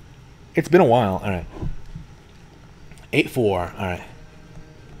 It's been a while. Alright. 8-4. Alright.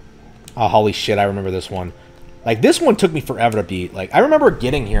 Oh, holy shit, I remember this one. Like, this one took me forever to beat. Like, I remember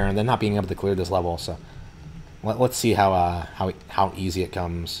getting here and then not being able to clear this level, so... Let's see how easy it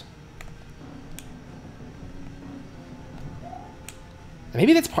comes.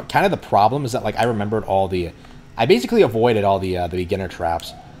 Maybe that's kind of the problem, is that, like, I remembered all the... I basically avoided all the beginner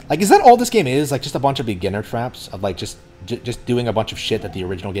traps. Like, is that all this game is? Like, just a bunch of beginner traps? Of, like, just doing a bunch of shit that the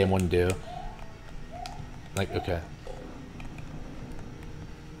original game wouldn't do? Like, okay.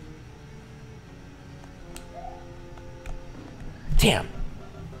 Damn.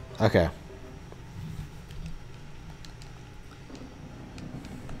 Okay.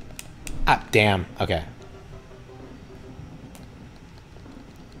 Ah, damn. Okay.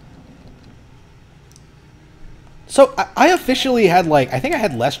 So, I officially had, like, I think I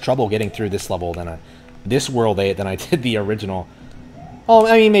had less trouble getting through this level than this World 8 than I did the original. Oh,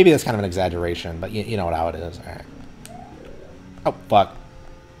 I mean, maybe that's kind of an exaggeration, but you know how it is. Alright. Oh, fuck.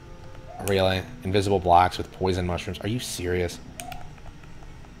 Really? Invisible blocks with poison mushrooms. Are you serious?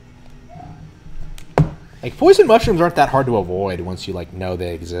 Like, poison mushrooms aren't that hard to avoid once you, like, know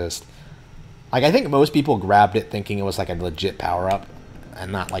they exist. Like, I think most people grabbed it thinking it was, like, a legit power-up,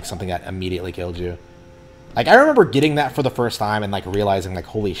 and not, like, something that immediately killed you. Like, I remember getting that for the first time and, like, realizing, like,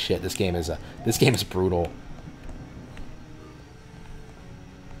 holy shit, this game is brutal.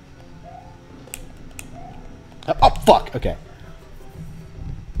 Oh, fuck! Okay.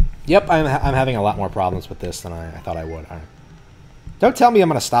 Yep, I'm having a lot more problems with this than I thought I would. Right. Don't tell me I'm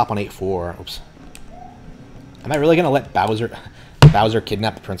gonna stop on 8-4. Oops. Am I really gonna let Bowser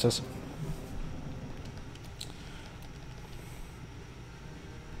kidnap the princess?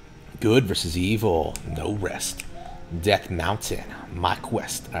 Good versus evil. No rest. Death Mountain. My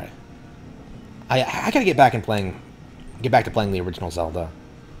quest. All right. I gotta get back to playing the original Zelda.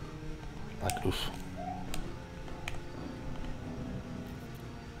 Like, oof.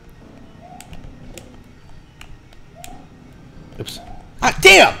 Oops. Ah,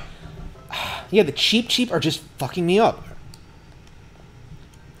 damn! Yeah, the cheap are just fucking me up.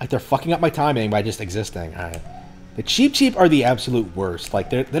 Like, they're fucking up my timing by just existing. All right. The cheap are the absolute worst. Like,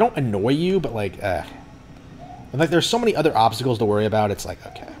 they don't annoy you, but, like, and, like, there's so many other obstacles to worry about, it's like,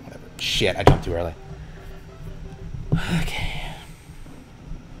 okay, whatever. Shit, I jumped too early. Okay.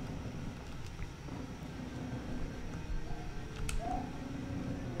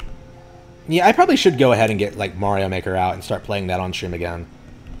 Yeah, I probably should go ahead and get, like, Mario Maker out and start playing that on stream again.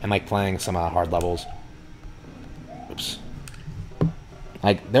 And, like, playing some hard levels. Oops.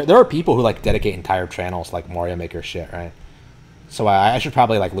 Like, there are people who, like, dedicate entire channels to, like, Mario Maker shit, right? So I should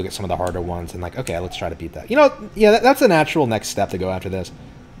probably, like, look at some of the harder ones and, like, okay, let's try to beat that. You know, yeah, that's a natural next step to go after this.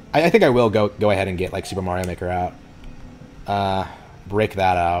 I think I will go ahead and get, like, Super Mario Maker out. Break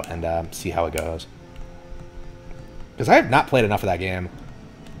that out and see how it goes. Because I have not played enough of that game.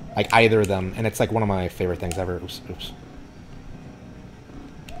 Like, either of them. And it's, like, one of my favorite things ever. Oops, oops.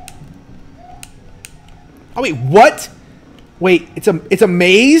 Oh, wait, what? Wait, it's a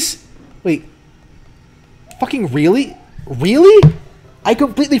maze? Wait. Fucking really? Really? I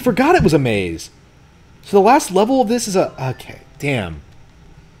completely forgot it was a maze. So the last level of this is a... Okay, damn.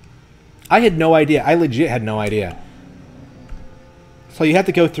 I had no idea. I legit had no idea. So you have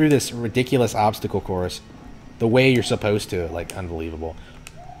to go through this ridiculous obstacle course the way you're supposed to. Like, unbelievable.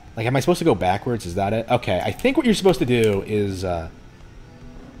 Like, am I supposed to go backwards? Is that it? Okay, I think what you're supposed to do is go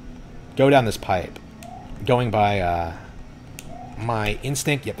down this pipe. Going by my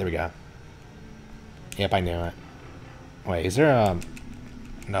instinct. Yep, there we go. Yep, I knew it. Wait, is there a...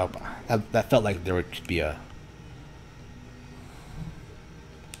 Nope. That felt like there would be a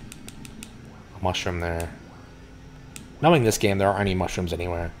mushroom there. Knowing this game, there aren't any mushrooms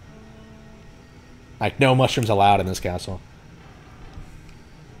anywhere. Like, no mushrooms allowed in this castle.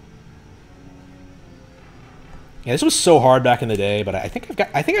 Yeah, this was so hard back in the day, but I think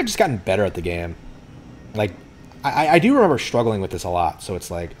I've just gotten better at the game. Like, I do remember struggling with this a lot, so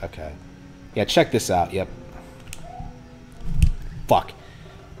it's like, okay. Yeah, check this out, yep. Fuck.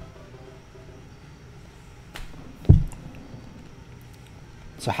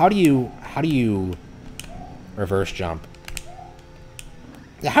 So how do you reverse jump?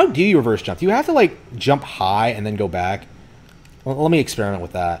 Yeah, how do you reverse jump? Do you have to like jump high and then go back? Well, let me experiment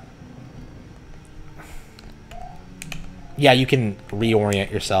with that. Yeah, you can reorient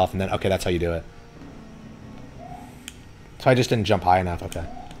yourself and then okay, that's how you do it. So I just didn't jump high enough. Okay.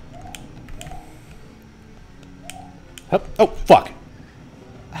 Oh, fuck.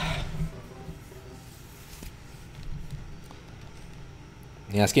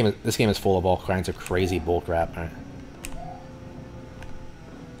 Yeah, this game is full of all kinds of crazy bullcrap. All right.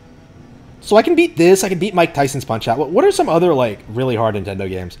 So I can beat this. I can beat Mike Tyson's Punch-Out. What are some other like really hard Nintendo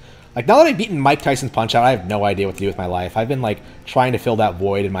games? Like now that I've beaten Mike Tyson's Punch-Out, I have no idea what to do with my life. I've been like trying to fill that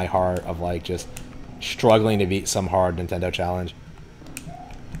void in my heart of like just struggling to beat some hard Nintendo challenge.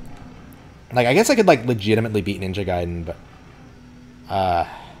 Like I guess I could like legitimately beat Ninja Gaiden, but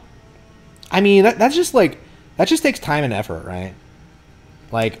I mean that's just like that just takes time and effort, right?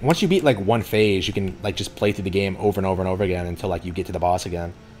 Like once you beat like one phase, you can like just play through the game over and over and over again until like you get to the boss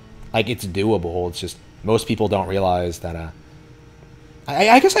again. Like it's doable. It's just most people don't realize that.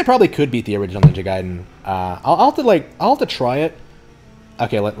 I guess I probably could beat the original Ninja Gaiden. I'll have to try it.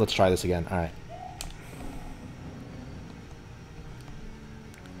 Okay, let's try this again. All right.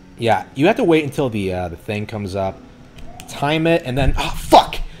 Yeah, you have to wait until the thing comes up, time it, and then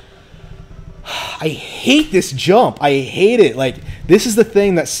fuck. I hate this jump. I hate it. Like this is the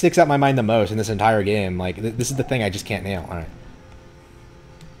thing that sticks out in my mind the most in this entire game. Like this is the thing I just can't nail. All right.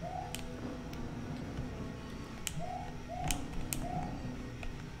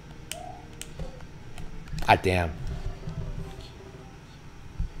 Ah, damn.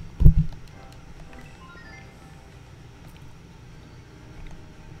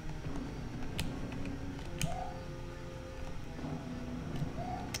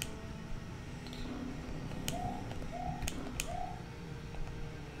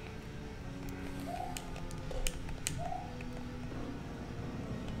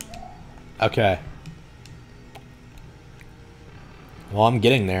 Okay. Well, I'm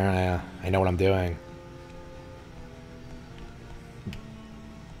getting there. I know what I'm doing.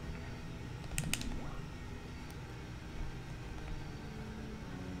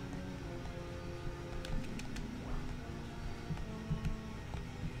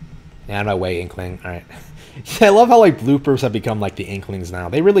 Yeah, on my way, Inkling. Alright. I love how, like, bloopers have become, like, the Inklings now.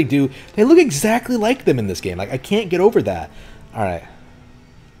 They really do. They look exactly like them in this game. Like, I can't get over that. Alright.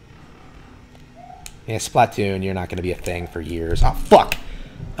 Yeah, Splatoon, you're not going to be a thing for years. Oh, fuck!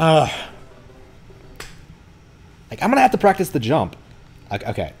 Like, I'm going to have to practice the jump.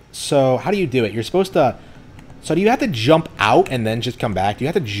 Okay, so how do you do it? You're supposed to... So do you have to jump out and then just come back? Do you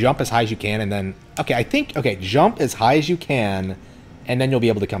have to jump as high as you can and then... Okay, I think... Okay, jump as high as you can... And then you'll be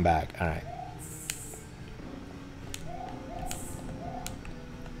able to come back. All right.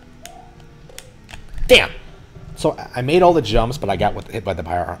 Damn. So I made all the jumps, but I got hit by the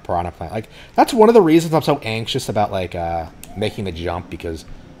piranha plant. Like that's one of the reasons I'm so anxious about like making the jump because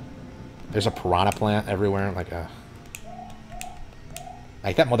there's a piranha plant everywhere. Like that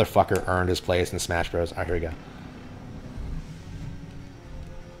motherfucker earned his place in Smash Bros. All right, here we go.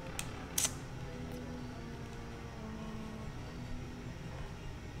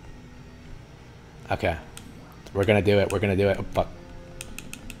 Okay. We're gonna do it. We're gonna do it. Oh, fuck.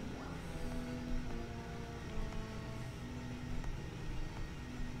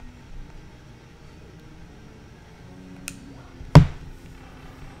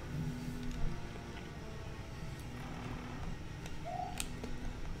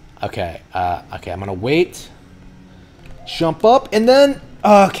 Okay. Okay, I'm gonna wait. Jump up, and then...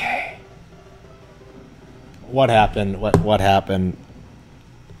 Okay. What happened? What happened?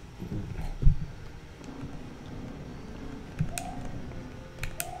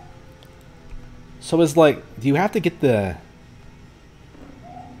 So it's like, do you have to get the...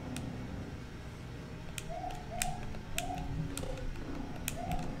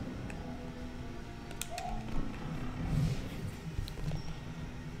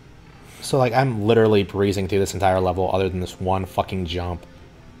 So like, I'm literally breezing through this entire level other than this one fucking jump.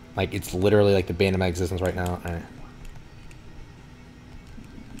 Like, it's literally like the bane of my existence right now. All right.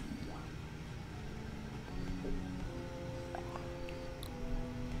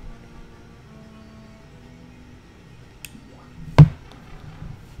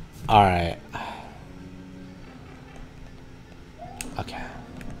 Alright. Okay.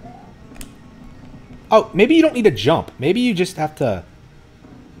 Oh, maybe you don't need to jump. Maybe you just have to...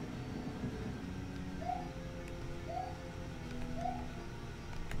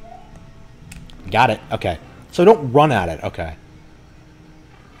 Got it. Okay. So don't run at it. Okay.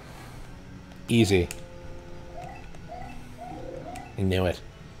 Easy. I knew it.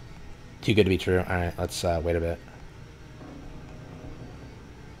 Too good to be true. Alright, let's wait a bit.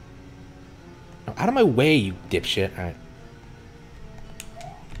 Out of my way, you dipshit. Alright.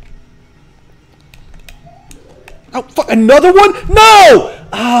 Oh, fuck, another one? No!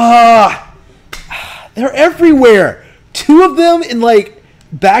 They're everywhere. 2 of them in, like,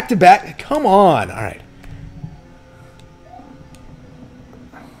 back-to-back. Come on. Alright.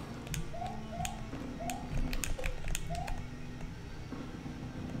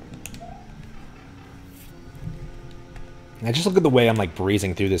 I just look at the way I'm, like,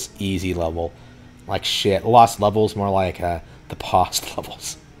 breezing through this easy level. Like, shit. Lost levels, more like the paused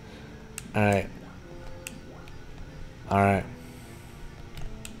levels. Alright. Alright.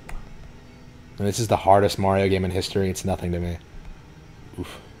 This is the hardest Mario game in history. It's nothing to me.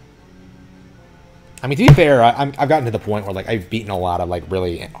 Oof. I mean, to be fair, I've gotten to the point where, like, I've beaten a lot of, like,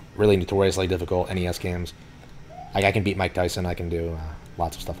 really notoriously difficult NES games. Like, I can beat Mike Tyson. I can do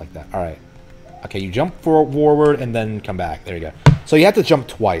lots of stuff like that. Alright. Okay, you jump forward and then come back. There you go. So you have to jump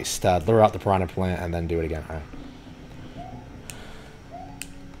twice to lure out the piranha plant and then do it again. All right.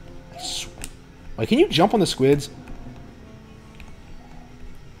 Wait, can you jump on the squids?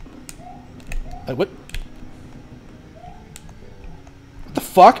 What? What the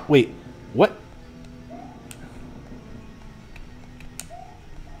fuck? Wait, what?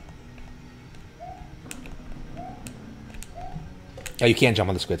 Oh, you can't jump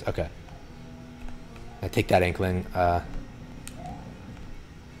on the squids. Okay. I take that, Inkling.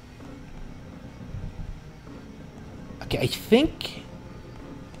 Okay, I think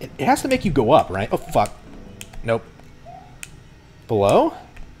it has to make you go up, right? Oh, fuck. Nope. Below?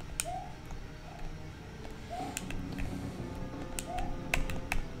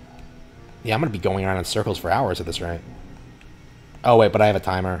 Yeah, I'm going to be going around in circles for hours at this rate. Oh, wait, but I have a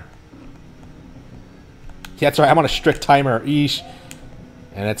timer. Yeah, that's right. I'm on a strict timer. Eesh.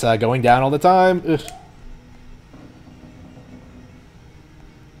 And it's going down all the time. Ugh.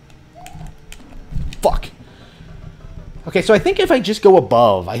 Fuck. Okay, so I think if I just go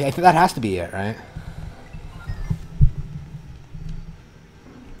above, I think that has to be it, right?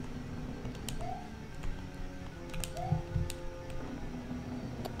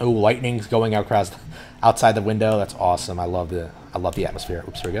 Oh, lightning's going across outside the window. That's awesome. I love the atmosphere.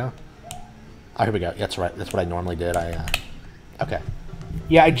 Oops, here we go. Oh, here we go. That's right. That's what I normally did. Okay.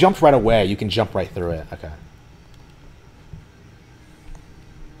 Yeah, I jumped right away. You can jump right through it. Okay.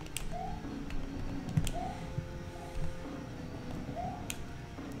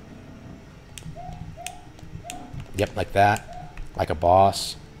 Yep, like that. Like a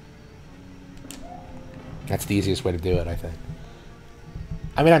boss. That's the easiest way to do it, I think.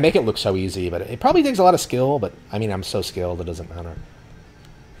 I mean, I make it look so easy, but it probably takes a lot of skill, but, I mean, I'm so skilled, it doesn't matter.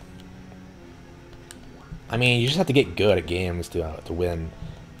 I mean, you just have to get good at games to win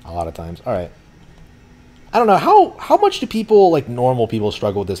a lot of times. Alright. I don't know, how much do people, like, normal people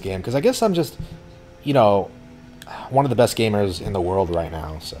struggle with this game? Because I guess I'm just, you know, one of the best gamers in the world right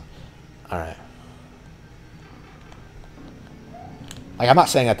now, so. Alright. Like, I'm not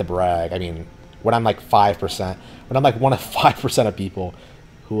saying that to brag. I mean, when I'm like 5%, when I'm like one of 5% of people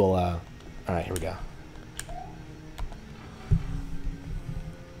who will, alright, here we go.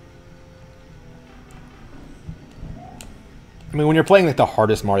 I mean, when you're playing like the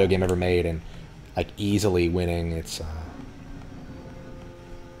hardest Mario game ever made and like easily winning, it's,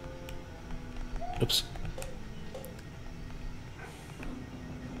 oops.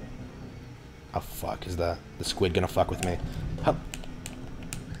 Oh, fuck, is the squid gonna fuck with me? Hup.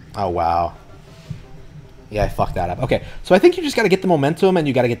 Oh, wow. Yeah, I fucked that up. Okay, so I think you just got to get the momentum and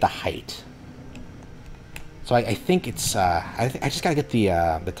you got to get the height. So I think it's... I just got to get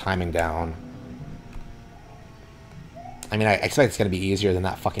the timing down. I mean, I expect it's going to be easier than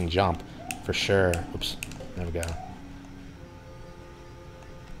that fucking jump. For sure. Oops. There we go.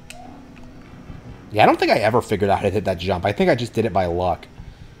 Yeah, I don't think I ever figured out how to hit that jump. I think I just did it by luck.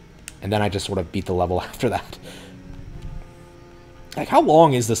 And then I just sort of beat the level after that. Like, how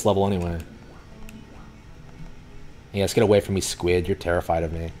long is this level anyway? Yeah, let's get away from me, squid. You're terrified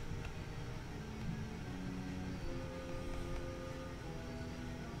of me.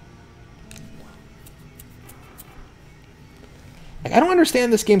 Like, I don't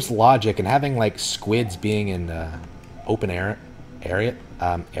understand this game's logic and having, like, squids being in open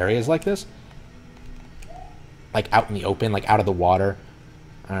areas like this. Like, out in the open, like, out of the water.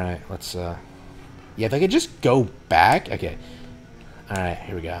 Alright, let's, yeah, if I could just go back. Okay. Alright,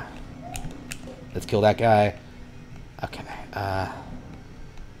 here we go. Let's kill that guy. Okay,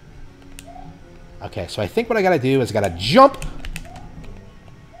 okay, so I think what I gotta do is I gotta jump!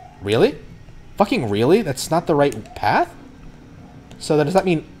 Really? Fucking really? That's not the right path? So then does that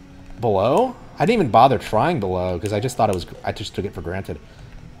mean... below? I didn't even bother trying below because I just thought it was... I just took it for granted.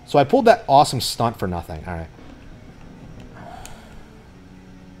 So I pulled that awesome stunt for nothing. Alright.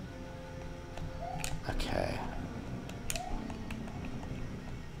 Okay.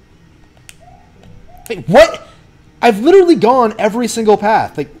 Wait, what? I've literally gone every single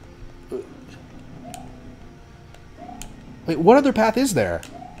path. Like... Wait, what other path is there?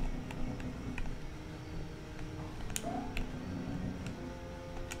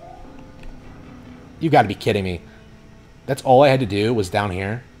 You gotta be kidding me. That's all I had to do was down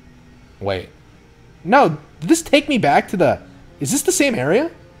here? Wait. No, did this take me back to the... Is this the same area?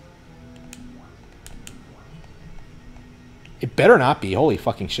 It better not be. Holy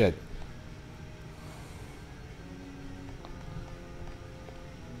fucking shit.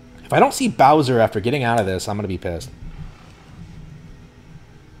 If I don't see Bowser after getting out of this, I'm gonna be pissed.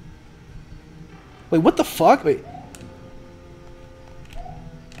 Wait, what the fuck? Wait.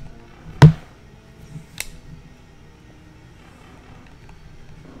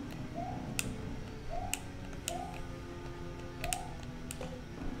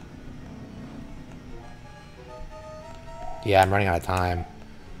 Yeah, I'm running out of time.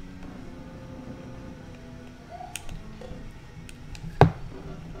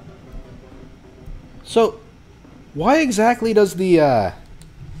 So, why exactly does the,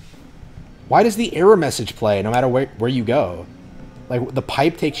 why does the error message play no matter where you go? Like, the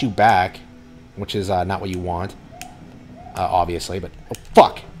pipe takes you back, which is not what you want, obviously, but... Oh,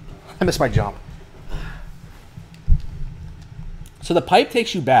 fuck! I missed my jump. So the pipe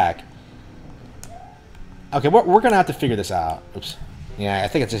takes you back. Okay, we're going to have to figure this out. Oops. Yeah, I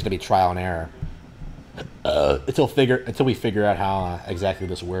think it's just going to be trial and error. Until we figure out how exactly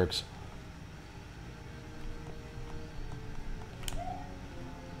this works.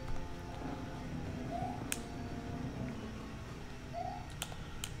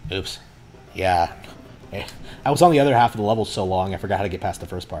 Oops. Yeah. I was on the other half of the level so long, I forgot how to get past the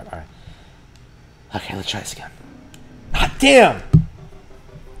first part. Alright. Okay, let's try this again. Ah, damn!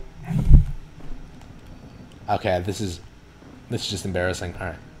 Okay, this is just embarrassing.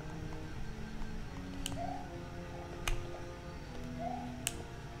 Alright.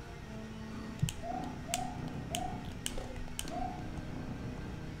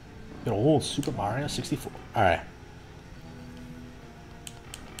 Good old Super Mario 64. Alright.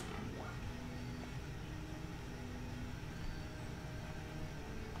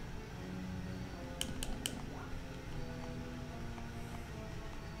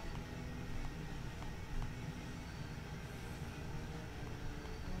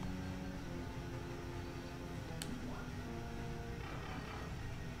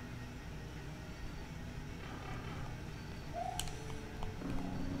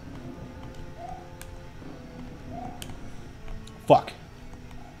 Fuck.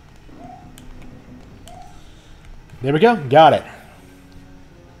 There we go. Got it.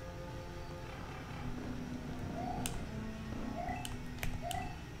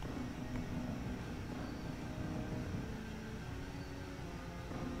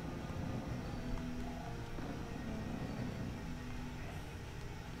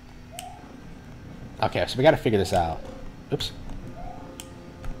 Okay, so we got to figure this out. Oops.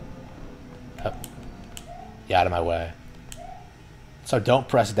 Oh. Yeah, out of my way. So don't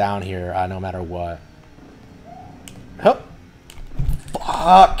press down here, no matter what. Oh.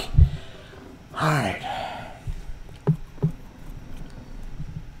 Fuck. Alright.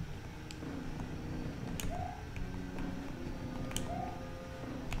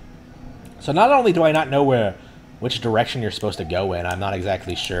 So not only do I not know which direction you're supposed to go in, I'm not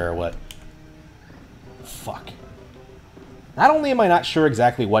exactly sure what... Fuck. Not only am I not sure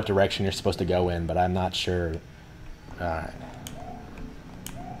exactly what direction you're supposed to go in, but I'm not sure... Alright.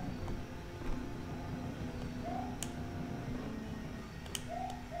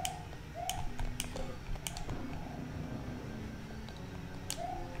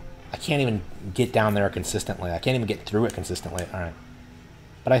 I can't even get down there consistently. I can't even get through it consistently. Alright.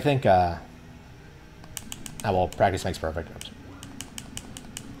 But I think, well, practice makes perfect.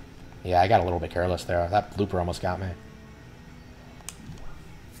 Yeah, I got a little bit careless there. That blooper almost got me.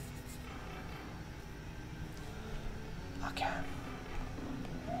 Okay.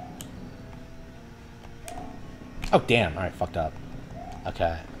 Oh, damn. Alright, fucked up.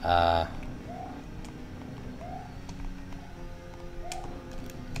 Okay.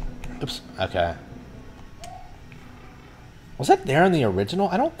 Oops. Okay. Was that there in the original?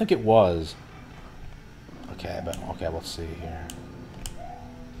 I don't think it was. Okay, but okay, we'll see here.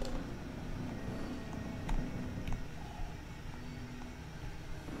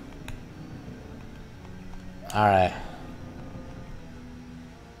 Alright.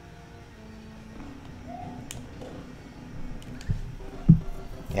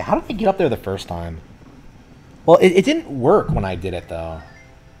 How did I get up there the first time? Well, it didn't work when I did it, though.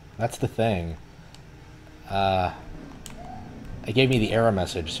 That's the thing. It gave me the error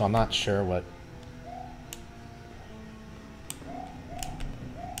message, so I'm not sure what...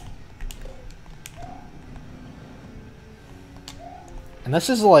 And this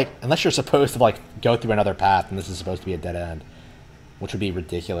is like, unless you're supposed to like go through another path, and this is supposed to be a dead end, which would be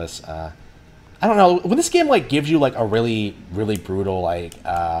ridiculous. I don't know, when this game like gives you like a really, really brutal like,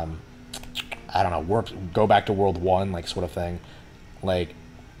 I don't know, go back to World 1 like sort of thing, like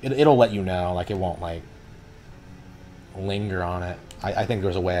it'll let you know, like it won't like linger on it. I think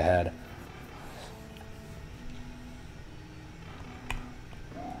there's a way ahead.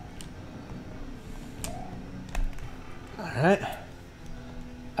 All right.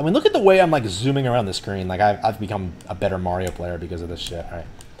 I mean, look at the way I'm like zooming around the screen. Like I've become a better Mario player because of this shit. All right.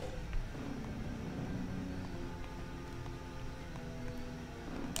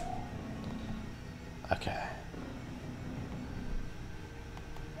 Okay.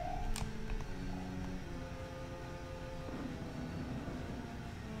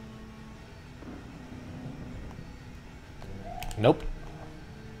 Nope.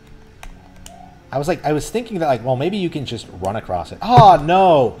 I was thinking that like, well, maybe you can just run across it. Oh,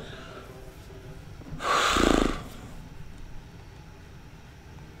 no.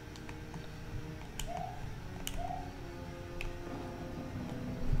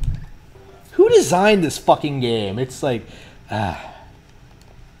 Who designed this fucking game? It's like,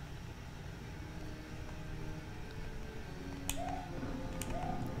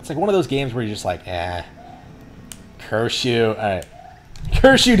 It's like one of those games where you're just like, curse you. All right.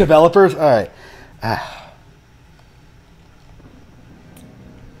 Curse you, developers. All right.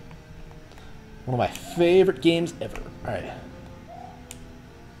 One of my favorite games ever. All right.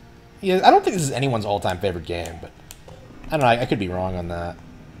 Yeah, I don't think this is anyone's all-time favorite game, but I don't know. I could be wrong on that.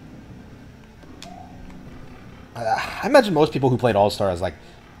 I imagine most people who played All-Stars like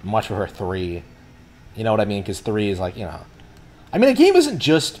much prefer 3. You know what I mean? Because 3 is like, you know, I mean, a game isn't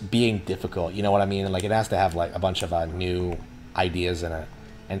just being difficult. You know what I mean? Like it has to have like a bunch of new ideas in it.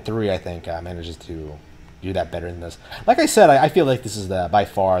 And 3, I think, manages to do that better than this. Like I said, I feel like this is by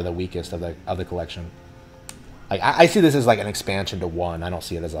far the weakest of the collection. Like I see this as like an expansion to 1. I don't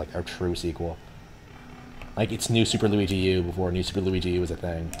see it as like a true sequel. Like it's New Super Luigi U before New Super Luigi U was a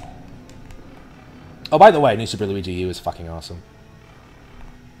thing. Oh, by the way, New Super Luigi U is fucking awesome.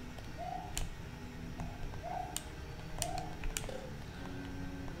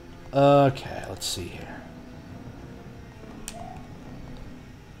 Okay, let's see here.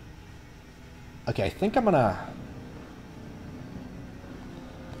 Okay, I think I'm gonna...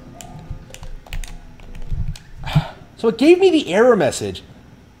 So it gave me the error message.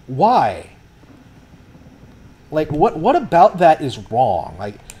 Why? Like, what about that is wrong?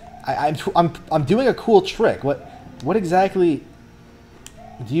 Like, I'm doing a cool trick. What exactly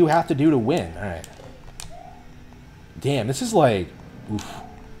do you have to do to win? All right. Damn, this is like, oof.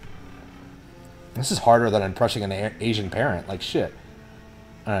 This is harder than impressing an Asian parent. Like shit.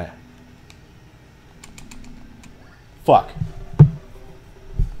 All right. Fuck.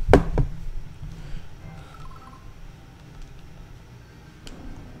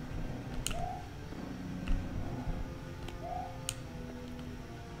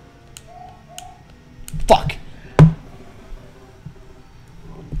 Fuck.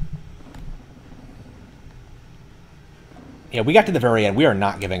 Yeah, we got to the very end. We are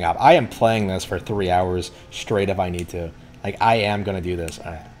not giving up. I am playing this for 3 hours straight if I need to. Like, I am going to do this.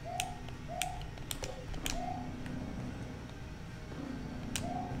 All right.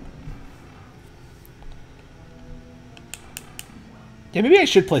 Yeah, maybe I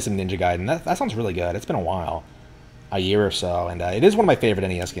should play some Ninja Gaiden. That sounds really good. It's been a while. A year or so. And it is one of my favorite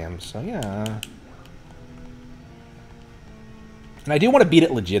NES games. So, yeah. And I do want to beat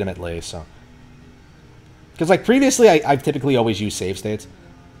it legitimately, so... Because, like, previously, I've typically always used save states.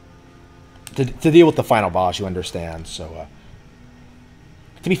 To deal with the final boss, you understand, so...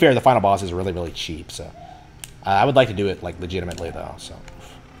 to be fair, the final boss is really, really cheap, so... I would like to do it, like, legitimately, though, so...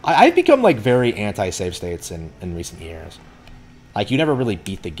 I've become, like, very anti-save states in recent years. Like, you never really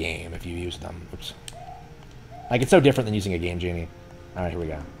beat the game if you use them. Oops. Like, it's so different than using a Game Genie. Alright, here we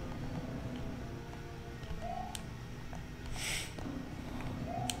go.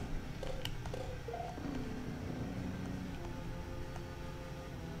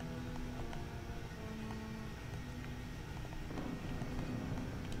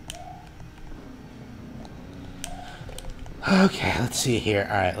 Okay, let's see here.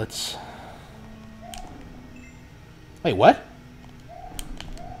 Alright, let's... Wait, what?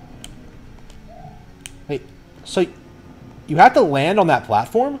 Wait, so You have to land on that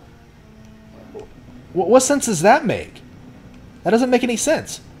platform? What sense does that make? That doesn't make any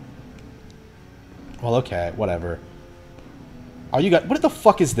sense. Well, okay, whatever. Are you guys... What the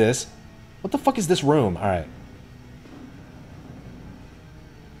fuck is this? What the fuck is this room? Alright.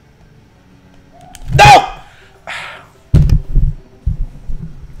 No!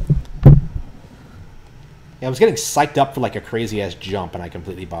 Yeah, I was getting psyched up for like a crazy-ass jump, and I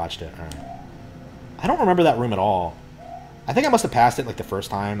completely botched it. Alright. I don't remember that room at all. I think I must have passed it like the first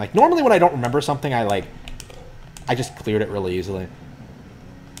time. Like, normally when I don't remember something, I just cleared it really easily.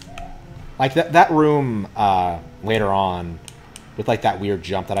 Like, that room later on, with like that weird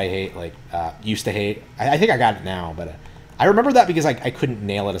jump that I hate, like, used to hate. I think I got it now, but I remember that because I couldn't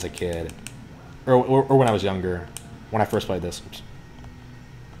nail it as a kid. Or when I was younger, when I first played this. Oops.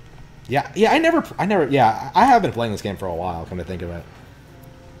 Yeah, I never, yeah, I have been playing this game for a while, come to think of it.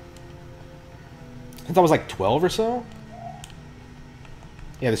 Since I was like 12 or so.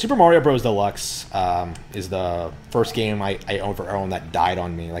 Yeah, the Super Mario Bros. Deluxe is the first game I own for own that died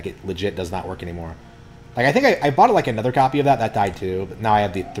on me. Like, it legit does not work anymore. Like, I think I bought like another copy of that died too, but now I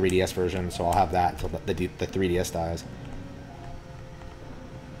have the 3DS version, so I'll have that until the 3DS dies.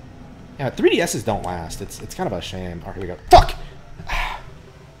 Yeah, 3DSs don't last. It's kind of a shame. Oh, here we go. Fuck!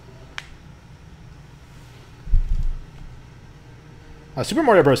 Super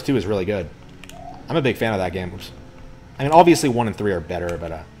Mario Bros. 2 is really good. I'm a big fan of that game. Oops. I mean, obviously 1 and 3 are better,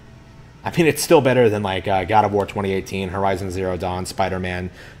 but I mean, it's still better than like God of War 2018, Horizon Zero Dawn, Spider-Man,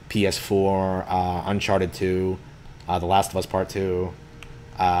 PS4, Uncharted 2, The Last of Us Part 2,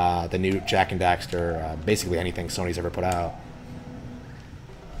 the new Jak and Daxter, basically anything Sony's ever put out.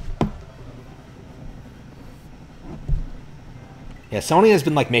 Yeah, Sony has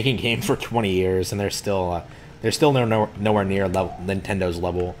been like making games for 20 years, and they're still nowhere near Nintendo's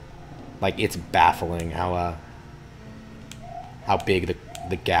level. Like, it's baffling how big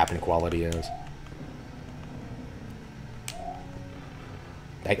the gap in quality is.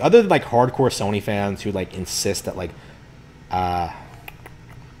 Like, other than like hardcore Sony fans who like insist that like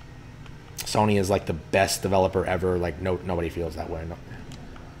Sony is like the best developer ever, like nobody feels that way. No,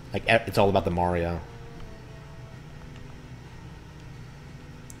 like, it's all about the Mario.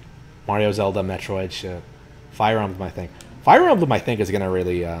 Mario, Zelda, Metroid, shit. Fire Emblem, I think. Fire Emblem, I think, is gonna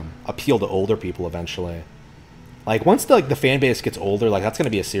really appeal to older people eventually. Like, once the fan base gets older, like, that's gonna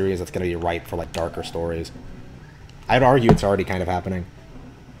be a series that's gonna be ripe for like darker stories. I'd argue it's already kind of happening.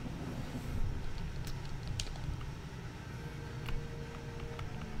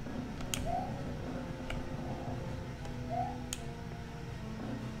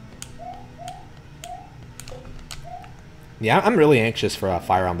 Yeah, I'm really anxious for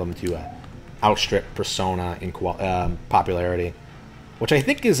Fire Emblem to outstrip Persona in popularity, which I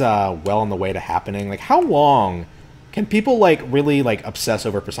think is well on the way to happening. Like, how long can people like really like obsess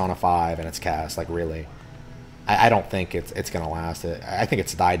over Persona 5 and its cast? Like, really, I don't think it's gonna last. I think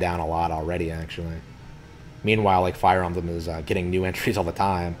it's died down a lot already, actually. Meanwhile, like, Fire Emblem is getting new entries all the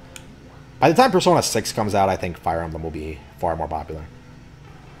time. By the time Persona 6 comes out, I think Fire Emblem will be far more popular.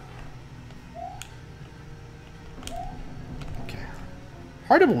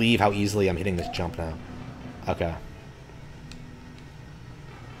 Hard to believe how easily I'm hitting this jump now. Okay.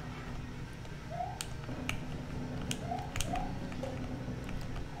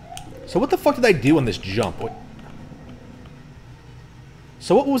 So what the fuck did I do on this jump?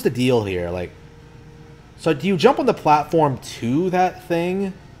 So what was the deal here? Like, so do you jump on the platform to that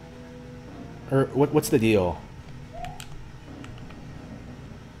thing? Or what's the deal?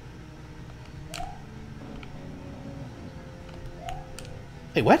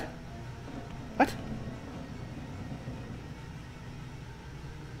 Wait, what? What?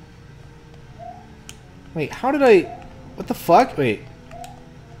 Wait, how did I... What the fuck? Wait.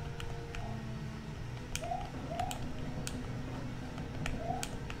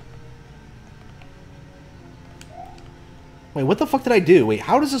 Wait, what the fuck did I do? Wait,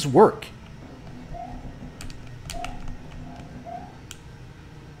 how does this work?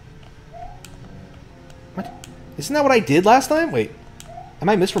 What? Isn't that what I did last time? Wait. Am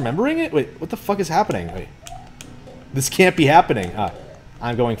I misremembering it? Wait, what the fuck is happening? Wait. This can't be happening.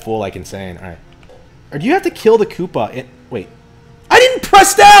 I'm going full like insane. Alright. Or do you have to kill the Koopa? Wait. I didn't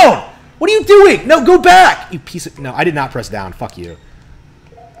press down! What are you doing? No, go back! You piece of... No, I did not press down. Fuck you.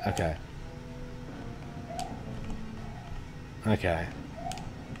 Okay. Okay.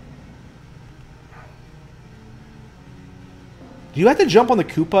 Do you have to jump on the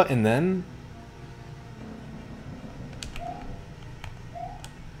Koopa and then...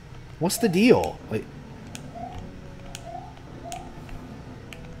 What's the deal? Wait.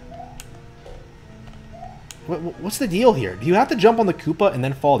 What's the deal here? Do you have to jump on the Koopa and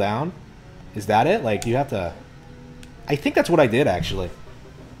then fall down? Is that it? Like, do you have to... I think that's what I did, actually.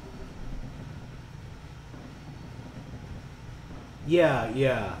 Yeah,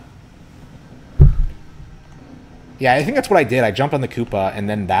 yeah. Yeah, I think that's what I did. I jumped on the Koopa, and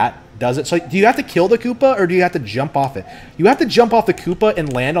then that does it. So do you have to kill the Koopa, or do you have to jump off it? You have to jump off the Koopa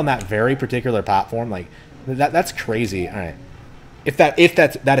and land on that very particular platform. Like, that's crazy. All right. If that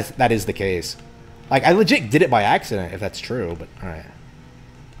is the case. Like, I legit did it by accident, if that's true, but all right.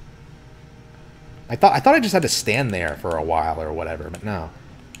 I thought I just had to stand there for a while or whatever, but no.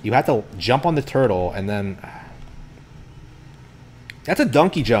 You have to jump on the turtle, and then... That's a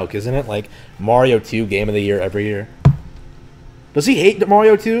donkey joke, isn't it? Like, Mario 2 Game of the Year every year. Does he hate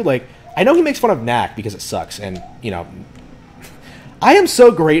Mario 2? Like, I know he makes fun of Knack because it sucks, and, you know... I am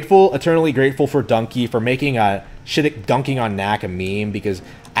so grateful, eternally grateful for Donkey for making a shit dunking on Knack a meme, because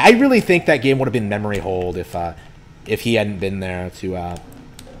I really think that game would have been memory hold if he hadn't been there to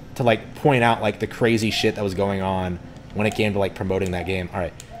like, point out, like, the crazy shit that was going on when it came to, like, promoting that game.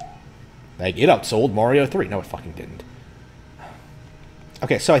 Alright. Like, it outsold Mario 3. No, it fucking didn't.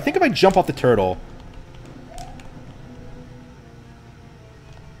 Okay, so I think if I jump off the turtle...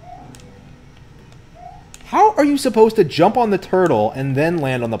 How are you supposed to jump on the turtle and then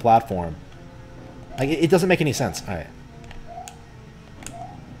land on the platform? Like, it doesn't make any sense. Alright.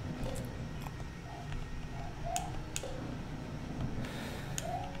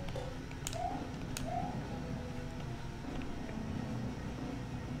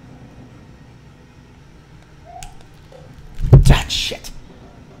 Ah, shit.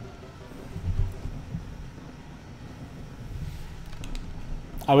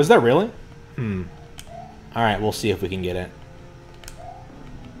 Oh, is that really? Alright, we'll see if we can get it.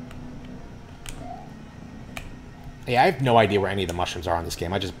 Yeah, I have no idea where any of the mushrooms are on this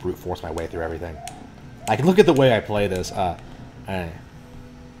game. I just brute force my way through everything. I can look at the way I play this. Alright.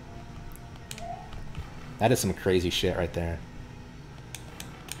 That is some crazy shit right there.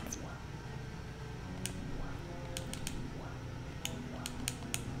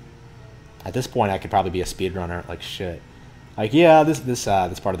 At this point, I could probably be a speedrunner. Like, shit. Like, yeah, this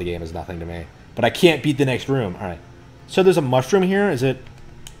part of the game is nothing to me. But I can't beat the next room. Alright. So there's a mushroom here. Is it...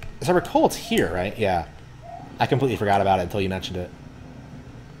 As I recall, it's here, right? Yeah. I completely forgot about it until you mentioned it.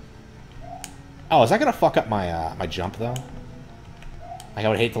 Oh, is that gonna fuck up my, my jump, though? Like, I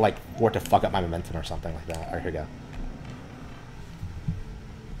would hate to, like, for it to fuck up my momentum or something like that. Alright, here we go.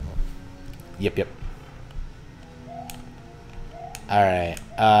 Yep, yep. Alright.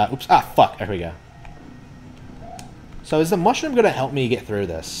 Oops. Ah, fuck. There we go. So is the mushroom going to help me get through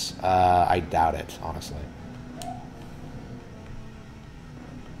this? I doubt it, honestly.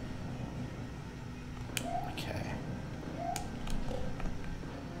 Okay.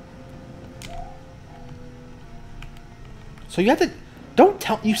 So you have to... Don't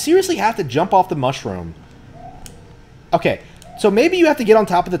tell... You seriously have to jump off the mushroom. Okay. So maybe you have to get on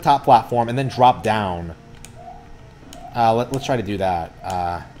top of the top platform and then drop down. Let's try to do that.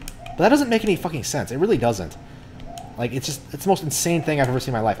 But that doesn't make any fucking sense. It really doesn't. Like, it's the most insane thing I've ever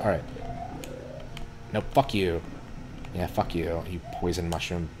seen in my life. Alright. Nope, fuck you. Yeah, fuck you, you poison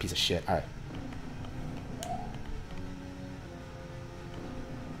mushroom piece of shit. Alright.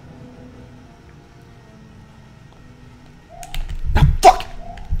 Ah, fuck!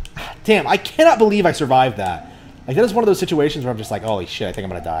 Damn, I cannot believe I survived that. Like, that is one of those situations where I'm just like, holy shit, I think I'm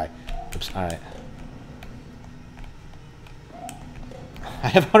gonna die. Oops, alright. I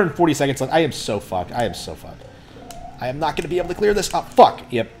have 140 seconds left. I am so fucked. I am so fucked. I am not going to be able to clear this. Oh, fuck.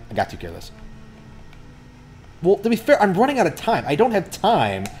 Yep, I got to clear this. Well, to be fair, I'm running out of time. I don't have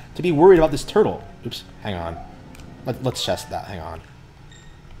time to be worried about this turtle. Oops, hang on. Let's test that. Hang on.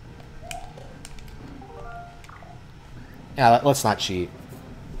 Yeah, let's not cheat.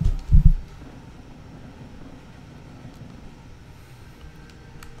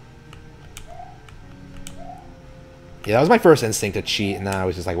 Yeah, that was my first instinct to cheat, and then I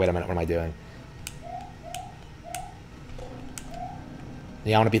was just like, wait a minute, what am I doing?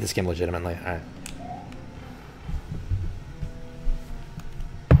 Yeah, I want to beat this game legitimately. Alright.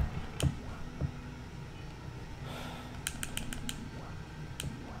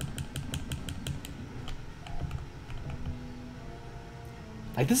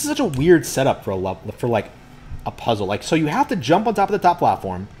 Like, this is such a weird setup for like a puzzle. Like, so you have to jump on top of the top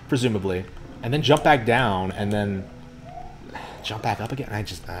platform, presumably, and then jump back down, and then jump back up again. I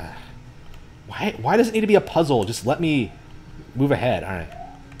just why does it need to be a puzzle? Just let me move ahead. All right.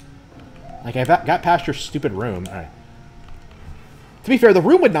 Like, I got past your stupid room. All right. To be fair, the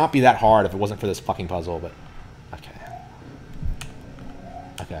room would not be that hard if it wasn't for this fucking puzzle, but okay.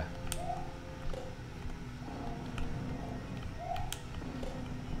 Okay.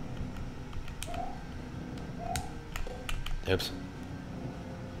 Oops.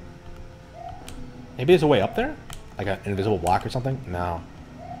 Maybe there's a way up there? Like an invisible block or something? No.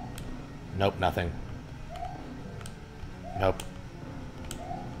 Nope, nothing. Nope.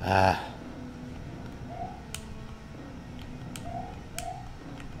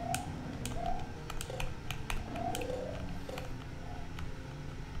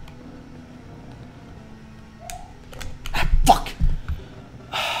 Fuck!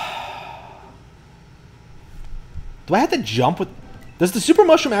 Do I have to jump with... Does the super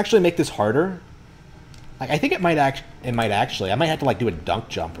mushroom actually make this harder? Like, I think it might actually. I might have to, like, do a dunk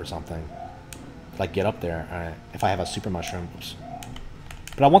jump or something. Like, get up there. Alright. If I have a super mushroom. Oops.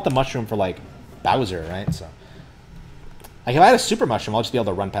 But I want the mushroom for, like, Bowser, right? So... Like, if I had a super mushroom, I'll just be able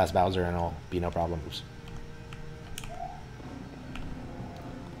to run past Bowser and it'll be no problem. Oops.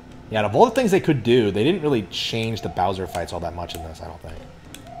 Yeah, out of all the things they could do, they didn't really change the Bowser fights all that much in this, I don't think.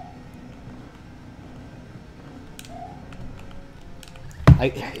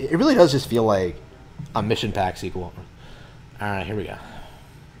 It really does just feel like a mission pack sequel. Alright, here we go.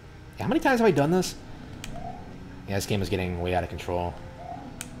 How many times have I done this? Yeah, this game is getting way out of control.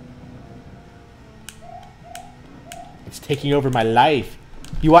 It's taking over my life.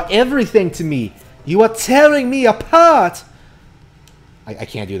 You are everything to me. You are tearing me apart. I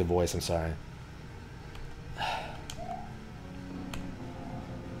can't do the voice, I'm sorry.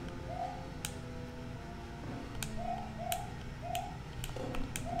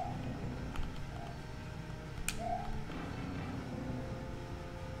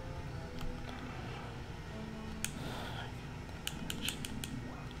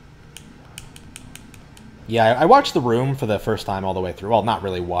 Yeah, I watched The Room for the first time all the way through. Well, not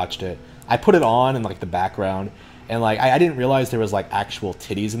really watched it. I put it on in, like, the background, and, like, I didn't realize there was, like, actual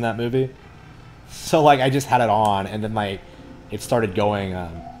titties in that movie. So, like, I just had it on, and then, like, it started going,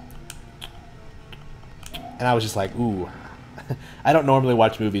 and I was just like, ooh. I don't normally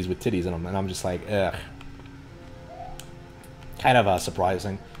watch movies with titties in them, and I'm just like, ugh. Kind of,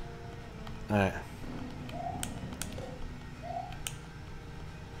 surprising. Alright.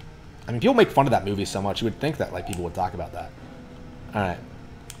 I mean, people make fun of that movie so much, you would think that, like, people would talk about that. Alright.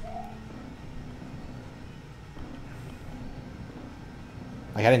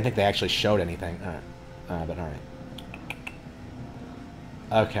 Like, I didn't think they actually showed anything. Alright. But alright.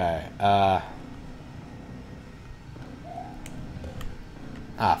 Okay, Ah,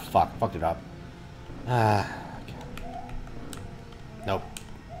 fuck. Fucked it up. Okay. Nope.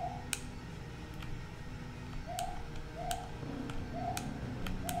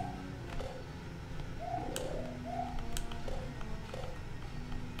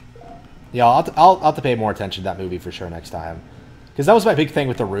 Yeah, I'll have to pay more attention to that movie for sure next time. Because that was my big thing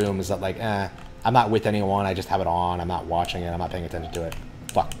with The Room, is that, like, I'm not with anyone, I just have it on, I'm not watching it, I'm not paying attention to it.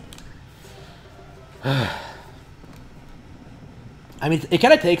 Fuck. I mean, it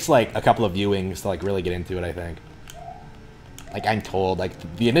kind of takes, like, a couple of viewings to, like, really get into it, I think. Like, I'm told, like,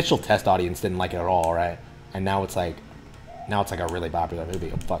 the initial test audience didn't like it at all, right? And now it's, like a really popular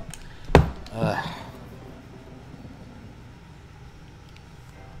movie. Oh, fuck. Ugh.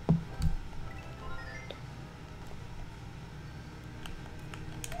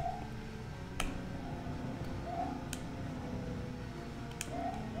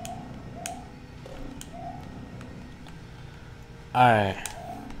 Alright.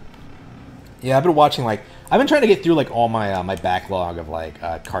 Yeah, I've been watching, like... I've been trying to get through, like, all my my backlog of, like,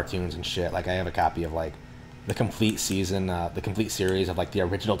 cartoons and shit. Like, I have a copy of, like, the complete season, the complete series of, like, the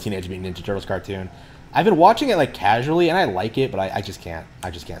original Teenage Mutant Ninja Turtles cartoon. I've been watching it, like, casually, and I like it, but I just can't.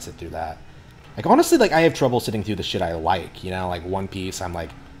 I just can't sit through that. Like, honestly, like, I have trouble sitting through the shit I like, you know? Like, One Piece, I'm, like,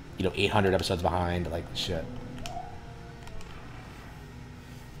 800 episodes behind, like, shit.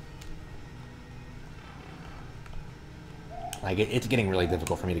 Like, it's getting really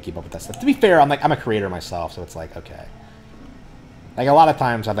difficult for me to keep up with that stuff. To be fair, I'm a creator myself, so it's like, okay. Like, a lot of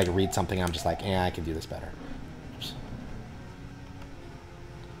times I'd, like, read something and I'm just like, I can do this better. Oops.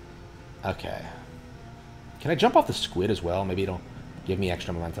 Okay. Can I jump off the squid as well? Maybe it'll give me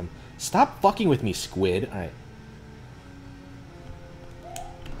extra momentum. Stop fucking with me, squid. Alright.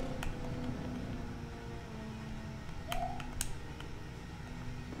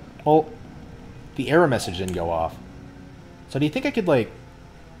 Well, the error message didn't go off. So do you think I could, like...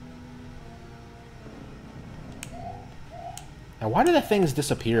 Now, why do the things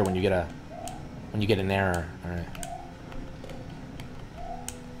disappear when you get an error? Alright.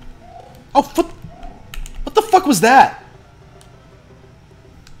 Oh, what the fuck was that?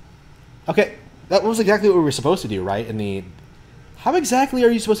 Okay, that was exactly what we were supposed to do, right? How exactly are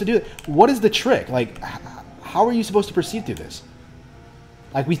you supposed to do it? What is the trick? Like, how are you supposed to proceed through this?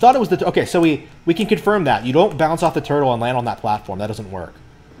 Like, we thought it was the... Okay, so we can confirm that. You don't bounce off the turtle and land on that platform. That doesn't work.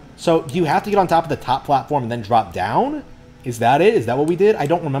 So, do you have to get on top of the top platform and then drop down? Is that it? Is that what we did? I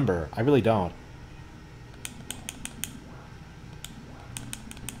don't remember. I really don't.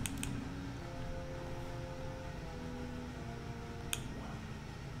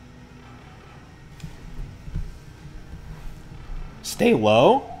 Stay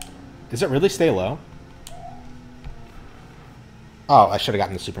low? Is it really stay low? Oh, I should have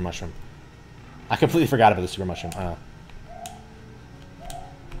gotten the super mushroom. I completely forgot about the super mushroom.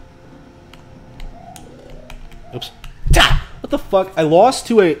 Oops. What the fuck? I lost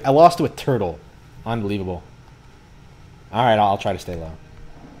to a turtle. Unbelievable. All right, I'll try to stay low.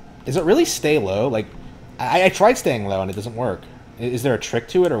 Is it really stay low? Like, I tried staying low and it doesn't work. Is there a trick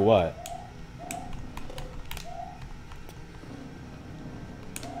to it or what?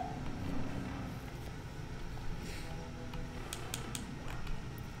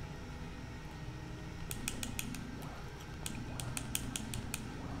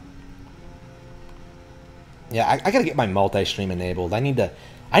 Yeah, I gotta get my multi-stream enabled. I need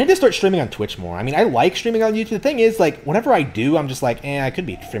to start streaming on Twitch more. I mean, I like streaming on YouTube. The thing is, like, whenever I do, I'm just like, I could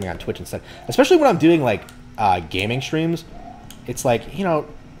be streaming on Twitch instead. Especially when I'm doing, like, gaming streams. It's like, you know,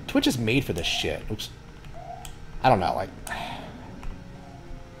 Twitch is made for this shit. Oops. I don't know, like...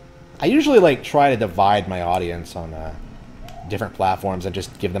 I usually, like, try to divide my audience on different platforms and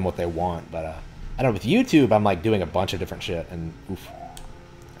just give them what they want. But, I don't know, with YouTube, I'm, like, doing a bunch of different shit. And, oof.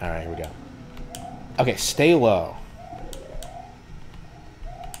 Alright, here we go. Okay, stay low.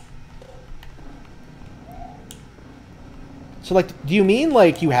 So, like, do you mean,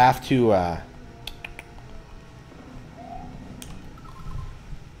 like, you have to,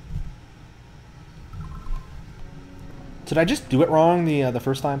 Did I just do it wrong the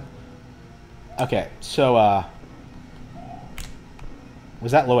first time? Okay, so,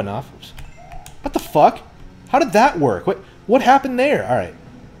 was that low enough? What the fuck? How did that work? What happened there? Alright.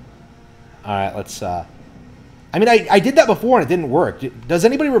 Alright, let's, I mean, I did that before and it didn't work. Does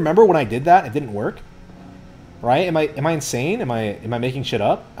anybody remember when I did that and it didn't work? Right? Am I insane? Am I making shit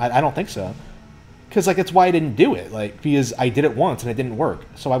up? I don't think so. Because, like, that's why I didn't do it. Like, because I did it once and it didn't work.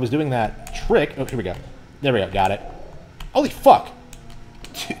 So I was doing that trick. Oh, here we go. There we go. Got it. Holy fuck.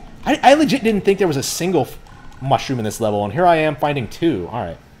 I legit didn't think there was a single mushroom in this level, and here I am finding two.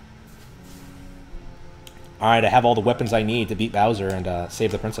 Alright. Alright, I have all the weapons I need to beat Bowser and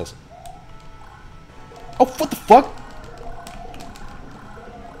save the princess. Oh, what the fuck?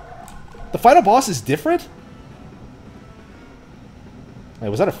 The final boss is different? Wait,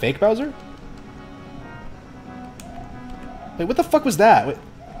 was that a fake Bowser? Wait, what the fuck was that? Wait.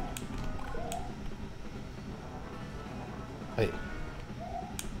 Wait.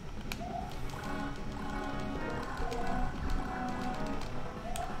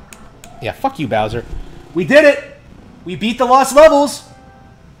 Yeah, fuck you, Bowser. We did it! We beat the lost levels!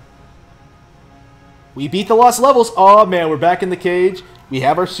 We beat the lost levels. Oh man, we're back in the cage. We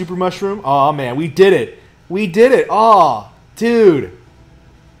have our super mushroom. Oh man, we did it. We did it. Oh, dude.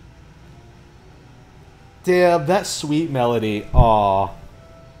 Damn, that sweet melody. Aw.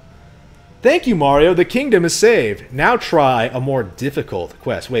 Thank you, Mario. The kingdom is saved. Now try a more difficult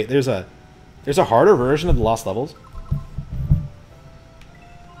quest. Wait, there's a harder version of the lost levels?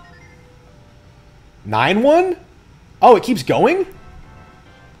 9-1? Oh, it keeps going?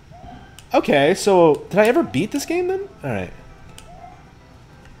 Okay, so did I ever beat this game then? Alright.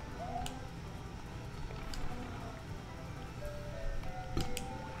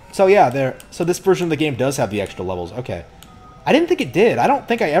 So yeah, so this version of the game does have the extra levels. Okay. I didn't think it did. I don't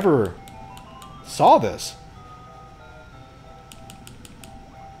think I ever saw this.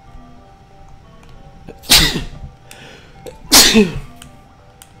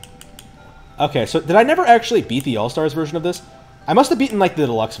 Okay, so did I never actually beat the All-Stars version of this? I must have beaten, like, the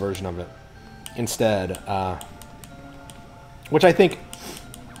deluxe version of it instead. Which I think...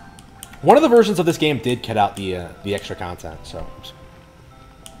 One of the versions of this game did cut out the extra content, so... Oops.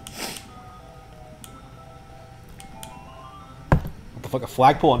 What the fuck, a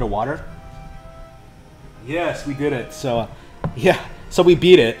flagpole underwater? Yes, we did it. So, yeah, so we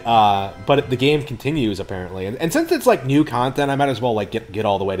beat it, but the game continues, apparently. And since it's, like, new content, I might as well, like, get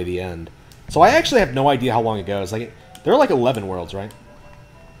all the way to the end. So I actually have no idea how long it goes. Like, there are, like, 11 worlds, right?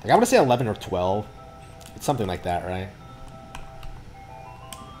 Like, I want to say 11 or 12. It's something like that, right?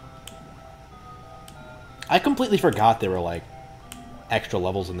 I completely forgot there were, like, extra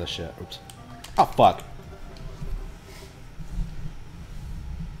levels in this shit. Oops. Oh, fuck.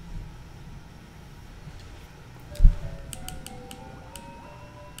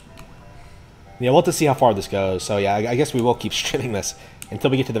 Yeah, we'll have to see how far this goes. So, yeah, I guess we will keep streaming this until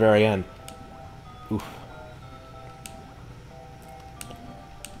we get to the very end. Oof.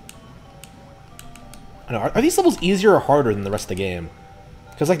 I don't know, are these levels easier or harder than the rest of the game?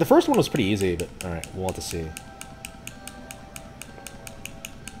 Because, like, the first one was pretty easy, but alright, we'll have to see.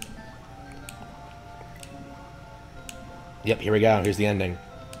 Yep, here we go. Here's the ending.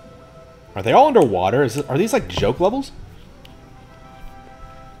 Are they all underwater? Are these, like, joke levels?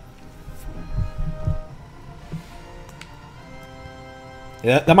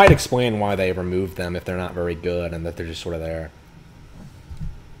 Yeah, that might explain why they removed them if they're not very good and that they're just sort of there.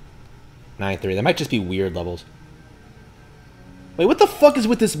 9-3. They might just be weird levels. Wait, what the fuck is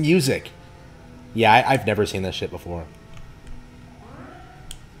with this music? Yeah, I've never seen this shit before.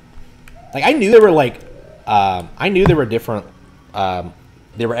 Like, I knew there were, like... I knew there were different...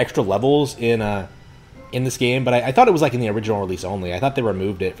 there were extra levels in this game, but I thought it was, like, in the original release only. I thought they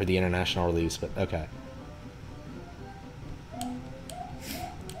removed it for the international release, but okay.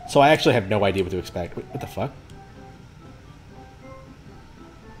 So I actually have no idea what to expect. Wait, what the fuck?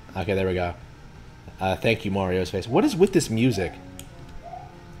 Okay, there we go. Thank you, Mario's face. What is with this music?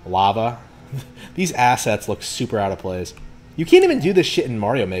 Lava? These assets look super out of place. You can't even do this shit in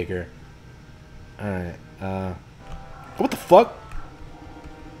Mario Maker. Alright, what the fuck?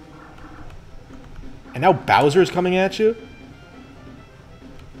 And now Bowser's coming at you?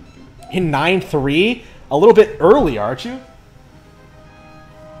 In 9-3? A little bit early, aren't you?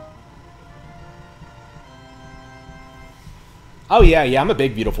 Oh, yeah, I'm a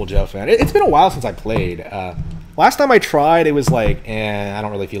big Beautiful Joe fan. It's been a while since I played. Last time I tried, it was like, I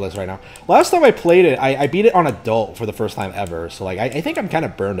don't really feel this right now. Last time I played it, I beat it on adult for the first time ever. So, like, I think I'm kind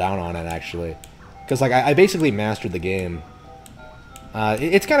of burned out on it, actually. Because, like, I basically mastered the game.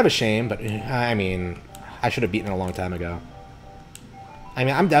 It's kind of a shame, but, I mean, I should have beaten it a long time ago. I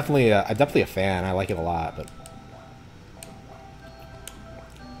mean, I'm definitely a fan. I like it a lot, but...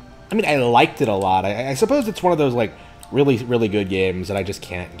 I mean, I liked it a lot. I suppose it's one of those, like... really good games that I just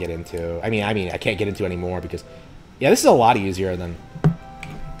can't get into. I mean, I can't get into anymore because, yeah, this is a lot easier than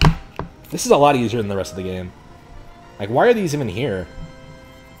the rest of the game. Like, why are these even here?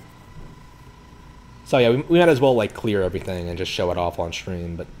 So yeah, we might as well like clear everything and just show it off on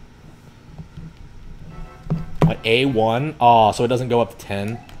stream. But A1, oh, so it doesn't go up to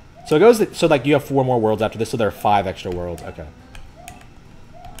 10. So it goes. So like you have 4 more worlds after this. So there are 5 extra worlds. Okay.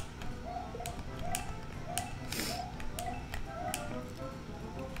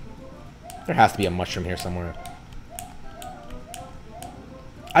 There has to be a mushroom here somewhere.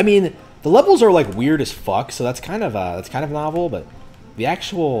 I mean, the levels are like weird as fuck, so that's kind of novel. But the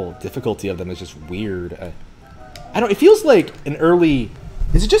actual difficulty of them is just weird. I don't. It feels like an early.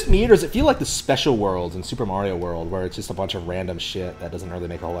 Is it just me, or does it feel like the special worlds in Super Mario World, where it's just a bunch of random shit that doesn't really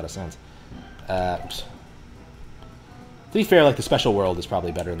make a whole lot of sense? Oops. To be fair, like the special world is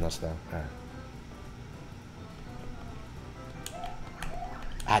probably better than this, though. All right.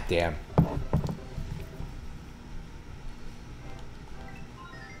 Ah, damn.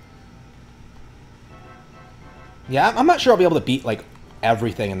 Yeah, I'm not sure I'll be able to beat, like,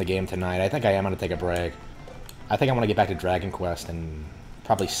 everything in the game tonight. I think I am going to take a break. I think I want to get back to Dragon Quest and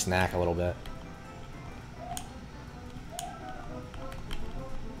probably snack a little bit.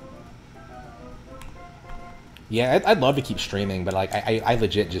 Yeah, I'd love to keep streaming, but, like, I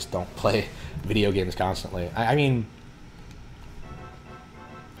legit just don't play video games constantly. I mean...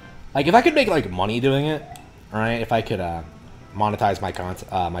 Like, if I could make, like, money doing it, right? If I could, monetize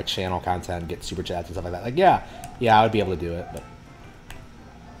my my channel content, get super chats and stuff like that. Like, yeah, I would be able to do it, but...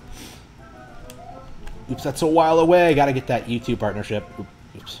 Oops, that's a while away. Gotta get that YouTube partnership.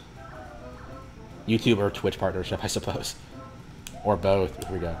 Oops. YouTube or Twitch partnership, I suppose. Or both.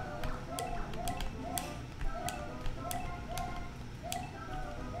 Here we go.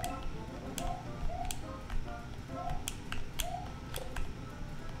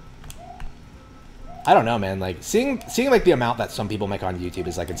 I don't know, man. Like seeing like the amount that some people make on YouTube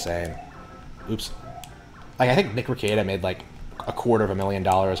is like insane. Oops. Like I think Nick Rekieta made like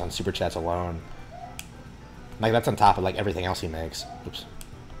 $250,000 on super chats alone. Like that's on top of like everything else he makes. Oops.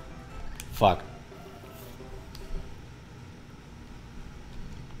 Fuck.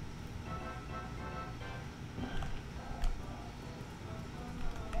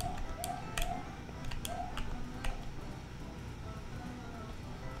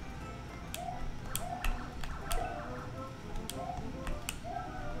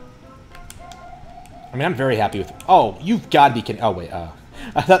 I mean, I'm very happy with... Oh, you've got to be kidding... Oh, wait.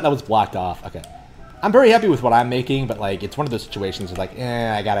 I thought that was blocked off. Okay. I'm very happy with what I'm making, but, like, it's one of those situations where, like,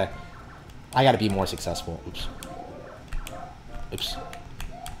 I gotta be more successful. Oops. Oops.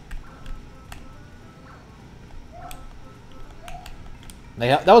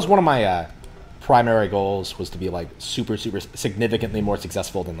 That was one of my primary goals, was to be like super significantly more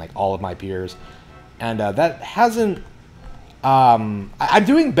successful than like all of my peers, and that hasn't. I'm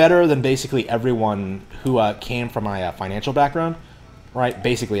doing better than basically everyone who came from my financial background, right?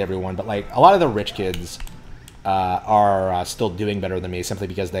 Basically everyone, but like a lot of the rich kids are still doing better than me simply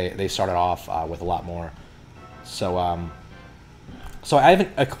because they started off with a lot more. So so I haven't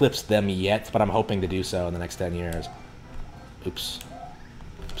eclipsed them yet, but I'm hoping to do so in the next 10 years. Oops.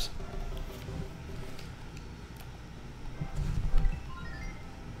 Oops.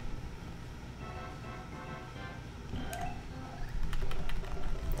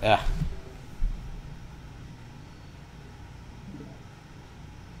 Yeah.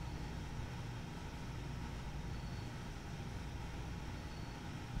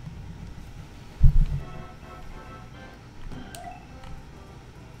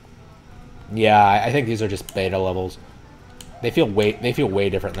 Yeah, I think these are just beta levels. They feel way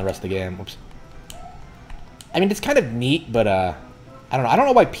different than the rest of the game. Oops. I mean, it's kind of neat, but I don't know. I don't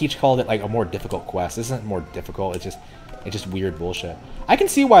know why Peach called it like a more difficult quest. This isn't more difficult. It's just weird bullshit. I can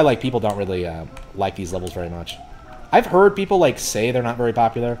see why like people don't really like these levels very much. I've heard people like say they're not very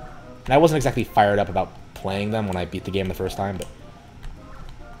popular, and I wasn't exactly fired up about playing them when I beat the game the first time. But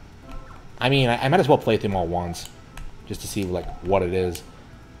I mean, I might as well play through them all once, just to see like what it is.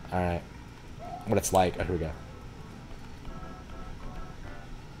 All right. What it's like. Oh, here we go.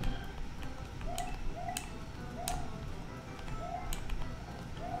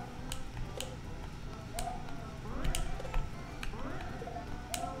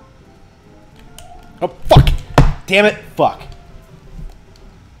 Oh, fuck! Damn it, fuck.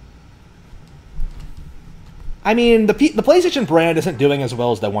 I mean, the PlayStation brand isn't doing as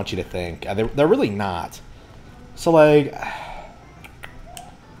well as they want you to think. They're really not. So, like...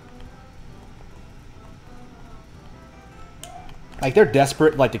 Like, they're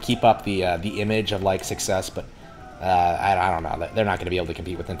desperate, like, to keep up the image of, like, success, but I don't know. They're not going to be able to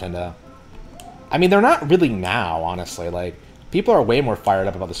compete with Nintendo. I mean, they're not really now, honestly. Like, people are way more fired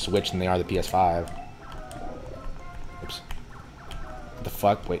up about the Switch than they are the PS5. Oops. What the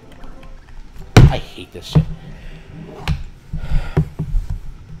fuck? Wait. I hate this shit.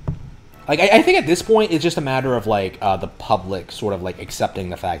 Like, I think at this point, it's just a matter of, like, the public sort of, like, accepting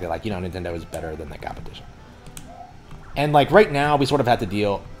the fact that, like, you know, Nintendo is better than the competition. And, like, right now, we sort of had to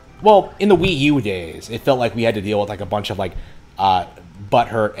deal... Well, in the Wii U days, it felt like we had to deal with, like, a bunch of, like,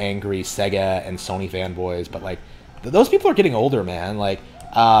 butthurt, angry Sega and Sony fanboys. But, like, those people are getting older, man. Like,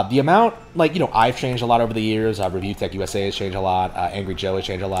 the amount... Like, you know, I've changed a lot over the years. Review Tech USA has changed a lot. Angry Joe has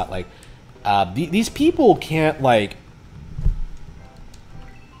changed a lot. Like, these people can't, like,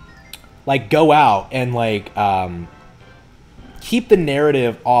 go out and, like, keep the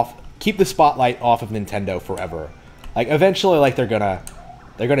narrative off... Keep the spotlight off of Nintendo forever. Like, eventually, like, they're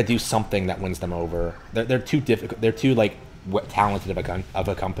gonna do something that wins them over. They're too difficult. They're too, like, talented of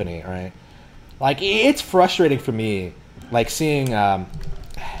a company, right? Like, it's frustrating for me, like, seeing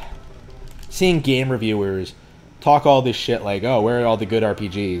game reviewers talk all this shit, like, oh, where are all the good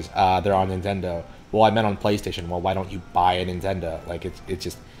RPGs? They're on Nintendo. Well, I meant on PlayStation. Well, why don't you buy a Nintendo? Like, it's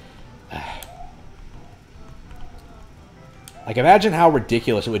just... Like, imagine how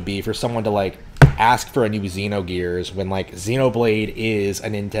ridiculous it would be for someone to, like, ask for a new Xenogears when, like, Xenoblade is a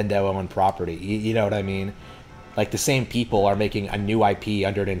Nintendo-owned property. You know what I mean? Like, the same people are making a new IP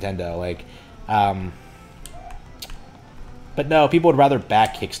under Nintendo. Like, but no, people would rather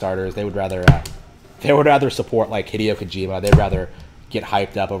back Kickstarters. They would rather support, like, Hideo Kojima. They'd rather get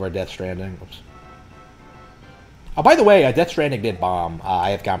hyped up over Death Stranding. Oops. Oh, by the way, Death Stranding did bomb. I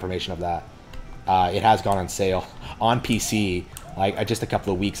have confirmation of that. It has gone on sale on PC, like, just a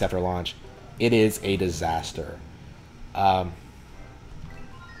couple of weeks after launch. It is a disaster. And,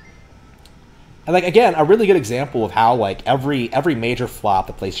 like, again, a really good example of how, like, every major flop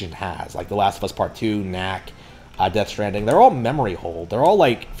the PlayStation has, like The Last of Us Part 2, Knack, Death Stranding, they're all memory hold. They're all,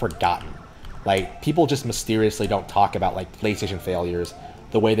 like, forgotten. Like, people just mysteriously don't talk about, like, PlayStation failures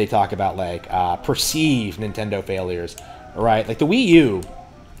the way they talk about, like, perceived Nintendo failures, right? Like, the Wii U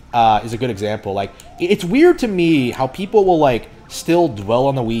is a good example. Like, it's weird to me how people will, like, still dwell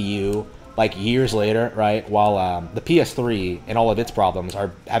on the Wii U, like, years later, right? While the PS3 and all of its problems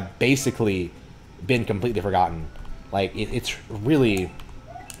have basically been completely forgotten. Like, it's really,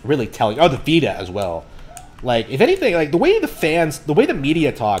 really telling. Oh, the Vita as well. Like, if anything, like, the way the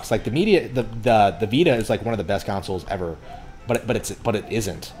media talks, like, the Vita is, like, one of the best consoles ever. But it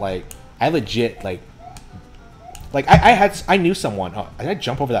isn't. Like, I legit, like I knew someone. Oh, did I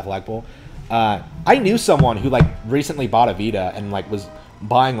jump over that flagpole? I knew someone who, like, recently bought a Vita and, like, was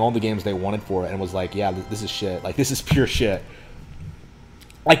buying all the games they wanted for it and was like, yeah, this is shit. Like, this is pure shit.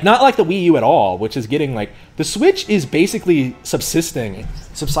 Like, not like the Wii U at all, which is getting, like... The Switch is basically subsiding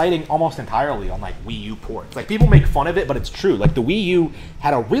almost entirely on, like, Wii U ports. Like, people make fun of it, but it's true. Like, the Wii U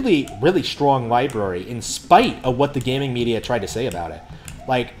had a really, really strong library in spite of what the gaming media tried to say about it.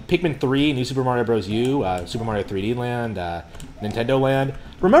 Like, Pikmin 3, New Super Mario Bros. U, Super Mario 3D Land, Nintendo Land.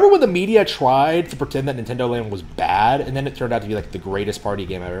 Remember when the media tried to pretend that Nintendo Land was bad, and then it turned out to be, like, the greatest party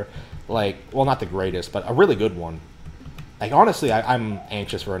game ever? Like, well, not the greatest, but a really good one. Like, honestly, I'm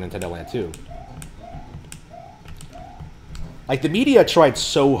anxious for a Nintendo Land 2. Like, the media tried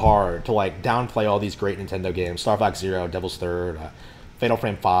so hard to, like, downplay all these great Nintendo games. Star Fox Zero, Devil's Third, Fatal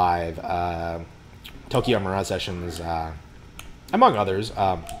Frame 5, Tokyo Mirage Sessions, among others.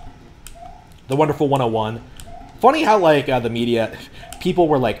 The Wonderful 101. Funny how, like, the media... People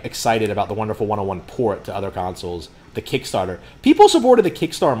were, like, excited about the Wonderful 101 port to other consoles. The Kickstarter. People supported the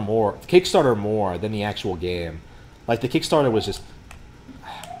Kickstarter more than the actual game. Like, the Kickstarter was just...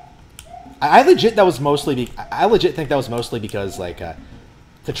 I legit think that was mostly because, like,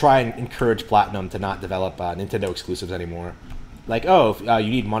 to try and encourage Platinum to not develop Nintendo exclusives anymore. Like, oh, if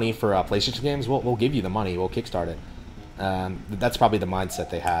you need money for PlayStation games, we'll give you the money. We'll kickstart it. That's probably the mindset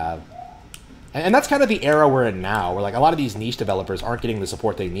they have. And that's kind of the era we're in now, where, like, a lot of these niche developers aren't getting the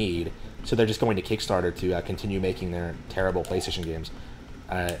support they need, so they're just going to Kickstarter to continue making their terrible PlayStation games.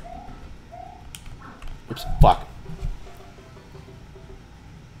 Oops, fuck.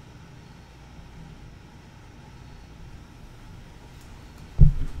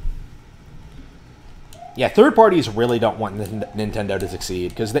 Yeah, third parties really don't want Nintendo to succeed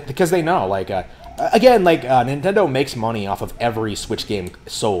because they know, like, again, like, Nintendo makes money off of every Switch game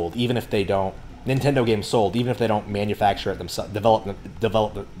sold, even if they don't Nintendo game sold, even if they don't manufacture it themselves,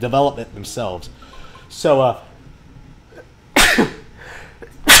 develop it themselves. So,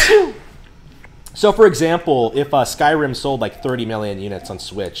 so for example, if Skyrim sold like 30 million units on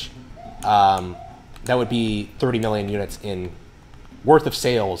Switch, that would be 30 million units in worth of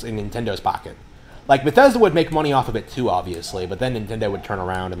sales in Nintendo's pocket. Like, Bethesda would make money off of it too, obviously, but then Nintendo would turn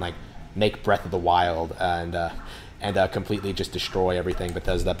around and, like, make Breath of the Wild and completely just destroy everything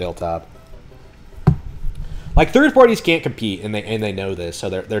Bethesda built up. Like, third parties can't compete, and they know this, so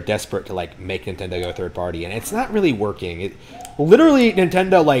they're desperate to, like, make Nintendo go third party, and it's not really working. Literally,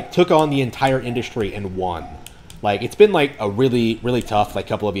 Nintendo, like, took on the entire industry and won. Like, it's been, like, a really, really tough, like,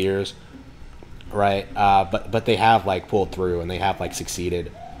 couple of years, right? But they have, like, pulled through, and they have, like,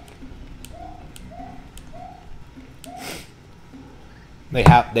 succeeded. They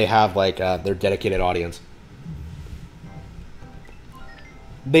have like their dedicated audience.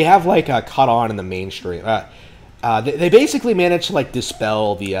 They have, like, caught on in the mainstream. They basically managed to, like,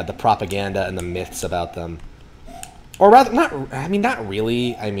 dispel the propaganda and the myths about them, or rather, not. I mean, not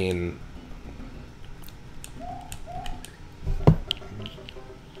really. I mean,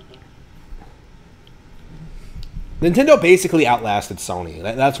 Nintendo basically outlasted Sony.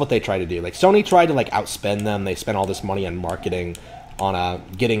 That's what they tried to do. Like, Sony tried to, like, outspend them. They spent all this money on marketing, on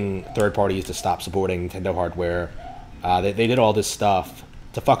getting third parties to stop supporting Nintendo hardware. They did all this stuff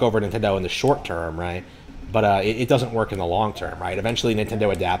to fuck over Nintendo in the short term, right? But it doesn't work in the long term, right? Eventually,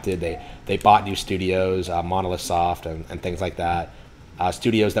 Nintendo adapted. They bought new studios, Monolith Soft, and things like that.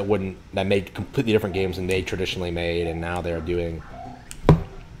 Studios that made completely different games than they traditionally made, and now they're doing.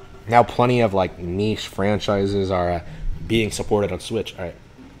 Now, plenty of, like, niche franchises are being supported on Switch. All right.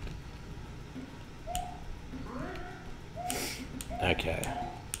 Okay.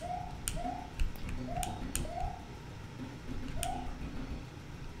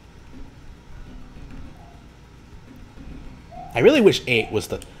 I really wish 8 was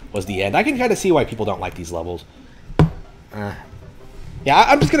the end. I can kind of see why people don't like these levels. Yeah,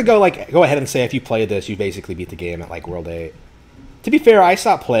 I'm just gonna go ahead and say if you play this, you basically beat the game at, like, World 8. To be fair, I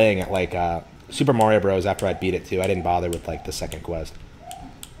stopped playing at, like, Super Mario Bros. After I beat it too. I didn't bother with, like, the second quest.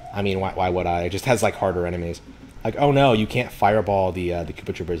 I mean, why would I? It just has, like, harder enemies. Like, oh no, you can't fireball the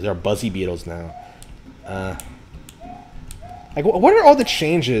Koopa Troopers. There are Buzzy Beetles now. Like, what are all the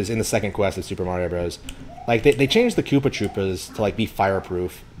changes in the second quest of Super Mario Bros? Like, they changed the Koopa Troopers to, like, be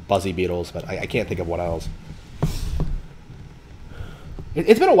fireproof Buzzy Beetles, but I can't think of what else.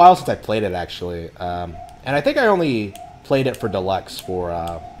 It's been a while since I played it, actually. And I think I only played it for Deluxe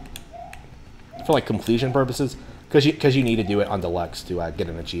for like, completion purposes. Because you need to do it on Deluxe to get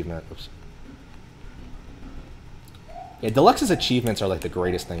an achievement. Oops. Yeah, Deluxe's achievements are, like, the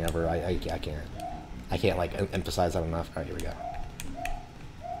greatest thing ever. I can't, like, emphasize that enough. Alright, here we go.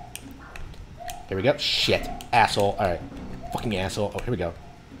 Here we go. Shit. Asshole. Alright. Fucking asshole. Oh, here we go.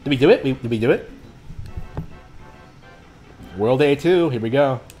 Did we do it? Did we do it? World A2. Here we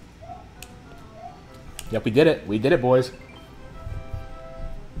go. Yep, we did it. We did it, boys.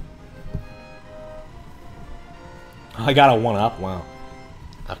 I got a 1-up. Wow.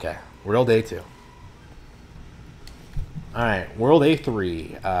 Okay. World A2. Alright, World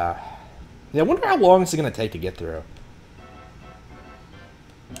A3. Yeah, I wonder how long this is going to take to get through.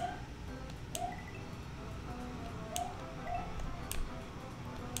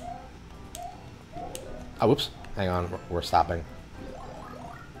 Oh, whoops. Hang on, we're stopping.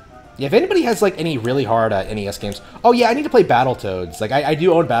 Yeah, if anybody has, like, any really hard NES games... Oh, yeah, I need to play Battletoads. Like, I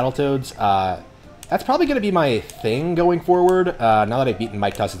do own Battletoads. That's probably going to be my thing going forward, now that I've beaten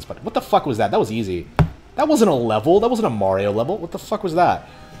Mike Cousins. But what the fuck was that? That was easy. That wasn't a level. That wasn't a Mario level. What the fuck was that?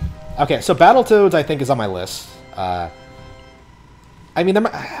 Okay, so Battletoads, I think, is on my list. I mean,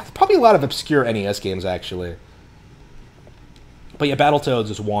 there's probably a lot of obscure NES games, actually. But yeah, Battletoads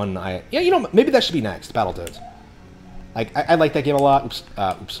is one Yeah, you know, maybe that should be next, Battletoads. Like, I like that game a lot. Oops.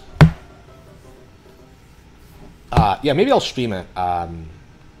 Oops. Yeah, maybe I'll stream it,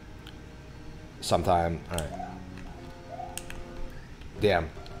 sometime. Alright. Damn.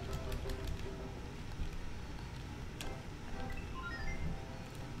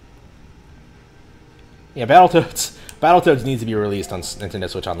 Yeah, Battletoads needs to be released on Nintendo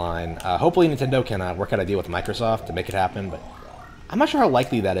Switch Online. Hopefully Nintendo can work out a deal with Microsoft to make it happen, but I'm not sure how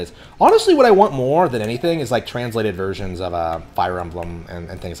likely that is. Honestly, what I want more than anything is, like, translated versions of Fire Emblem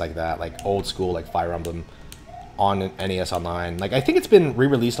and things like that. Like, old school, like, Fire Emblem on NES Online. Like, I think it's been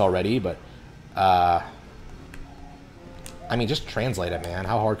re-released already, but, I mean, just translate it, man.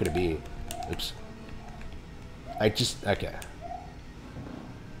 How hard could it be? Oops. Okay.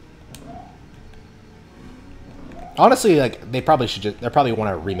 Honestly, like, they probably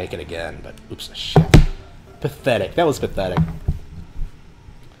want to remake it again, but, oops, shit. Pathetic. That was pathetic.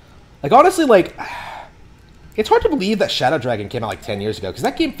 Like, honestly, like, it's hard to believe that Shadow Dragon came out, like, 10 years ago, because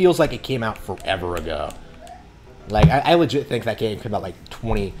that game feels like it came out forever ago. Like, I legit think that game came out, like,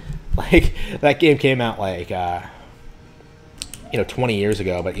 like, that game came out, like, you know, 20 years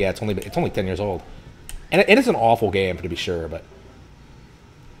ago, but yeah, it's only 10 years old. And it is an awful game, to be sure, but...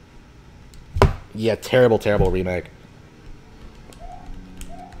 Yeah, terrible, terrible remake.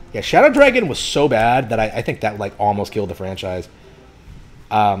 Yeah, Shadow Dragon was so bad that I think that, like, almost killed the franchise.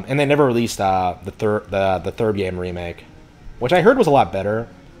 And they never released the third game remake, which I heard was a lot better.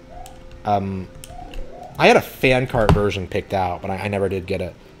 I had a fan cart version picked out, but I never did get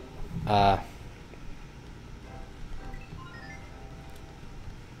it.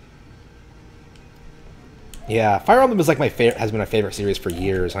 Yeah, Fire Emblem is like has been my favorite series for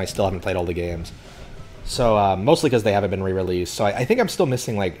years, and I still haven't played all the games. So mostly because they haven't been re-released. So I think I'm still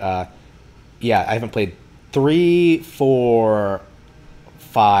missing, like, yeah, I haven't played 3, 4,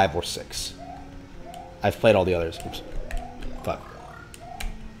 5, or 6. I've played all the others. Oops. Fuck.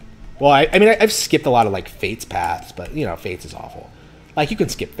 Well, I mean, I've skipped a lot of, like, Fates paths, but, you know, Fates is awful. Like, you can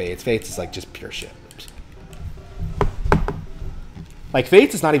skip Fates. Fates is, like, just pure shit. Oops. Like,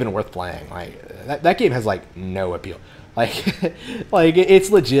 Fates is not even worth playing. Like, that game has, like, no appeal. Like, like,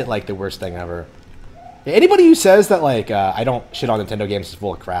 it's legit, like, the worst thing ever. Anybody who says that, like, I don't shit on Nintendo games is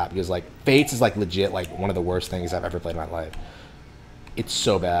full of crap, because, like, Fates is, like, legit, like, one of the worst things I've ever played in my life. It's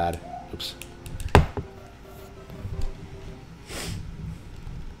so bad. Oops.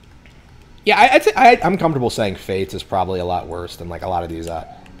 Yeah, I'd say I'm comfortable saying Fates is probably a lot worse than, like, a lot of these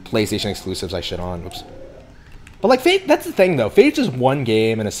PlayStation exclusives I shit on. Oops. But, like, Fate, that's the thing, though. Fate's just one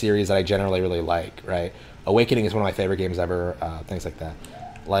game in a series that I generally really like, right? Awakening is one of my favorite games ever, things like that.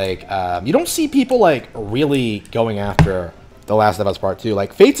 Like, you don't see people, like, really going after The Last of Us Part 2.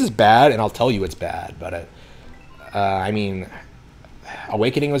 Like, Fates is bad, and I'll tell you it's bad, but, I mean,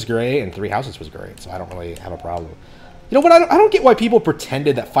 Awakening was great, and Three Houses was great, so I don't really have a problem. You know what, I don't get why people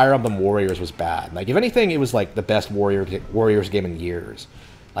pretended that Fire Emblem Warriors was bad. Like, if anything, it was, like, the best Warriors game in years.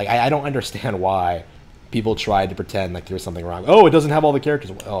 Like, I don't understand why people tried to pretend like there was something wrong. Oh, it doesn't have all the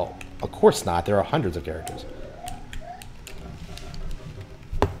characters. Well, of course not. There are hundreds of characters.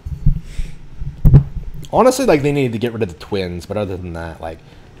 Honestly, like, they needed to get rid of the twins, but other than that, like,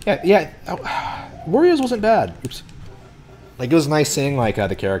 yeah, Warriors wasn't bad. Oops. Like, it was nice seeing, like,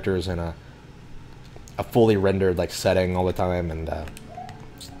 the characters in a fully rendered, like, setting all the time, and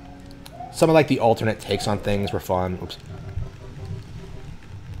some of, like, the alternate takes on things were fun. Oops.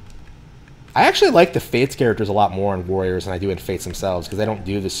 I actually like the Fates characters a lot more in Warriors than I do in Fates themselves, because they don't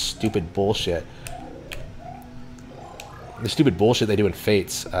do this stupid bullshit. The stupid bullshit they do in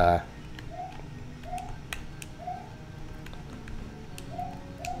Fates.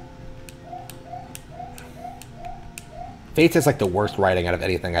 Fates has, like, the worst writing out of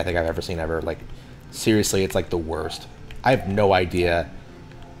anything I think I've ever seen ever. Like, seriously, it's, like, the worst. I have no idea.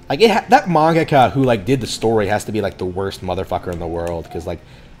 Like, that mangaka who, like, did the story has to be, like, the worst motherfucker in the world, because, like,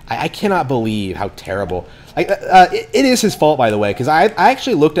 I cannot believe how terrible. Like, it is his fault, by the way, because I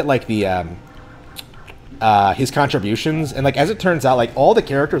actually looked at like the his contributions, and like as it turns out, like all the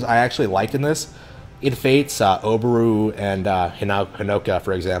characters I actually liked in this, in Fates, Obaru and Hinoka,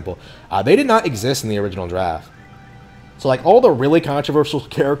 for example, they did not exist in the original draft. So like all the really controversial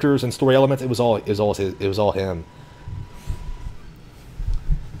characters and story elements, it was all him.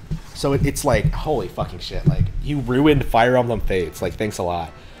 So it's like, holy fucking shit! Like, you ruined Fire Emblem Fates. Like, thanks a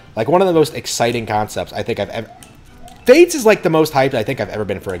lot. Like, one of the most exciting concepts I think I've ever. Fates is like the most hyped I think I've ever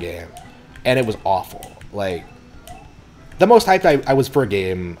been for a game, and it was awful. Like, the most hyped I was for a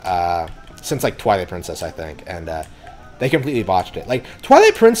game since like Twilight Princess, I think, and they completely botched it. Like,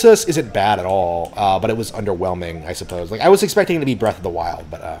 Twilight Princess isn't bad at all, but it was underwhelming, I suppose. Like, I was expecting it to be Breath of the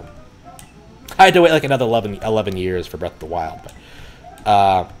Wild, but I had to wait like another 11 years for Breath of the Wild.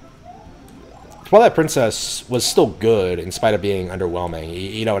 But Twilight Princess was still good in spite of being underwhelming.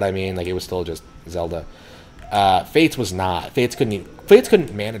 You know what I mean? Like, it was still just Zelda. Fates was not. Fates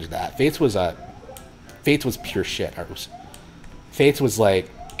couldn't manage that. Fates was pure shit. Fates was like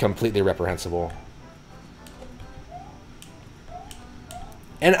completely reprehensible.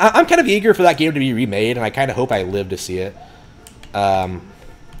 And I'm kind of eager for that game to be remade, and I kind of hope I live to see it.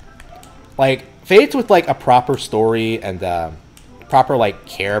 Like, Fates with like a proper story and proper like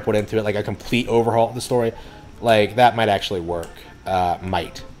care put into it, like a complete overhaul of the story, like that might actually work.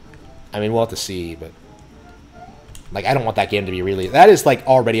 Might. I mean, we'll have to see, but like, I don't want that game to be really. That is like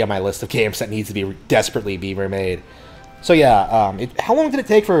already on my list of games that needs to be desperately be remade. So yeah, how long did it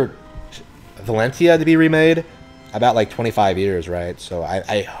take for Valentia to be remade? About like 25 years, right? So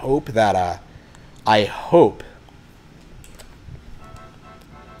I hope that I hope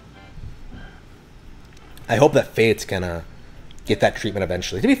that Fate's gonna get that treatment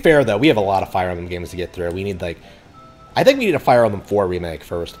eventually. To be fair, though, we have a lot of Fire Emblem games to get through. We need, like, I think we need a Fire Emblem 4 remake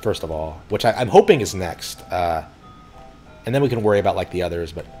first of all, which I'm hoping is next. And then we can worry about, like, the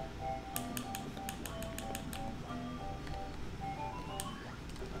others, but...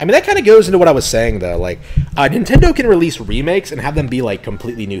 I mean, that kind of goes into what I was saying, though. Like, Nintendo can release remakes and have them be, like,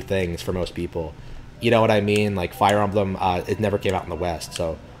 completely new things for most people. You know what I mean? Like, Fire Emblem, it never came out in the West,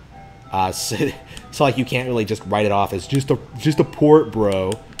 so... So like, you can't really just write it off as just a port,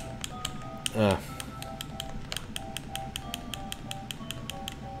 bro. I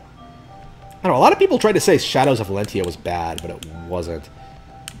don't know. A lot of people tried to say Shadows of Valentia was bad, but it wasn't.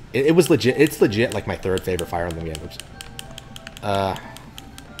 It was legit. It's legit like my third favorite Fire Emblem game. Oops.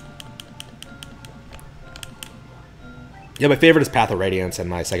 Yeah, my favorite is Path of Radiance, and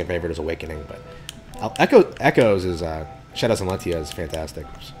my second favorite is Awakening. But Echoes is Shadows of Valentia is fantastic.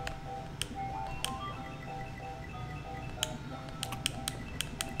 Oops.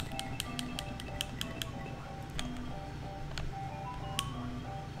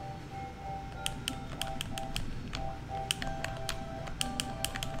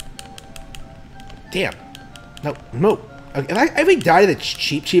 Damn. No. Okay, if I die to the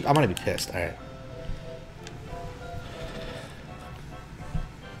cheap, I'm gonna be pissed. Alright.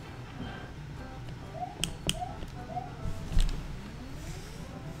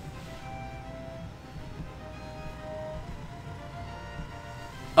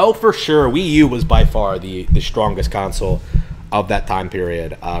 Oh, for sure. Wii U was by far the strongest console of that time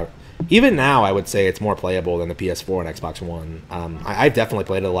period. Even now, I would say it's more playable than the PS4 and Xbox One. I've definitely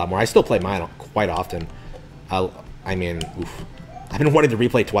played it a lot more. I still play mine quite often. I mean, oof. I've been wanting to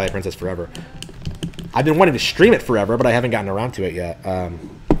replay Twilight Princess forever. I've been wanting to stream it forever, but I haven't gotten around to it yet.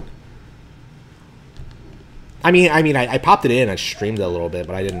 I popped it in and streamed it a little bit,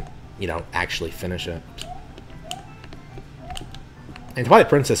 but I didn't, actually finish it. And Twilight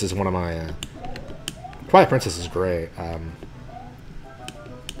Princess is one of my... Twilight Princess is great.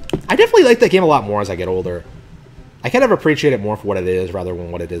 I definitely like that game a lot more as I get older. I kind of appreciate it more for what it is rather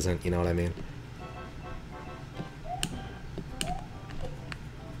than what it isn't, you know what I mean?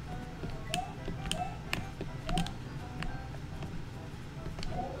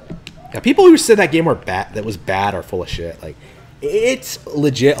 Yeah, people who said that game was bad are full of shit. Like, it's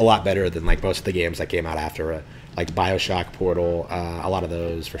legit a lot better than like most of the games that came out after it. Like BioShock, Portal, a lot of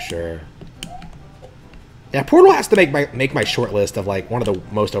those for sure. Yeah, Portal has to make my short list of like one of the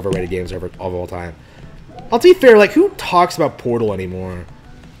most overrated games of all time. I'll be fair, like, who talks about Portal anymore?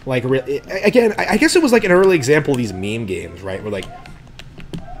 Like, again, I guess it was like an early example of these meme games, right? Where like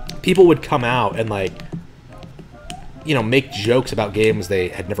people would come out and like, make jokes about games they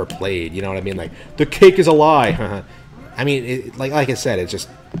had never played. You know what I mean? Like, the cake is a lie. I mean, like I said, it's just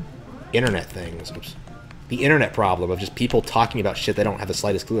internet things. Oops. The internet problem of just people talking about shit they don't have the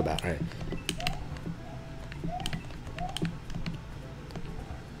slightest clue about, right?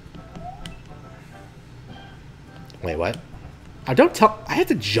 Wait, what? Don't tell... I have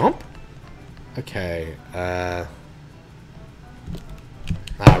to jump? Okay,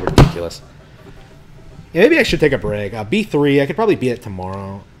 ridiculous. Yeah, maybe I should take a break. B3, I could probably beat it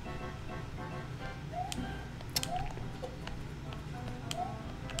tomorrow.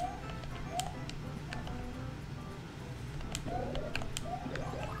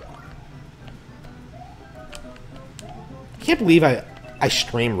 I can't believe I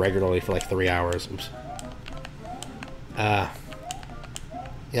stream regularly for like 3 hours. Oops.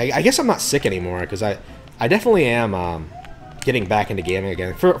 Yeah, I guess I'm not sick anymore, because I definitely am getting back into gaming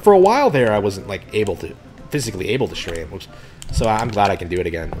again. For a while there, I wasn't like physically able to stream. Oops. So I'm glad I can do it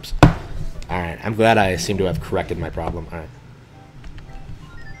again. Oops. Alright, I'm glad I seem to have corrected my problem. Alright.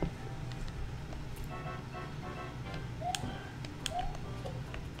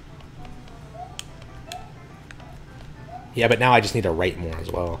 Yeah, but now I just need to write more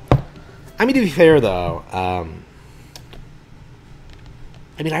as well. I mean, to be fair, though, I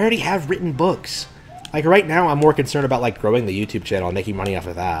mean, I already have written books. Like, right now, I'm more concerned about, like, growing the YouTube channel and making money off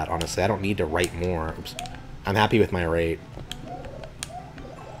of that, honestly. I don't need to write more. Oops. I'm happy with my rate.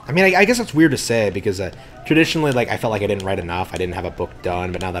 I mean, I guess it's weird to say, because traditionally, like, I felt like I didn't write enough. I didn't have a book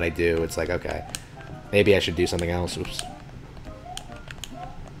done, but now that I do, it's like, okay, maybe I should do something else. Oops.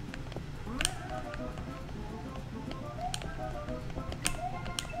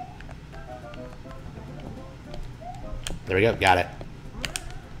 There we go. Got it.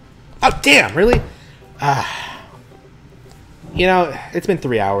 Oh, damn. Really? You know, it's been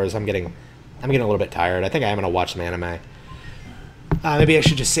 3 hours. I'm getting a little bit tired. I think I am going to watch some anime. Maybe I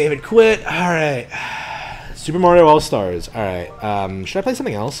should just save and quit. All right. Super Mario All-Stars. All right. Should I play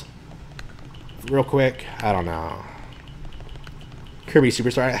something else? Real quick. I don't know. Kirby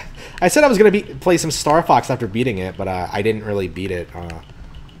Superstar. I said I was going to play some Star Fox after beating it, but I didn't really beat it.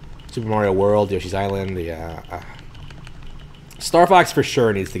 Super Mario World, Yoshi's Island, Star Fox for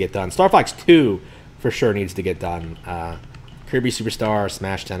sure needs to get done. Star Fox 2 for sure needs to get done. Kirby Superstar,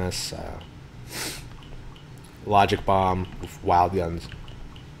 Smash Tennis, Logic Bomb, Wild Guns.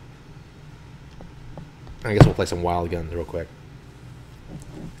 I guess we'll play some Wild Guns real quick.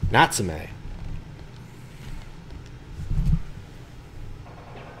 Natsume.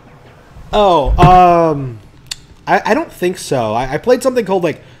 Oh, I don't think so. I played something called,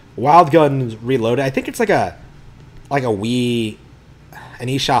 like, Wild Guns Reloaded. I think it's like a Wii, an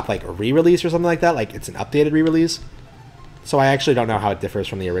eShop, like, a re-release or something like that. Like, it's an updated re-release. So I actually don't know how it differs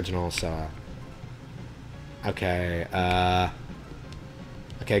from the original, so... Okay,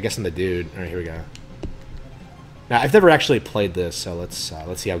 okay, I guess I'm the dude. Alright, here we go. Now, I've never actually played this, so let's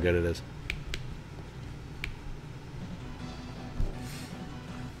see how good it is.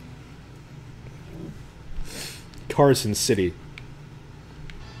 Carson City.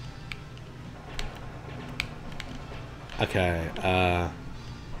 Okay, alright,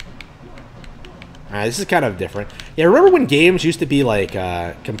 this is kind of different. Yeah, remember when games used to be, like,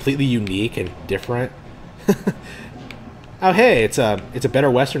 completely unique and different? Oh, hey, it's a better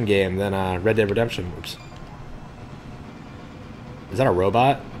Western game than Red Dead Redemption. Oops. Is that a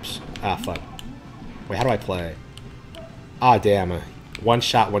robot? Oops. Ah, fuck. Wait, how do I play? Ah, damn. One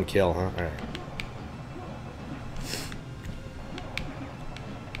shot, one kill, huh? Alright.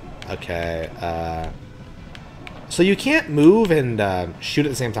 Okay, so you can't move and shoot at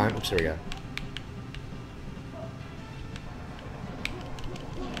the same time? Oops, here we go.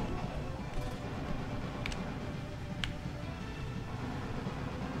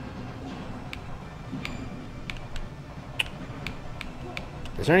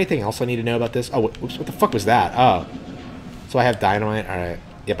 Is there anything else I need to know about this? Oh, oops, what the fuck was that? Oh. So I have dynamite? Alright.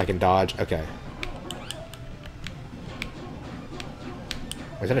 Yep, I can dodge. Okay.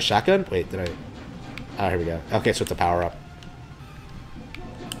 Was that a shotgun? Wait, did I... Oh, here we go. Okay, so it's a power-up.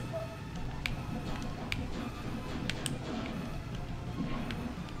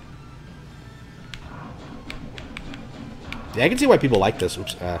 Yeah, I can see why people like this.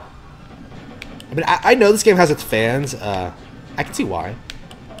 Oops. I mean, I know this game has its fans. I can see why.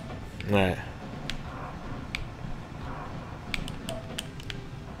 Alright.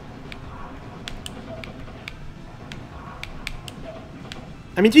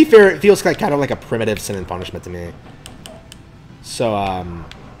 I mean, to be fair, it feels like kind of like a primitive Sin and Punishment to me. So,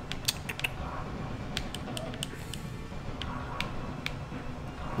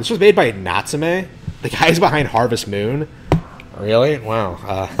 this was made by Natsume, the guys behind Harvest Moon. Really?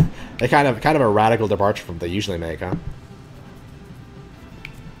 Wow. They kind of a radical departure from what they usually make, huh?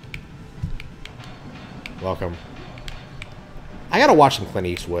 Welcome. I gotta watch some Clint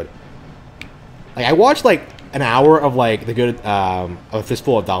Eastwood. Like, I watched, like, an hour of like the good a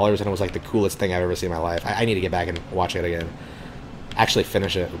fistful of dollars, and it was like the coolest thing I've ever seen in my life. I need to get back and watch it again. Actually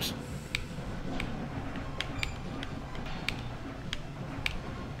finish it. Oops.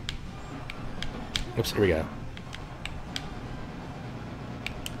 Oops, here we go.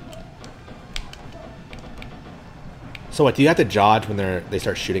 So what, do you have to dodge when they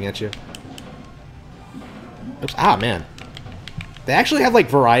start shooting at you? Oops, ah, man. They actually have, like,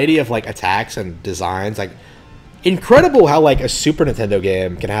 variety of, like, attacks and designs. Like, incredible how, like, a Super Nintendo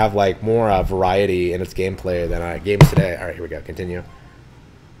game can have, like, more variety in its gameplay than games today. Alright, here we go. Continue.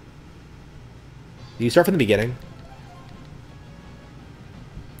 Do you start from the beginning?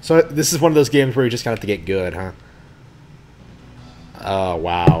 So this is one of those games where you just kind of have to get good, huh? Oh,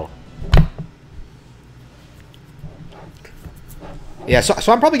 wow. Yeah, so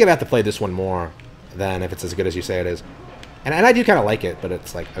I'm probably going to have to play this one more than if it's as good as you say it is. And I do kind of like it, but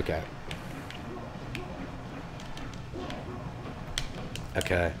it's like, okay.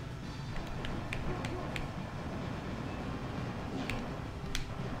 Okay.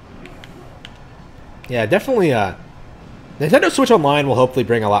 Yeah, definitely, Nintendo Switch Online will hopefully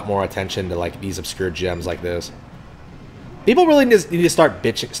bring a lot more attention to, like, these obscure gems like this. People really need to stop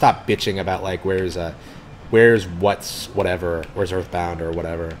bitching about, like, where's whatever, where's Earthbound or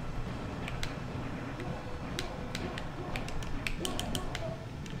whatever.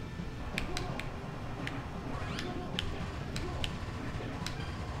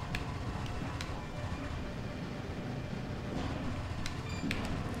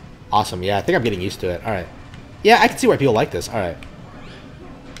 Awesome, yeah, I think I'm getting used to it. Alright. Yeah, I can see why people like this. Alright.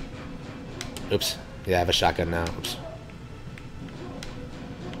 Oops. Yeah, I have a shotgun now. Oops.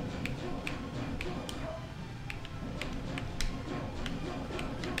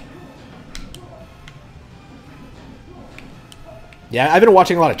 Yeah, I've been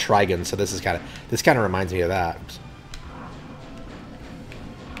watching a lot of Trigun, so this kind of reminds me of that. Oops.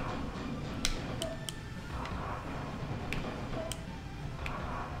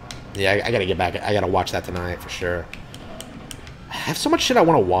 Yeah, I gotta get back. I gotta watch that tonight for sure. I have so much shit I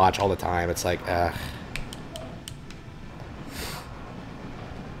want to watch all the time. It's like, I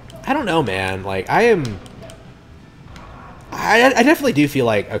don't know, man. Like, I definitely do feel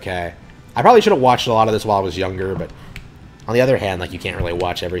like, okay, I probably should have watched a lot of this while I was younger, but on the other hand, like, you can't really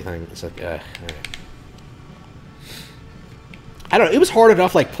watch everything. It's like, I don't know. It was hard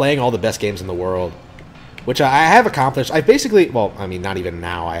enough, like, playing all the best games in the world. Which I have accomplished. I basically, well, I mean, not even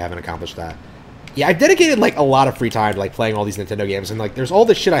now, I haven't accomplished that. Yeah, I've dedicated, like, a lot of free time to, like, playing all these Nintendo games, and, like, there's all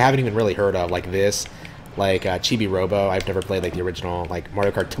this shit I haven't even really heard of, like this, like, Chibi Robo. I've never played, like, the original, like,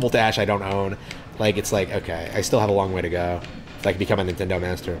 Mario Kart Double Dash I don't own. Like, it's like, okay, I still have a long way to go if I can become a Nintendo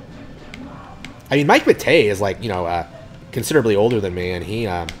master. I mean, Mike Matei is, like, you know, considerably older than me, and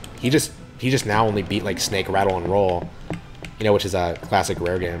he just now only beat, like, Snake, Rattle, and Roll, you know, which is a classic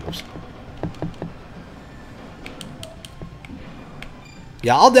Rare game. Oops.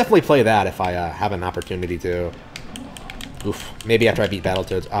 Yeah, I'll definitely play that if I have an opportunity to. Oof. Maybe after I beat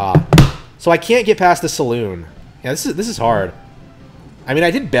Battletoads. So I can't get past the saloon. Yeah, this is hard. I mean, I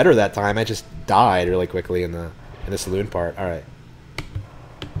did better that time. I just died really quickly in the saloon part. All right.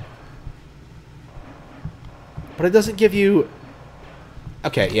 But it doesn't give you.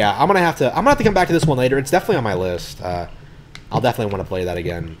 Okay, yeah, I'm gonna have to come back to this one later. It's definitely on my list. I'll definitely want to play that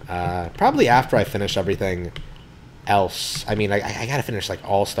again. Probably after I finish everything else. I mean, I gotta finish, like,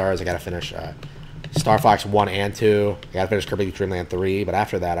 All Stars. I gotta finish Star Fox 1 and 2. I gotta finish Kirby Dream Land 3. But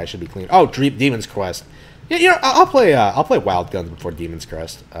after that, I should be clean. Oh, Demon's Quest. Yeah, you know, I'll play Wild Guns before Demon's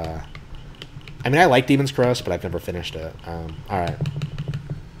Crest. I mean, I like Demon's Crest, but I've never finished it. All right.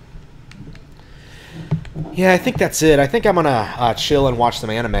 Yeah, I think that's it. I think I'm gonna chill and watch some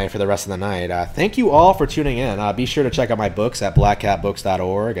anime for the rest of the night. Thank you all for tuning in. Be sure to check out my books at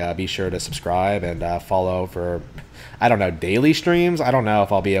blackcatbooks.org. Be sure to subscribe and follow for, I don't know, daily streams. I don't know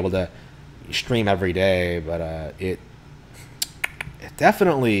if I'll be able to stream every day, but it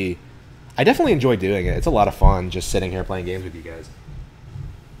definitely, I definitely enjoy doing it. It's a lot of fun just sitting here playing games with you guys.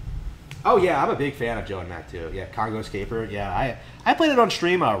 Oh yeah, I'm a big fan of Joe and Mac too. Yeah, Congo Escaper. Yeah, I played it on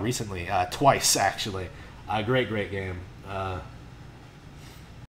stream recently, twice actually. Great game.